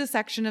is a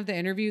section of the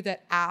interview that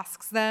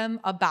asks them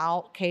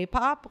about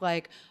K-pop,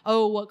 like,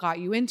 oh, what got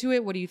you into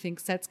it? What do you think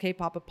sets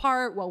K-pop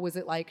apart? What was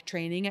it like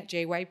training at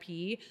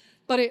JYP?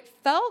 But it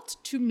felt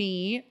to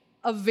me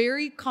a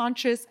very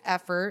conscious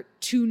effort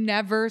to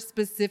never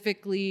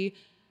specifically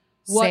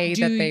say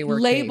that they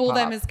were label K-pop.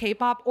 them as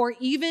K-pop, or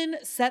even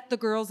set the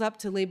girls up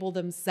to label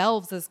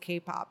themselves as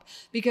K-pop.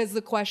 Because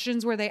the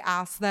questions where they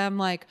ask them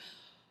like,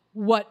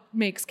 what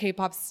makes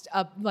K-pop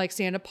like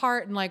stand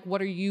apart, and like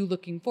what are you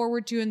looking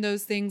forward to in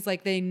those things,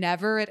 like they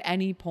never at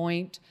any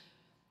point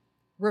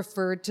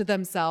referred to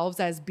themselves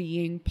as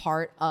being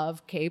part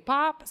of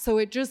K-pop. So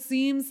it just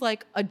seems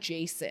like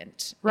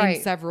adjacent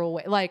in several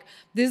ways. Like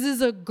this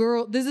is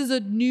a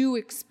new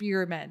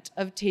experiment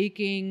of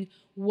taking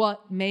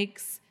what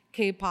makes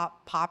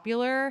K-pop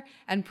popular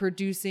and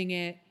producing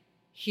it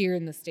here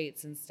in the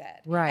States instead.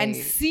 Right. And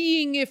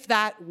seeing if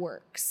that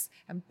works.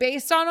 And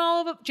based on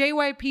all of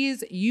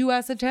JYP's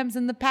US attempts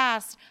in the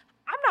past,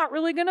 I'm not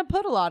really going to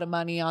put a lot of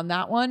money on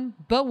that one,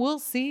 but we'll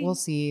see. We'll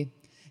see.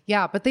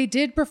 Yeah, but they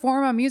did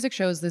perform on music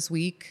shows this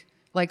week,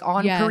 like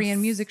on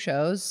Korean music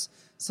shows.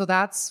 So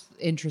that's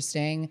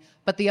interesting.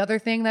 But the other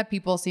thing that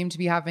people seem to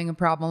be having a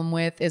problem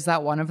with is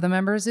that one of the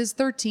members is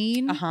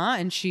 13.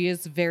 And she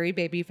is very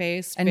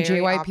baby-faced. And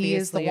very JYP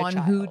is the one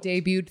who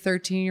debuted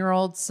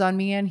 13-year-old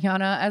Sunmi and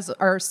Hyuna as,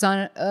 or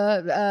Sunmi.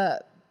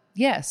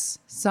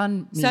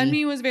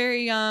 Sunmi was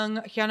very young.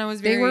 Hyuna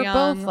was very young. They were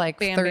both like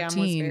Bam 13. Bam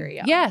was very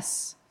young.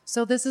 Yes.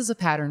 So this is a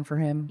pattern for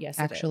him. Yes,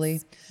 actually. It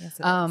is. Yes,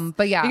 it is.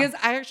 But yeah, because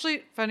I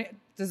actually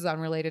this is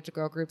unrelated to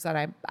girl groups that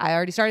I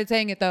already started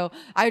saying it though.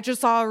 I just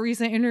saw a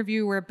recent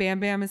interview where Bam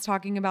Bam is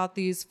talking about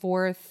these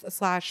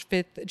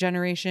 4th/5th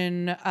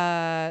generation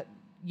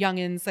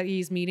youngins that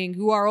he's meeting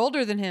who are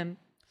older than him.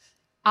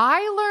 I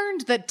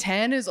learned that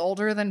 10 is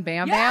older than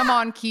Bam Bam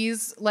on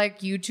Key's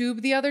like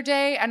YouTube the other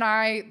day, and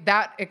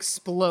that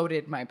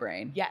exploded my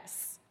brain.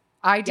 Yes.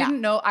 I didn't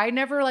know. I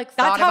never like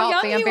That's thought how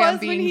about young Bam he Bam was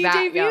being when he that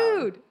debuted.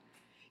 young.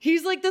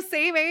 He's like the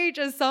same age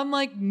as some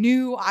like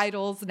new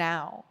idols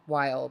now.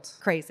 Wild.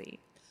 Crazy.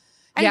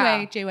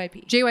 Anyway,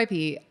 JYP.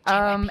 JYP.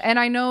 And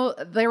I know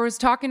there was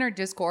talk in our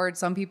Discord.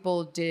 Some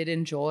people did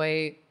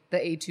enjoy the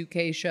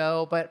A2K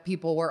show, but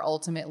people were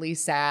ultimately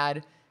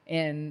sad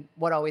in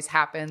what always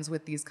happens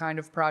with these kind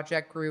of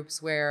project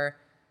groups where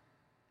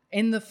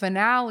in the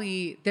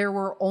finale, there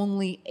were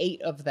only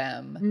 8 of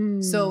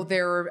them. So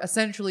there were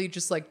essentially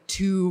just like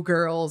 2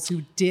 girls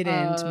who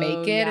didn't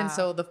make it. And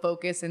so the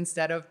focus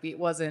instead of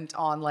wasn't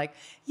on like,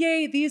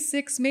 yay, these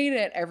 6 made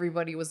it.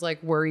 Everybody was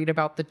like worried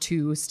about the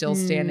 2 still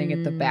standing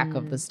at the back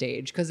of the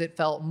stage because it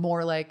felt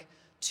more like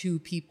 2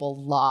 people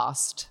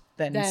lost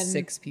than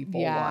 6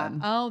 people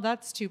won. Oh,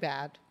 that's too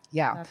bad.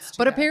 Yeah.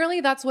 But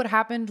apparently that's what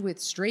happened with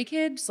Stray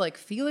Kids. Like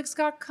Felix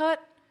got cut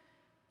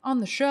on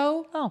the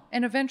show.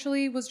 And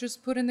eventually was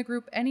just put in the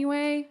group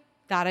anyway.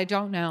 That I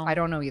don't know. I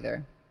don't know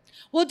either.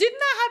 Well, didn't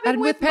that happen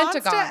And with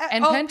Pentagon? Monsta?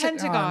 And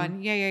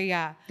Pentagon.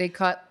 Yeah. They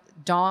cut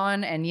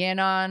Dawn and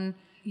Yenon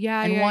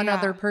and one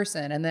other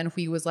person. And then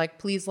he was like,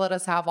 please let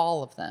us have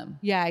all of them.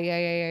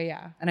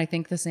 Yeah. And I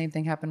think the same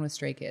thing happened with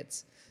Stray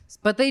Kids.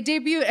 But they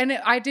debuted, and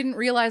I didn't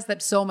realize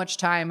that so much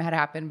time had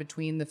happened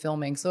between the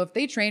filming. So if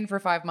they trained for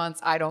 5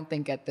 months, I don't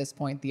think at this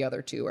point the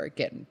other 2 are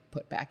getting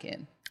put back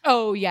in.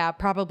 Oh, yeah,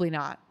 probably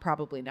not.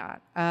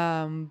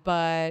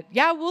 But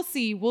yeah, we'll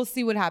see. We'll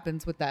see what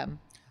happens with them.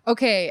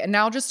 Okay, and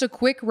now just a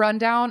quick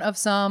rundown of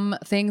some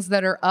things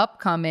that are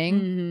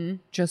upcoming.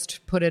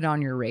 Just put it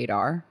on your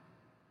radar.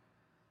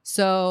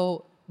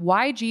 So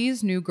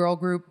YG's new girl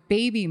group,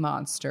 Baby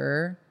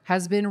Monster,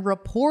 has been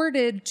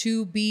reported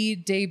to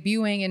be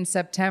debuting in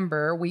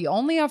September. We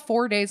only have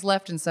 4 days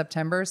left in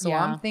September, so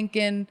I'm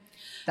thinking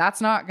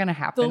that's not going to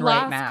happen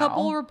right now. The last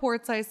couple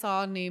reports I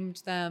saw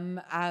named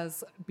them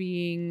as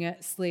being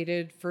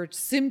slated for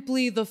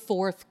simply the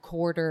 4th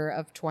quarter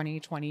of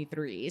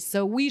 2023.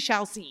 So we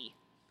shall see.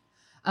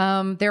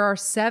 There are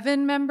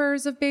 7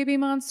 members of Baby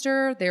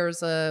Monster.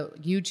 There's a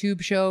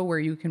YouTube show where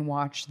you can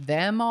watch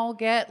them all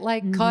get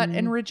like cut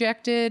and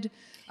rejected.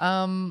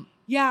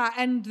 Yeah,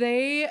 and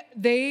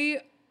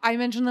I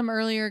mentioned them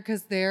earlier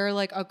because they're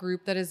like a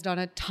group that has done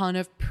a ton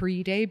of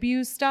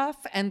pre-debut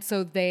stuff. And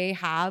so they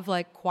have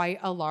like quite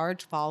a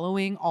large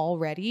following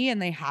already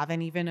and they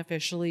haven't even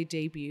officially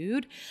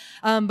debuted.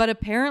 But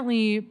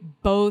apparently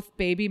both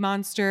Baby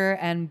Monster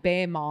and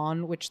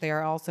Baemon, which they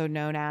are also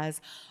known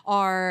as,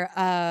 are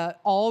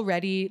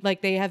already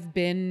like they have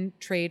been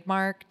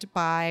trademarked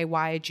by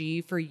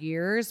YG for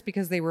years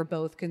because they were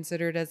both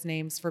considered as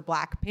names for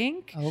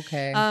Blackpink.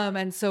 Okay.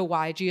 And so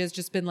YG has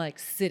just been like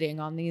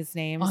sitting on these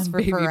names for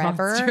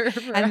forever.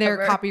 Monster And they're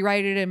forever.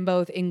 copyrighted in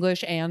both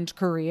English and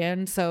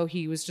Korean. So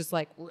he was just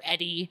like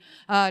ready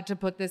to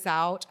put this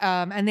out.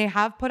 And they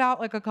have put out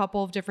like a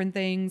couple of different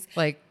things.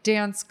 Like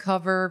dance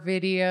cover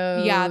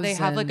videos. Yeah, they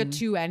have like a and-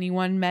 To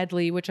Anyone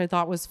medley, which I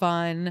thought was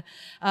fun.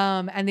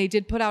 And they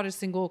did put out a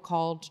single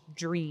called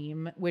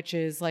Dream, which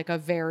is like a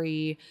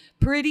very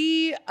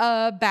pretty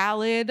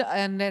ballad.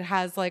 And it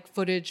has like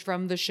footage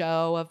from the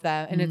show of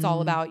them. And it's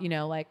all about, you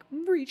know, like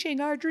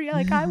reaching our dream.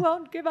 Like, I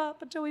won't give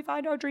up until we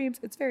find our dreams.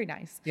 It's very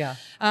nice. Yeah.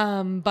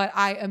 But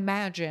I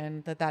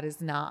imagine that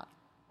is not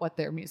what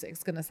their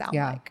music's going to sound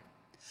Yeah. like.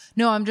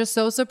 No, I'm just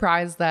so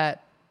surprised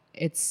that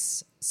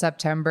it's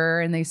September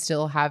and they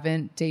still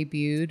haven't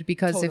debuted,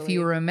 because if Totally.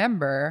 you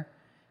remember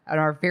on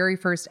our very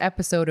first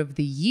episode of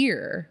the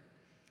year,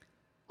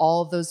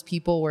 all of those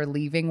people were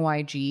leaving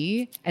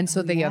YG, and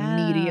so they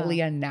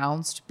immediately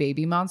announced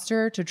Baby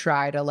Monster to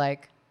try to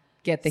like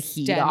get the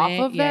heat Stem off it.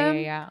 of Yeah, them.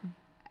 yeah.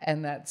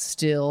 And that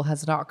still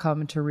has not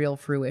come to real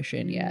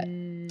fruition yet.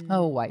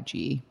 Oh,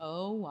 YG.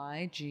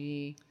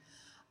 OYG.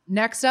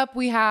 Next up,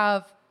 we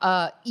have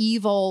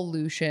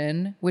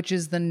Evolution, which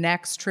is the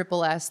next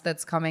Triple S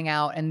that's coming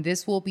out. And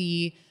this will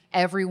be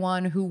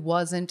everyone who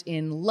wasn't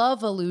in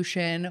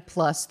Loveolution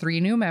plus 3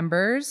 new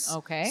members.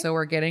 Okay. So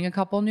we're getting a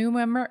couple new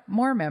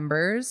more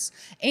members.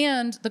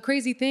 And the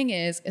crazy thing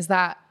is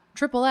that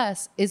Triple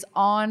S is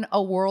on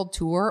a world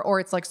tour, or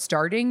it's like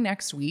starting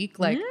next week.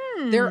 Like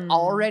they're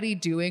already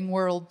doing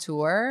world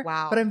tour.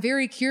 Wow. But I'm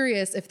very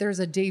curious if there's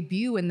a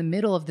debut in the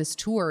middle of this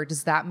tour.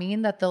 Does that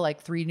mean that the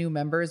like 3 new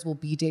members will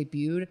be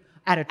debuted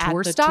at a tour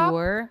At the stop?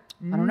 tour.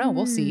 I don't know.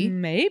 We'll see.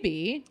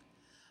 Maybe.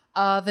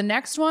 The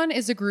next one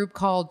is a group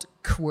called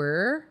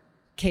Kwer,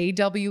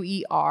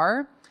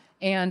 KWER.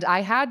 And I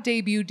had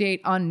debut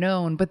date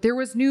unknown, but there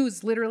was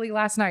news literally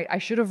last night. I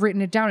should have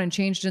written it down and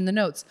changed in the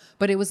notes,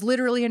 but it was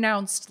literally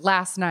announced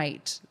last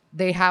night.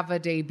 They have a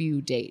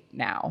debut date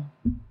now.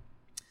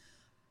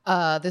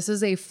 This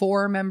is a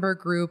 4-member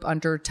group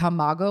under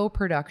Tamago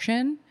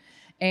Production,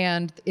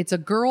 and it's a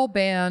girl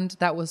band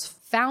that was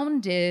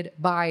founded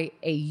by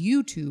a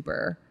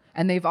YouTuber.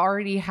 And they've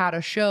already had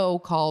a show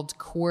called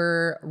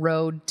Queer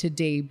Road to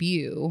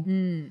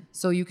Debut.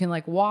 So you can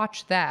like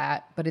watch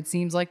that, but it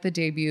seems like the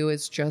debut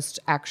is just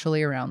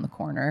actually around the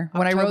corner.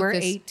 When I October wrote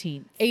this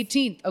 18th.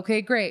 18th.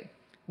 Okay, great.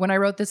 When I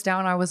wrote this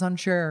down, I was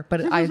unsure,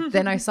 but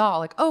then I saw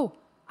like, oh,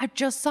 I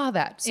just saw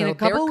that. So In a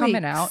couple they're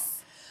coming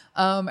weeks.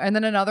 out. And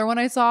then another one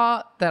I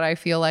saw that I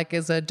feel like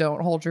is a don't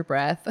hold your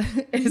breath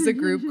is a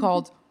group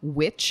called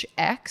Witch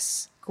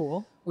X.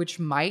 Cool. Which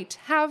might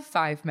have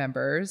 5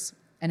 members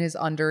and is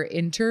under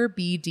Inter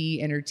BD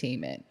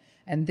Entertainment.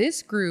 And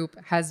this group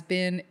has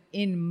been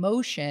in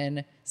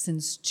motion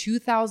since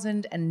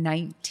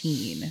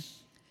 2019.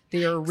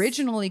 They are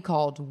originally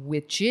called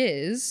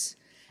Witches,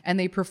 and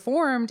they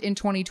performed in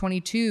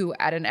 2022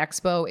 at an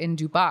expo in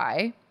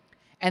Dubai.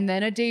 And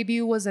then a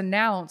debut was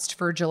announced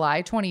for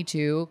July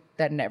 22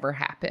 that never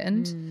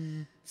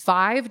happened.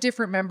 5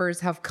 different members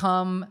have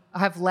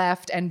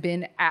left and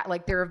been at,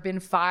 like, there have been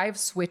 5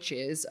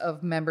 switches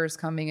of members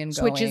coming and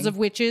going. Switches of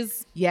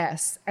witches.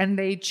 Yes. And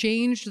they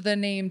changed the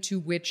name to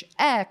Witch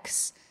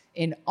X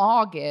in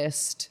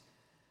August,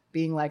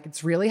 being like,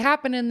 it's really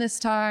happening this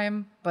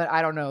time. But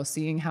I don't know,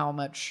 seeing how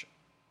much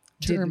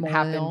didn't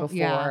happen Turmoil, before,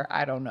 yeah.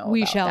 I don't know.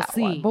 We about shall that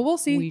see. one. But we'll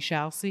see. We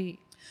shall see.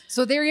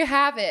 So there you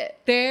have it.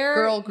 There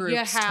Girl you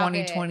groups have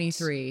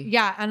 2023. it.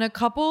 Yeah, and a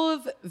couple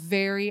of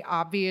very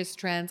obvious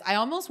trends. I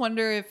almost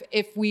wonder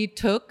if we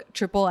took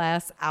Triple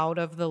S out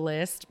of the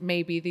list,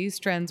 maybe these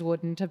trends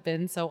wouldn't have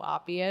been so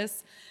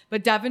obvious.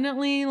 But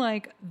definitely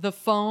like the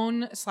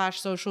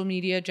phone/social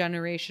media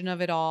generation of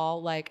it all,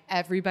 like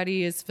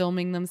everybody is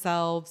filming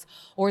themselves,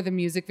 or the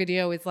music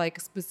video is like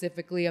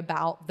specifically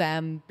about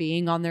them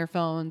being on their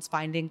phones,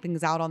 finding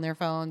things out on their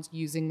phones,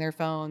 using their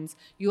phones.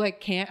 You like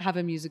can't have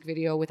a music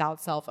video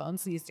without cell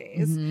phones these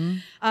days.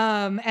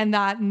 And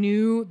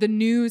the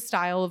new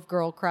style of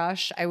girl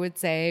crush, I would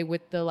say,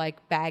 with the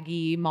like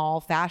baggy mall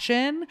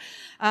fashion.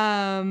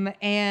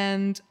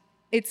 And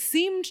it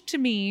seemed to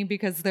me,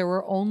 because there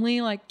were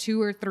only like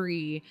 2 or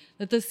 3,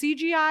 that the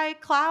CGI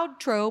cloud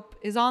trope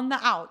is on the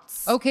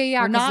outs. Okay,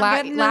 yeah, We're because not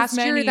getting as last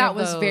year many that of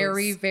was those.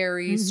 very,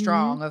 very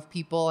strong, of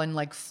people in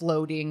like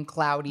floating,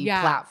 cloudy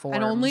platforms.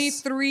 And only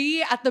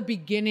 3 at the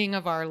beginning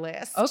of our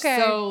list.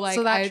 Okay, So like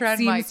so that it trend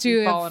seems might to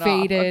be have falling off.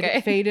 faded, Okay.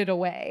 faded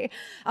away.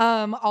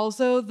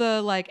 Also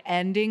the like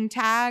ending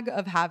tag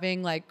of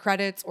having like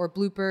credits or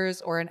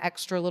bloopers or an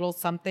extra little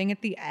something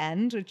at the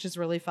end, which is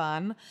really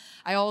fun.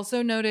 I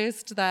also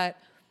noticed that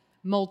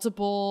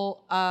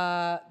multiple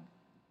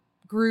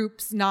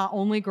groups, not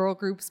only girl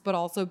groups but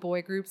also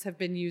boy groups, have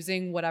been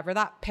using whatever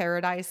that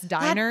Paradise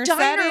Diner That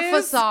diner set is.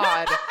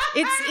 facade.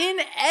 It's in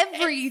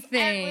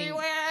everything.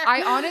 Everywhere.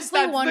 I honestly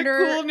That's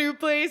wonder the cool new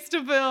place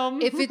to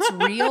film. if it's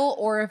real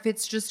or if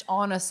it's just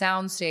on a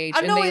soundstage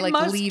and no, they it like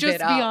must leave just it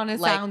be up on a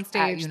like,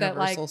 soundstage at that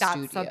like Universal that's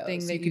Studios.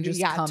 something that you can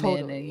just come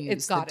in and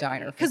use the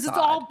diner because it's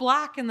facade. all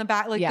black in the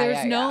back. Like Yeah, there's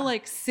yeah, no yeah.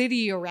 like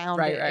city around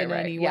it in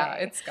any way. Yeah,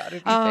 it's gotta be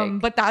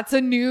fake. But that's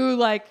a new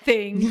like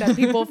thing that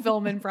people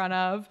film in front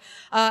of.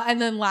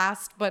 And then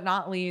last but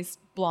not least,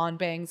 blonde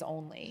bangs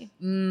only.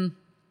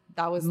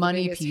 That was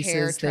Money the biggest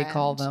hair pieces, they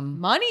call trend. them.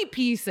 Money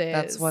pieces.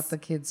 That's what the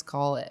kids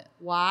call it.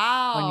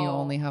 Wow. When you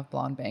only have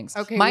blonde bangs.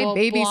 Okay, my well,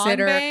 babysitter, blonde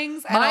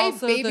bangs and my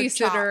also the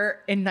babysitter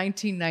in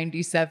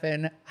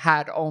 1997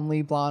 had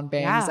only blonde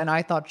bangs, Yeah. and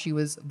I thought she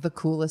was the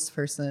coolest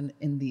person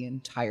in the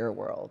entire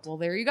world. Well,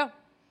 there you go.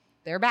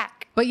 They're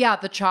back. But yeah,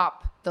 the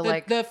chop,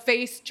 The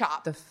face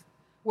chop.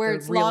 Where the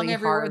it's long really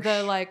everywhere.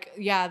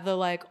 harsh- The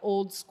like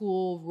old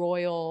school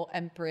royal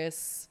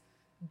empress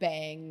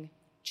bang,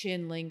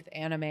 chin length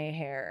anime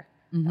hair.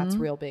 That's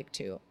real big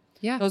too.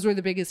 Yeah. Those were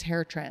the biggest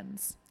hair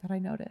trends that I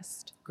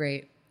noticed.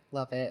 Great.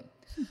 Love it.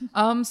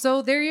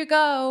 So there you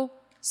go.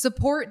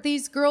 Support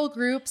these girl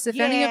groups. If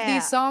any of Yeah.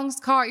 these songs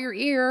caught your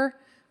ear,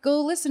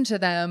 go listen to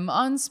them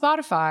on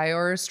Spotify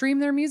or stream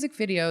their music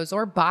videos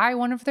or buy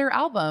one of their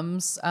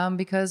albums.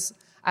 Because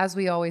as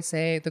we always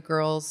say, the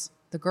girls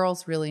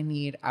really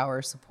need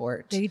our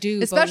support. They do,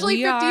 but Especially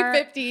we are-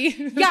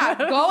 50-50. Yeah,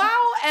 go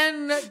out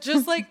and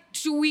just like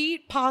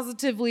tweet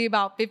positively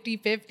about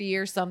 50-50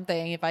 or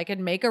something. If I could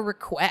make a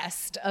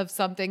request of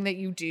something that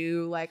you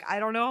do, like I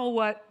don't know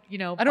what, I don't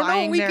know what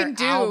buying we their can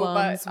do,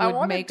 albums but I would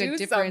wanna make do a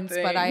difference.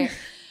 But something.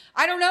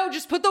 I don't know,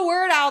 just put the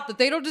word out that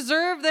they don't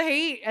deserve the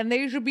hate and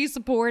they should be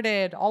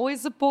supported.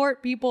 Always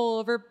support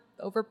people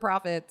over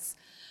profits.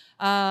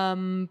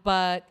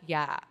 But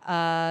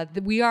yeah,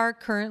 we are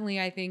currently,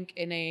 I think,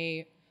 in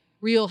a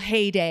real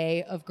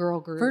heyday of girl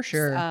groups. For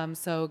sure.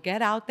 So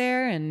get out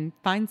there and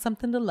find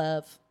something to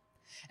love.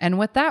 And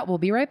with that, we'll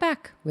be right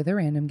back with a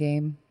random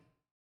game.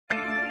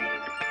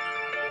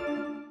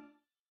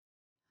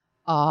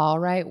 All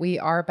right, we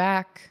are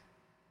back.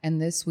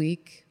 And this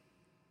week,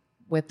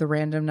 with the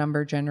random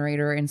number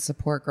generator and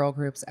support girl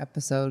groups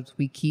episodes,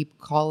 we keep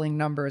calling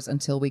numbers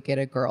until we get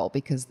a girl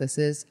because this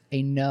is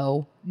a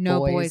no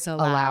boys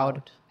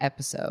allowed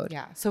episode.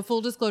 Yeah. So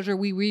full disclosure,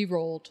 we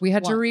re-rolled. We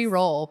had to once.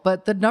 re-roll,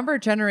 but the number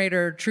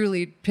generator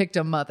truly picked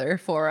a mother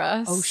for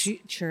us. Oh,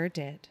 she sure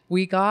did.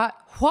 We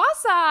got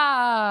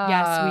Hwasa.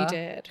 Yes, we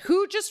did.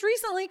 Who just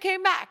recently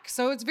came back.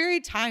 So it's very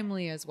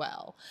timely as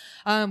well.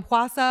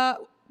 Hwasa,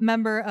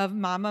 member of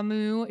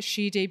Mamamoo,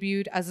 she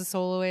debuted as a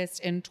soloist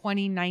in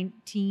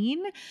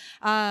 2019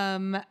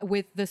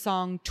 with the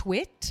song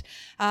Twit.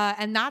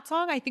 And that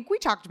song, I think we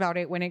talked about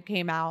it when it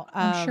came out.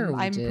 I'm sure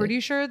we did. Pretty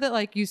sure that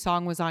like you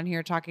song was on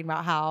here talking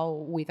about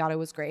how we thought it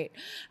was great.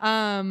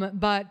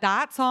 But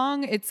that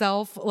song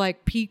itself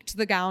like peaked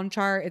the Gaon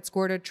chart. It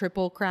scored a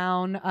triple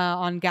crown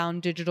on Gaon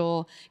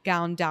Digital,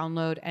 Gaon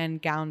Download,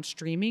 and Gaon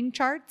Streaming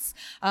charts,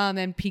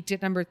 and peaked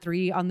at number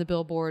 3 on the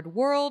Billboard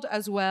World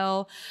as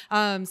well.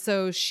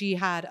 So she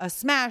had a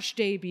smash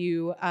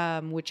debut,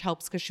 which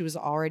helps because she was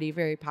already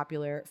very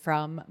popular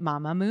from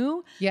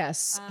Mamamoo.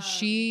 Yes,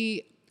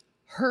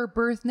 her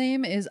birth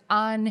name is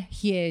An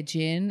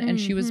Hye-jin, and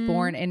she was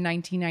born in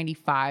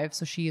 1995,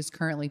 so she is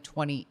currently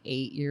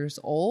 28 years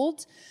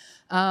old.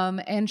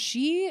 And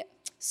she,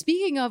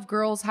 speaking of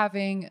girls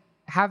having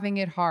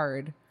it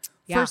hard,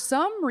 for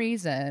some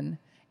reason,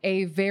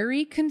 a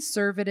very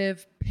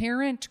conservative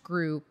parent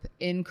group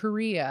in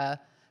Korea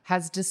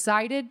has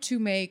decided to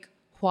make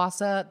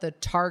Hwasa the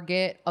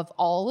target of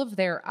all of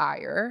their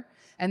ire.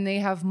 And they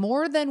have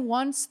more than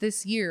once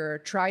this year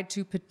tried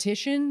to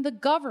petition the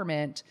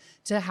government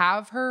to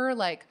have her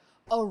like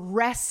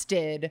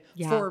arrested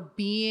for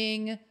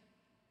being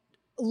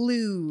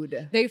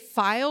lewd. They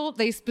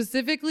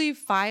specifically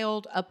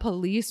filed a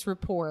police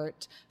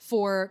report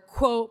for,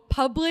 quote,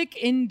 public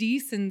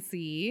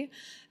indecency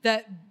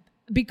that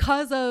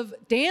because of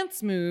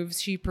dance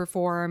moves she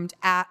performed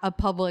at a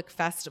public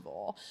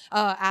festival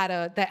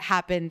that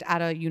happened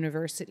at a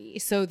university.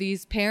 So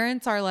these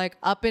parents are like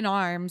up in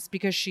arms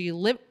because she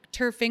licked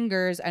her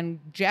fingers and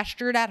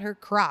gestured at her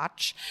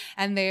crotch,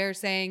 and they're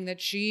saying that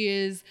she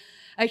is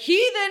a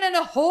heathen and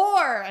a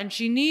whore and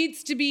she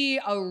needs to be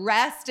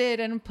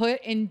arrested and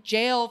put in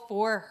jail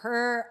for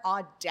her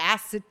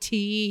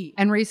audacity.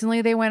 And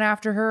recently they went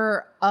after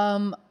her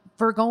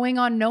for going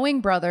on Knowing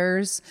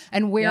Brothers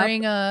and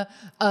wearing a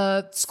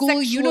school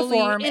Sexually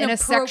uniform in a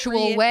sexual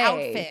inappropriate way.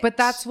 outfit. But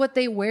that's what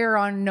they wear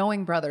on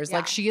Knowing Brothers. Yeah.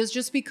 Like she has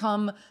just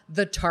become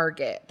the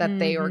target that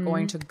they are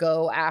going to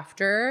go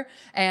after.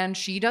 And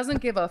she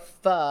doesn't give a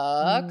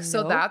fuck.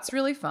 So that's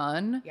really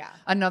fun. Yeah.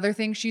 Another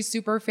thing she's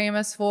super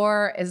famous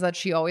for is that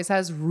she always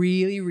has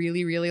really,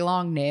 really, really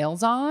long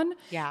nails on.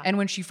 Yeah. And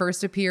when she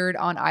first appeared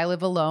on I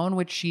Live Alone,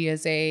 which she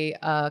is a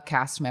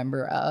cast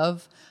member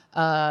of,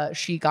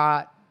 she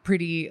got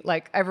pretty,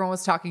 like, everyone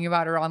was talking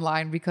about her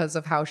online because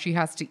of how she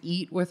has to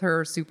eat with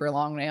her super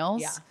long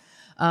nails.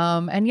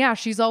 Yeah. And yeah,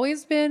 she's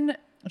always been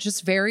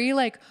just very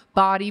like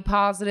body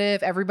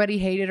positive. Everybody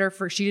hated her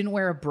for she didn't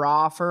wear a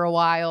bra for a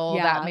while.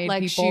 That made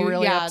people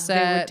really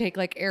upset. They would take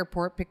like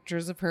airport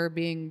pictures of her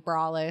being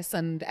braless,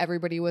 and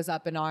everybody was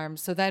up in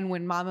arms. So then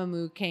when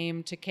Mamamoo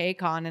came to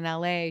KCON in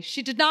LA,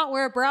 she did not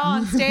wear a bra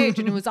on stage,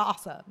 and it was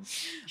awesome.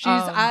 She's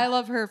I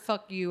love her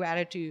fuck you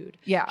attitude.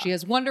 Yeah. She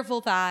has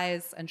wonderful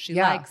thighs, and she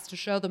likes to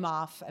show them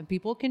off, and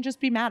people can just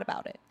be mad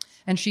about it.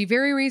 And she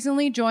very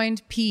recently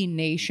joined P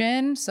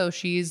Nation. So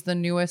she's the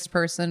newest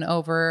person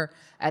over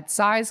at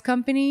Size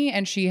Company.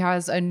 And she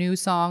has a new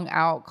song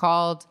out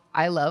called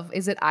I Love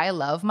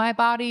My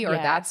Body or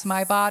Yes. That's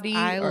My Body?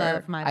 I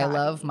Love My I Body.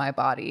 Love My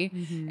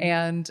Body.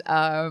 And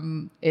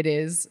it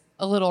is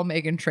a little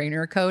Meghan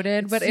Trainor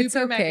coded, but it's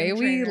Super okay. Meghan We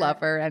Trainor, love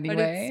her But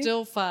anyway. it's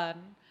still fun.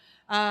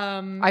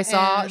 I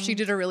saw and- she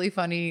did a really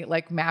funny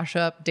like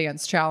mashup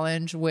dance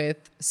challenge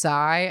with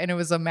Psy, and it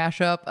was a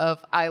mashup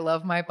of I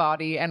Love My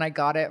Body and I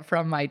Got It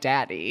From My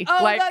Daddy.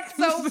 Oh, Like- that's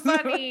so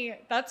funny.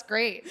 That's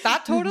great.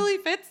 That totally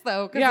fits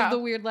though, because Yeah. of the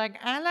weird like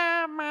I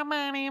love my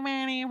money.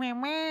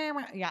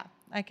 Yeah,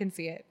 I can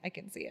see it.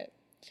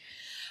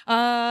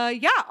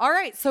 Yeah. All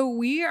right. So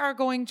we are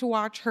going to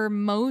watch her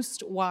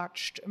most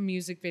watched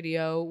music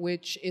video,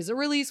 which is a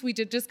release we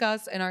did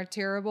discuss in our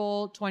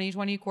terrible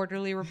 2020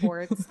 quarterly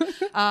reports.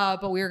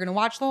 But we are going to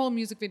watch the whole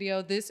music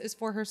video. This is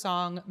for her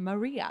song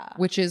Maria.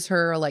 which is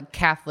her like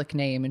Catholic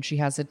name, and she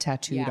has it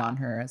tattooed Yeah. on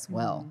her as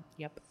well.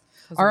 Yep.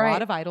 Because All a right.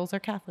 lot of idols are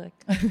Catholic.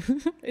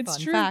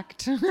 It's Fun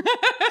fact.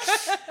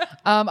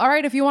 All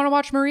right, if you want to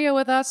watch Maria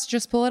with us,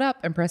 just pull it up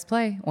and press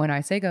play when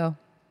I say go.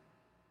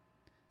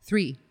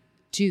 3,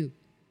 2,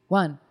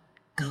 1,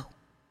 go.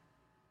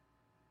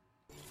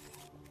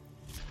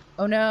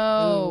 Oh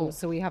no. Ooh,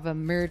 so we have a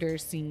murder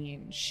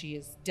scene. She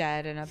is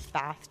dead in a And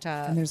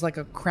bathtub. there's like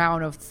a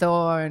crown of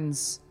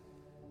thorns.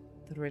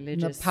 The And the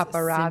religious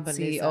paparazzi.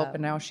 symbolism. Oh,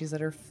 but now she's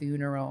at her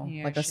funeral.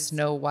 Yeah, like a she's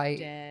Snow White.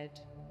 Dead.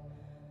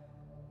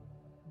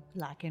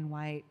 Black and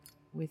white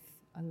with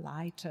a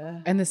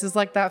lighter. And this is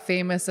like that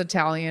famous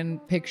Italian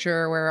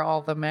picture where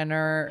all the men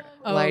are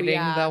Oh, lighting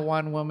yeah. the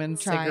one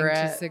woman's Trying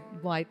cigarette. to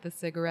light the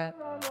cigarette.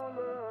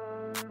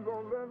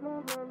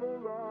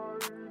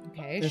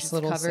 Okay, This she's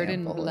little covered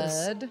in sample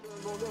is- blood.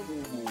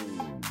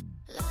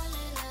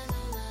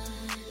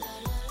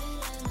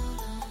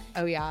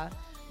 Oh yeah,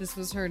 this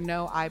was her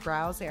no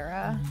eyebrows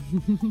era.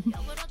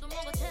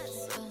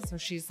 So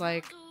she's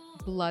like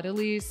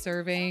bloodily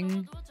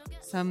serving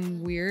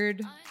some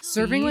weird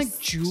Serving like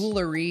feast.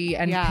 jewelry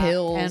and Yeah,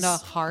 pills and a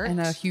heart. and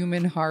a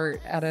human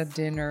heart at a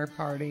dinner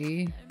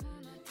party.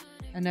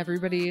 And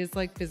everybody is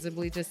like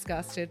visibly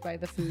disgusted by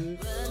the food.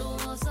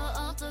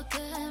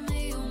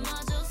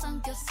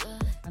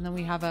 And then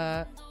we have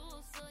a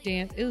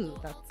dance. Ooh,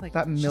 that's like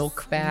That milk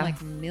just bath.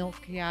 Like milk,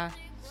 yeah.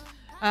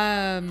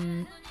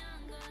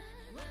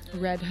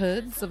 Red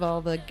hoods of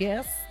all the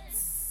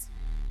guests.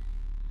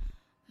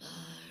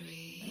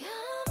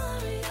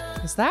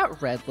 Is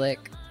that Red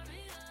Lick?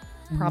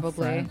 in the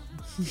Probably.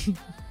 front?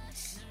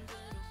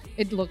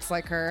 It looks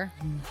like her.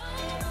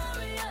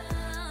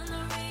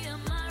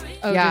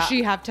 Oh, Yeah. does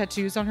she have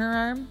tattoos on her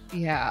arm?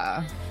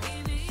 Yeah.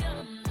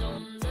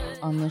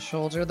 On the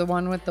shoulder, the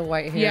one with the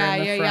white hair. Yeah, in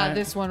the yeah, front. yeah.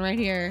 This one right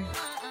here.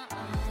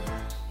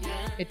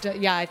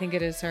 Yeah, I think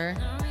it is her.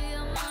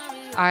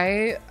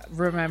 I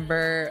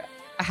remember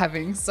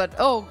having such.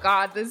 Oh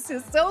God, this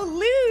is so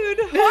lewd.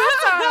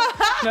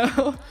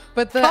 No,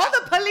 but the Call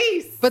the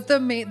police. But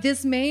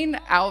this main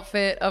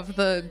outfit of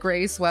the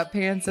gray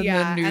sweatpants and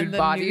Yeah, the nude and the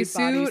nude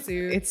bodysuit,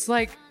 bodysuit. it's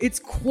like it's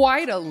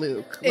quite a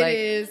look. It Like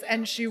is,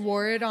 and she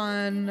wore it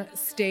on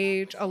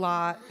stage a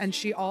lot. And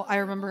I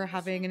remember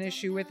having an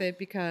issue with it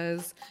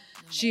because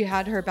she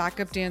had her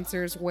backup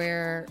dancers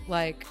wear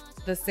like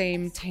the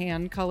same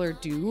tan color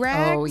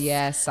do-rags. oh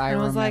yes, I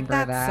And I was like,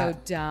 remember that's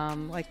that. so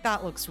dumb. Like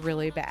that looks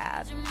really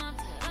bad.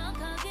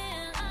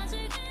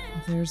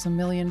 There's a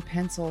million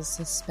pencils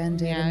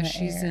suspended. Yeah, in the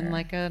she's air. in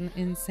like an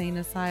insane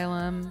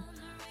asylum.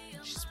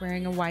 She's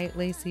wearing a white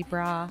lacy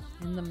bra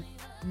in the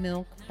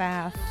milk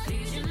bath.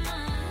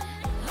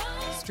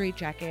 Straight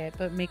jacket,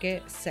 but make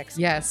it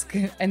sexy. yes,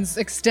 and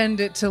extend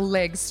it to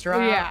leg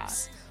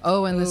straps.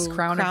 Oh, and this Ooh,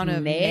 crown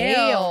of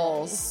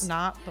nails.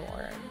 not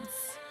thorns.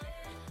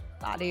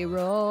 Body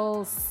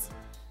rolls,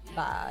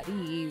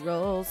 body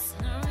rolls,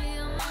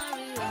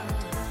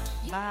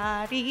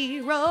 body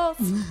rolls,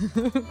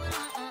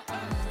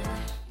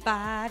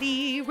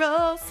 body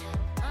rolls.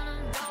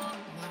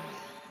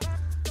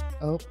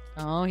 Oh,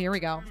 Oh, here we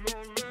go.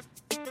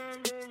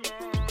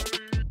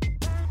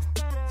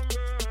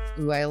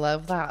 ooh, I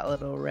love that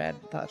little red,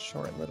 this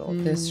short little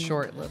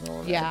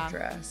red Yeah.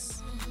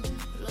 dress.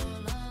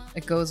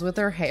 It goes with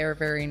her hair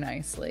very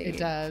nicely. It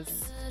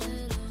does.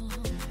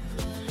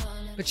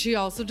 But she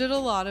also did a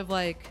lot of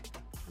like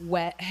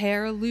wet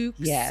hair looks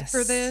Yes.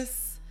 for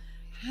this.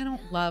 I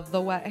don't love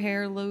the wet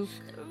hair look.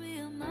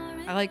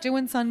 I liked it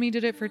when Sunmi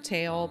did it for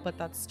Tail, but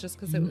that's just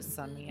because it was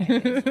Sunmi, I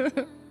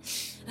think.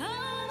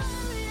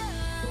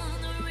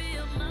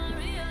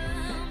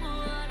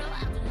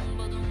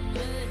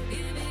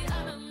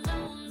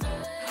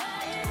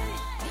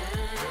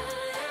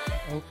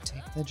 Oh,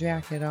 take the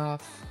jacket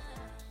off.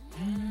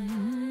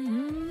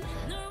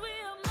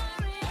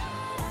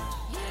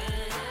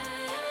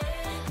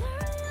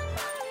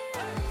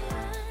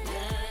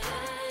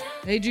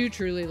 They do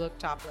truly look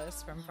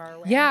topless from far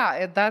away.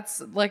 Yeah,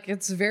 that's like,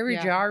 it's very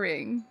Yeah.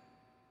 jarring.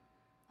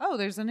 Oh,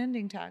 there's an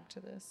ending tag to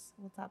this.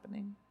 What's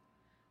happening?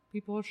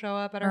 People will show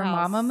up at our Her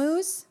house. mama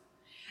moose?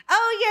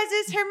 Oh, yes,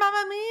 it's her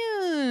mama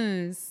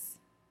moose.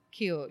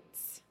 Cute.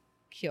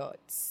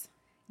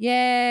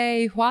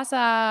 Yay,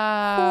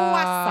 Hwasa.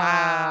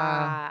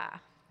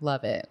 Wasa.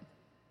 Love it.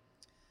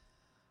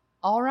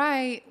 All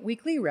right,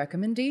 weekly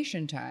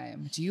recommendation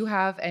time. Do you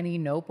have any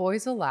No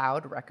Boys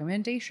Allowed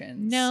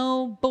recommendations?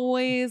 No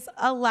Boys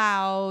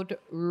Allowed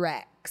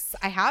Rex.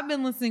 I have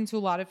been listening to a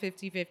lot of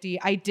 50/50.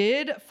 I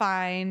did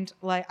find,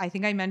 like, I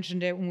think I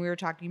mentioned it when we were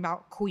talking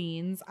about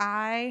Queen's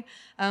Eye,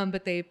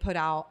 but they put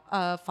out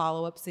a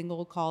follow-up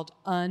single called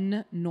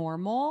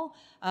Unnormal,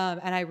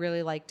 and I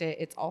really liked it.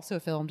 It's also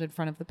filmed in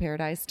front of the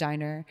Paradise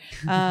Diner,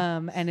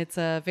 and it's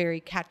a very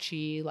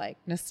catchy, like,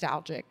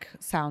 nostalgic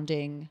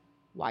sounding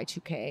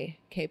Y2K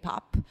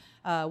K-pop,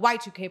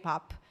 Y2K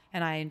pop,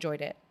 and I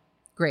enjoyed it.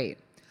 Great.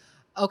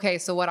 Okay,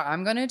 so what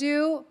I'm going to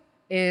do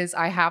is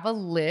I have a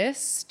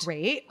list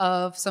Great.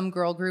 of some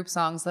girl group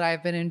songs that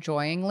I've been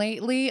enjoying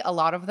lately. A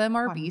lot of them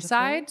are Wonderful.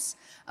 B-sides,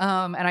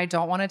 and I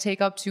don't want to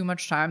take up too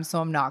much time, so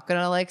I'm not going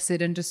to like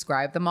sit and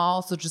describe them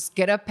all. So just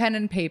get a pen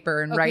and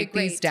paper and write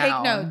these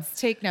down.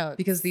 Take notes.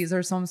 Because these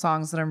are some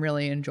songs that I'm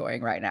really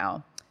enjoying right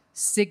now.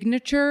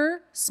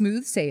 Signature,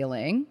 Smooth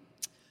Sailing.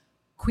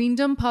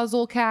 Queendom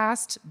Puzzle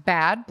Cast,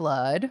 Bad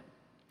Blood.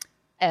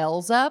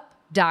 L's Up,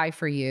 Die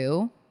For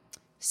You.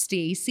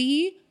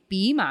 Stacy,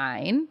 Be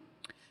Mine.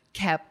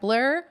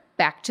 Kepler,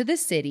 Back to the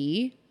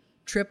City.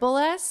 Triple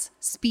S,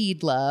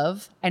 Speed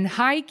Love. And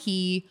High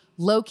Key,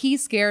 Low Key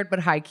Scared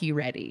but High Key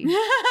Ready.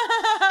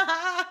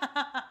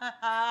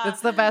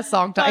 That's the best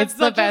song title. It's the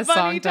such a best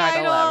funny song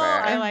title ever.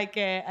 I like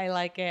it. I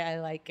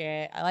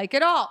like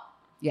it all.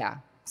 Yeah.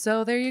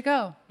 So there you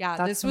go. Yeah,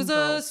 That's this some was a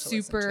girls to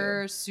listen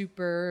to.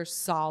 super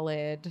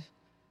solid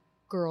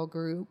girl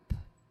group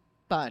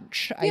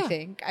bunch, Yeah.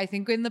 I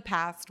think in the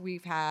past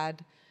we've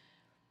had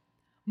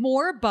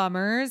more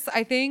bummers.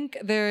 I think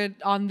there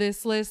on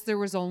this list there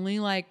was only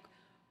like,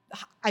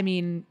 I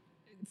mean,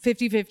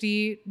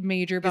 50/50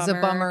 major bummer. Is a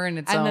bummer in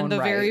its and then own the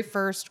very right.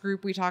 first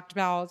group we talked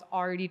about was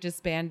already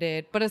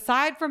disbanded. But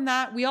aside from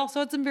that, we also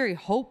had some very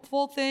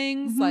hopeful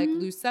things like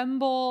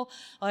Lucemble.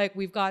 Like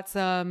we've got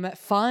some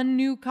fun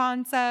new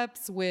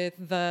concepts with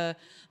the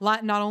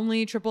not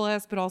only Triple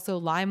S but also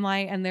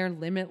Limelight and their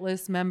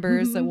Limitless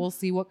members. So we'll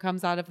see what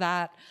comes out of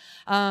that.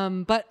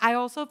 But I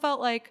also felt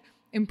like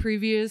in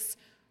previous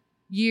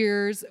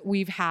years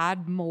we've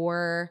had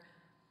more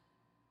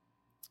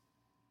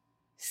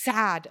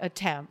sad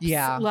attempts.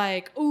 Yeah.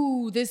 Like,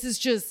 ooh, this is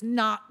just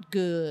not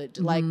good.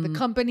 Like the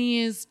company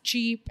is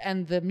cheap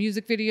and the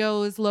music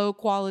video is low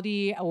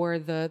quality, or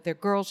their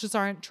girls just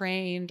aren't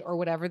trained, or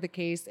whatever the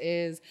case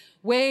is.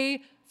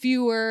 Way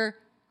fewer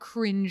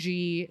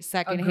cringy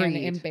secondhand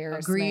Agreed.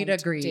 embarrassment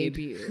Agreed.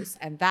 debuts.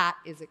 And that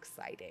is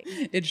exciting.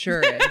 It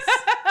sure is.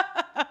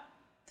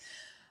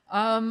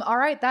 All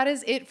right, that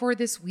is it for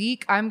this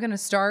week. I'm going to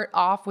start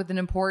off with an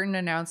important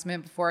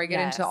announcement before I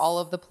get into Yes. all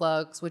of the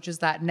plugs, which is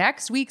that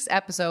next week's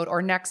episode,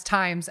 or next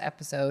time's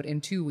episode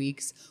in 2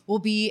 weeks, will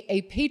be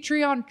a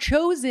Patreon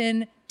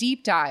chosen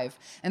deep dive.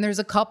 And there's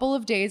a couple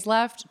of days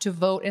left to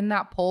vote in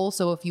that poll.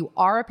 So if you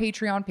are a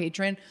Patreon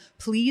patron,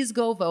 please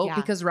go vote, Yeah.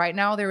 because right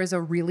now there is a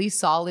really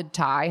solid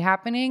tie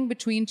happening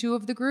between two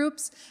of the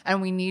groups.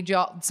 And we need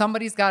y'all,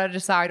 somebody's got to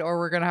decide, or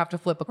we're going to have to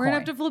flip a We're coin. gonna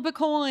have to flip a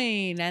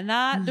coin, and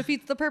that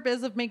defeats the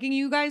purpose of making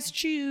you guys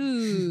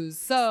choose.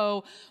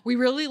 So we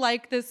really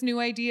like this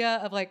new idea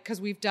of like, because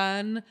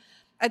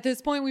at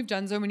this point we've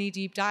done so many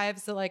deep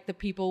dives that like the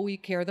people we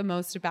care the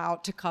most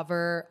about to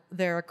cover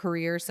their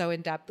career so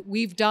in depth,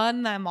 we've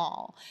done them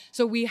all.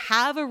 So we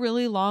have a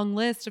really long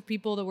list of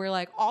people that we're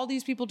like, all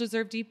these people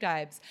deserve deep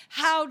dives.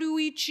 How do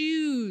we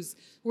choose?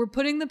 We're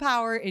putting the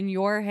power in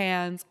your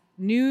hands.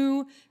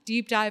 New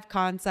deep dive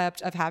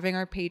concept of having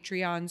our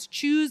Patreons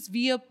choose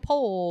via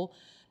poll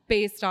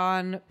based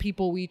on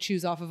people we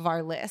choose off of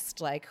our list,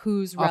 like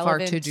who's Off our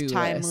relevant, to-do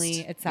timely,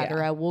 list.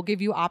 etc. Yeah. We'll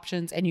give you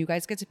options and you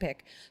guys get to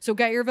pick. So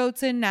get your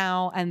votes in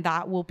now, and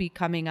that will be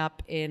coming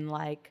up in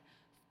like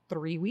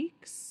 3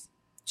 weeks.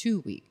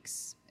 2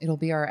 weeks. It'll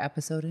be our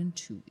episode in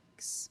 2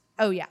 weeks.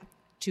 Oh yeah,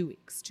 2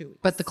 weeks.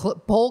 But the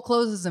poll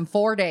closes in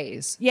 4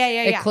 days. Yeah.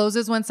 It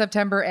closes when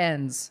September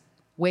ends.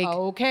 Wake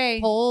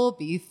Okay. poll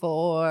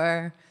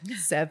before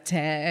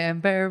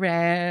September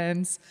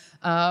ends.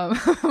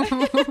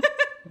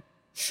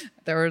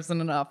 There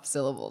wasn't enough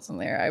syllables in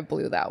there. I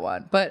blew that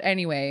one. But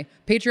anyway,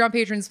 Patreon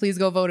patrons, please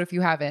go vote if you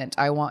haven't.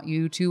 I want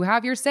you to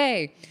have your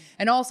say.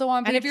 And also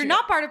on And if you're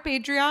not part of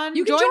Patreon,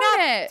 You can join up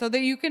it. so that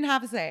you can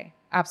have a say.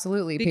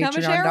 absolutely, Become a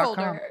patreon.com.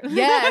 shareholder.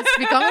 Yes,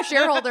 become a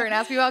shareholder and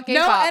ask me about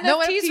K-pop. No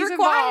NFTs involved.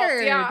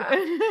 required. Yeah.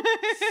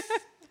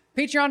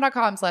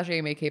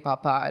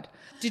 Patreon.com/AMAKPopPod.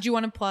 Did you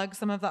want to plug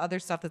some of the other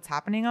stuff that's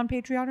happening on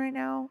Patreon right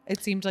now?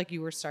 It seemed like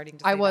you were starting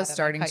to say I was that and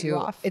starting cut you to.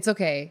 off. It's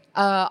okay.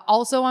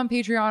 Also on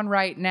Patreon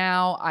right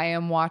now, I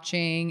am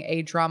watching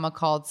a drama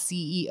called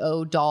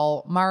CEO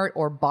Doll Mart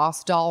or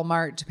Boss Doll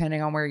Mart,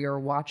 depending on where you're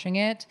watching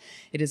it.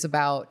 It is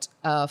about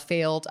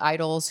failed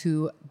idols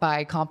who,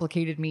 by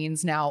complicated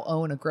means, now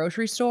own a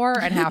grocery store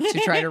and have to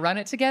try to run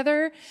it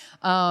together.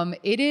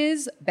 It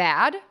is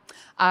bad.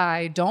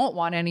 I don't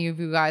want any of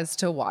you guys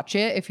to watch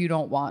it if you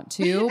don't want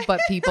to, but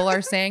people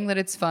are saying that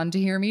it's fun to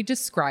hear me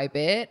describe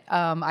it.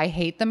 I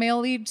hate the male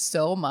lead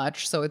so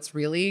much, so it's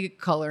really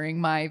coloring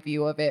my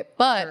view of it.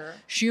 But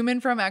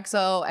Schumann from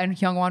EXO and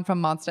Hyungwon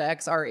from Monsta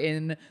X are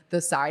in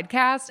the side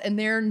cast, and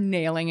they're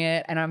nailing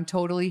it, and I'm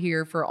totally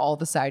here for all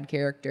the side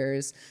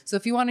characters. So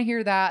if you want to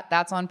hear that,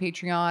 that's on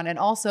Patreon. And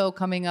also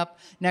coming up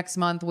next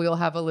month, we'll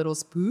have a little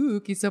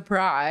spooky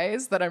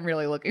surprise that I'm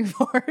really looking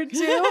forward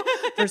to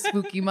for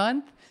Spooky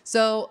Month.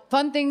 So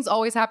fun things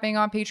always happening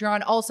on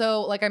Patreon.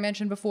 Also, like I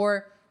mentioned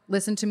before,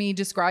 listen to me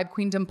describe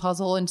Queendom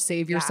Puzzle and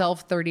save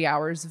yourself 30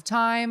 hours of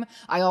time.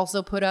 I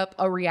also put up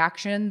a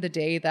reaction the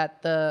day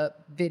that the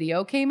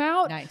video came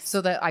out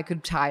so that I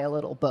could tie a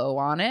little bow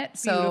on it.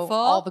 So Beautiful.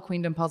 all the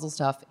Queendom Puzzle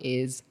stuff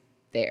is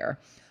there.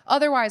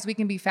 Otherwise, we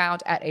can be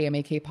found at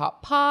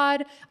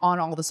AMAKPopPod on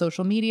all the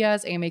social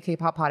medias,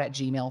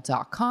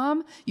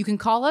 AMAKPopPod@gmail.com. You can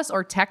call us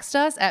or text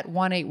us at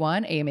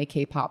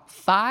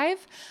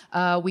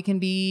 181-AMAKPop5. We can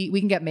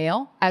get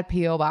mail at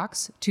P.O.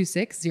 Box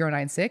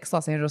 26096,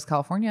 Los Angeles,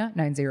 California,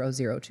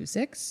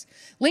 90026.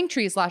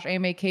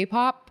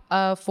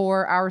 Linktree/AMAKPop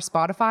for our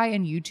Spotify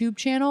and YouTube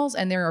channels.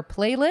 And there are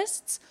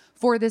playlists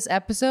for this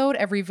episode,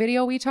 every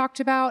video we talked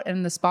about,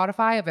 and the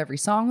Spotify of every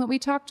song that we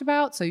talked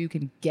about, so you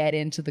can get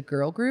into the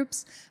girl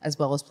groups, as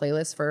well as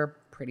playlists for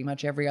pretty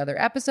much every other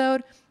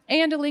episode,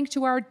 and a link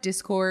to our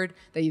Discord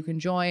that you can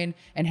join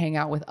and hang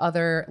out with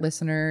other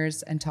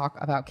listeners and talk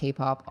about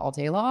K-pop all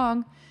day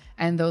long.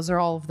 And those are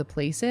all of the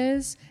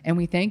places. And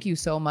we thank you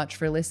so much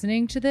for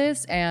listening to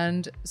this,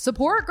 and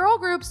support Girl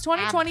Groups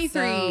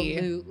 2023.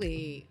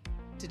 Absolutely.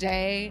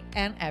 Today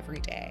and every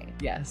day.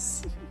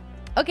 Yes.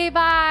 Okay,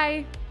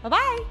 bye.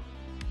 Bye-bye.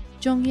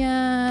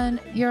 Jonghyun,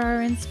 you're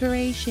our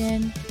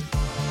inspiration.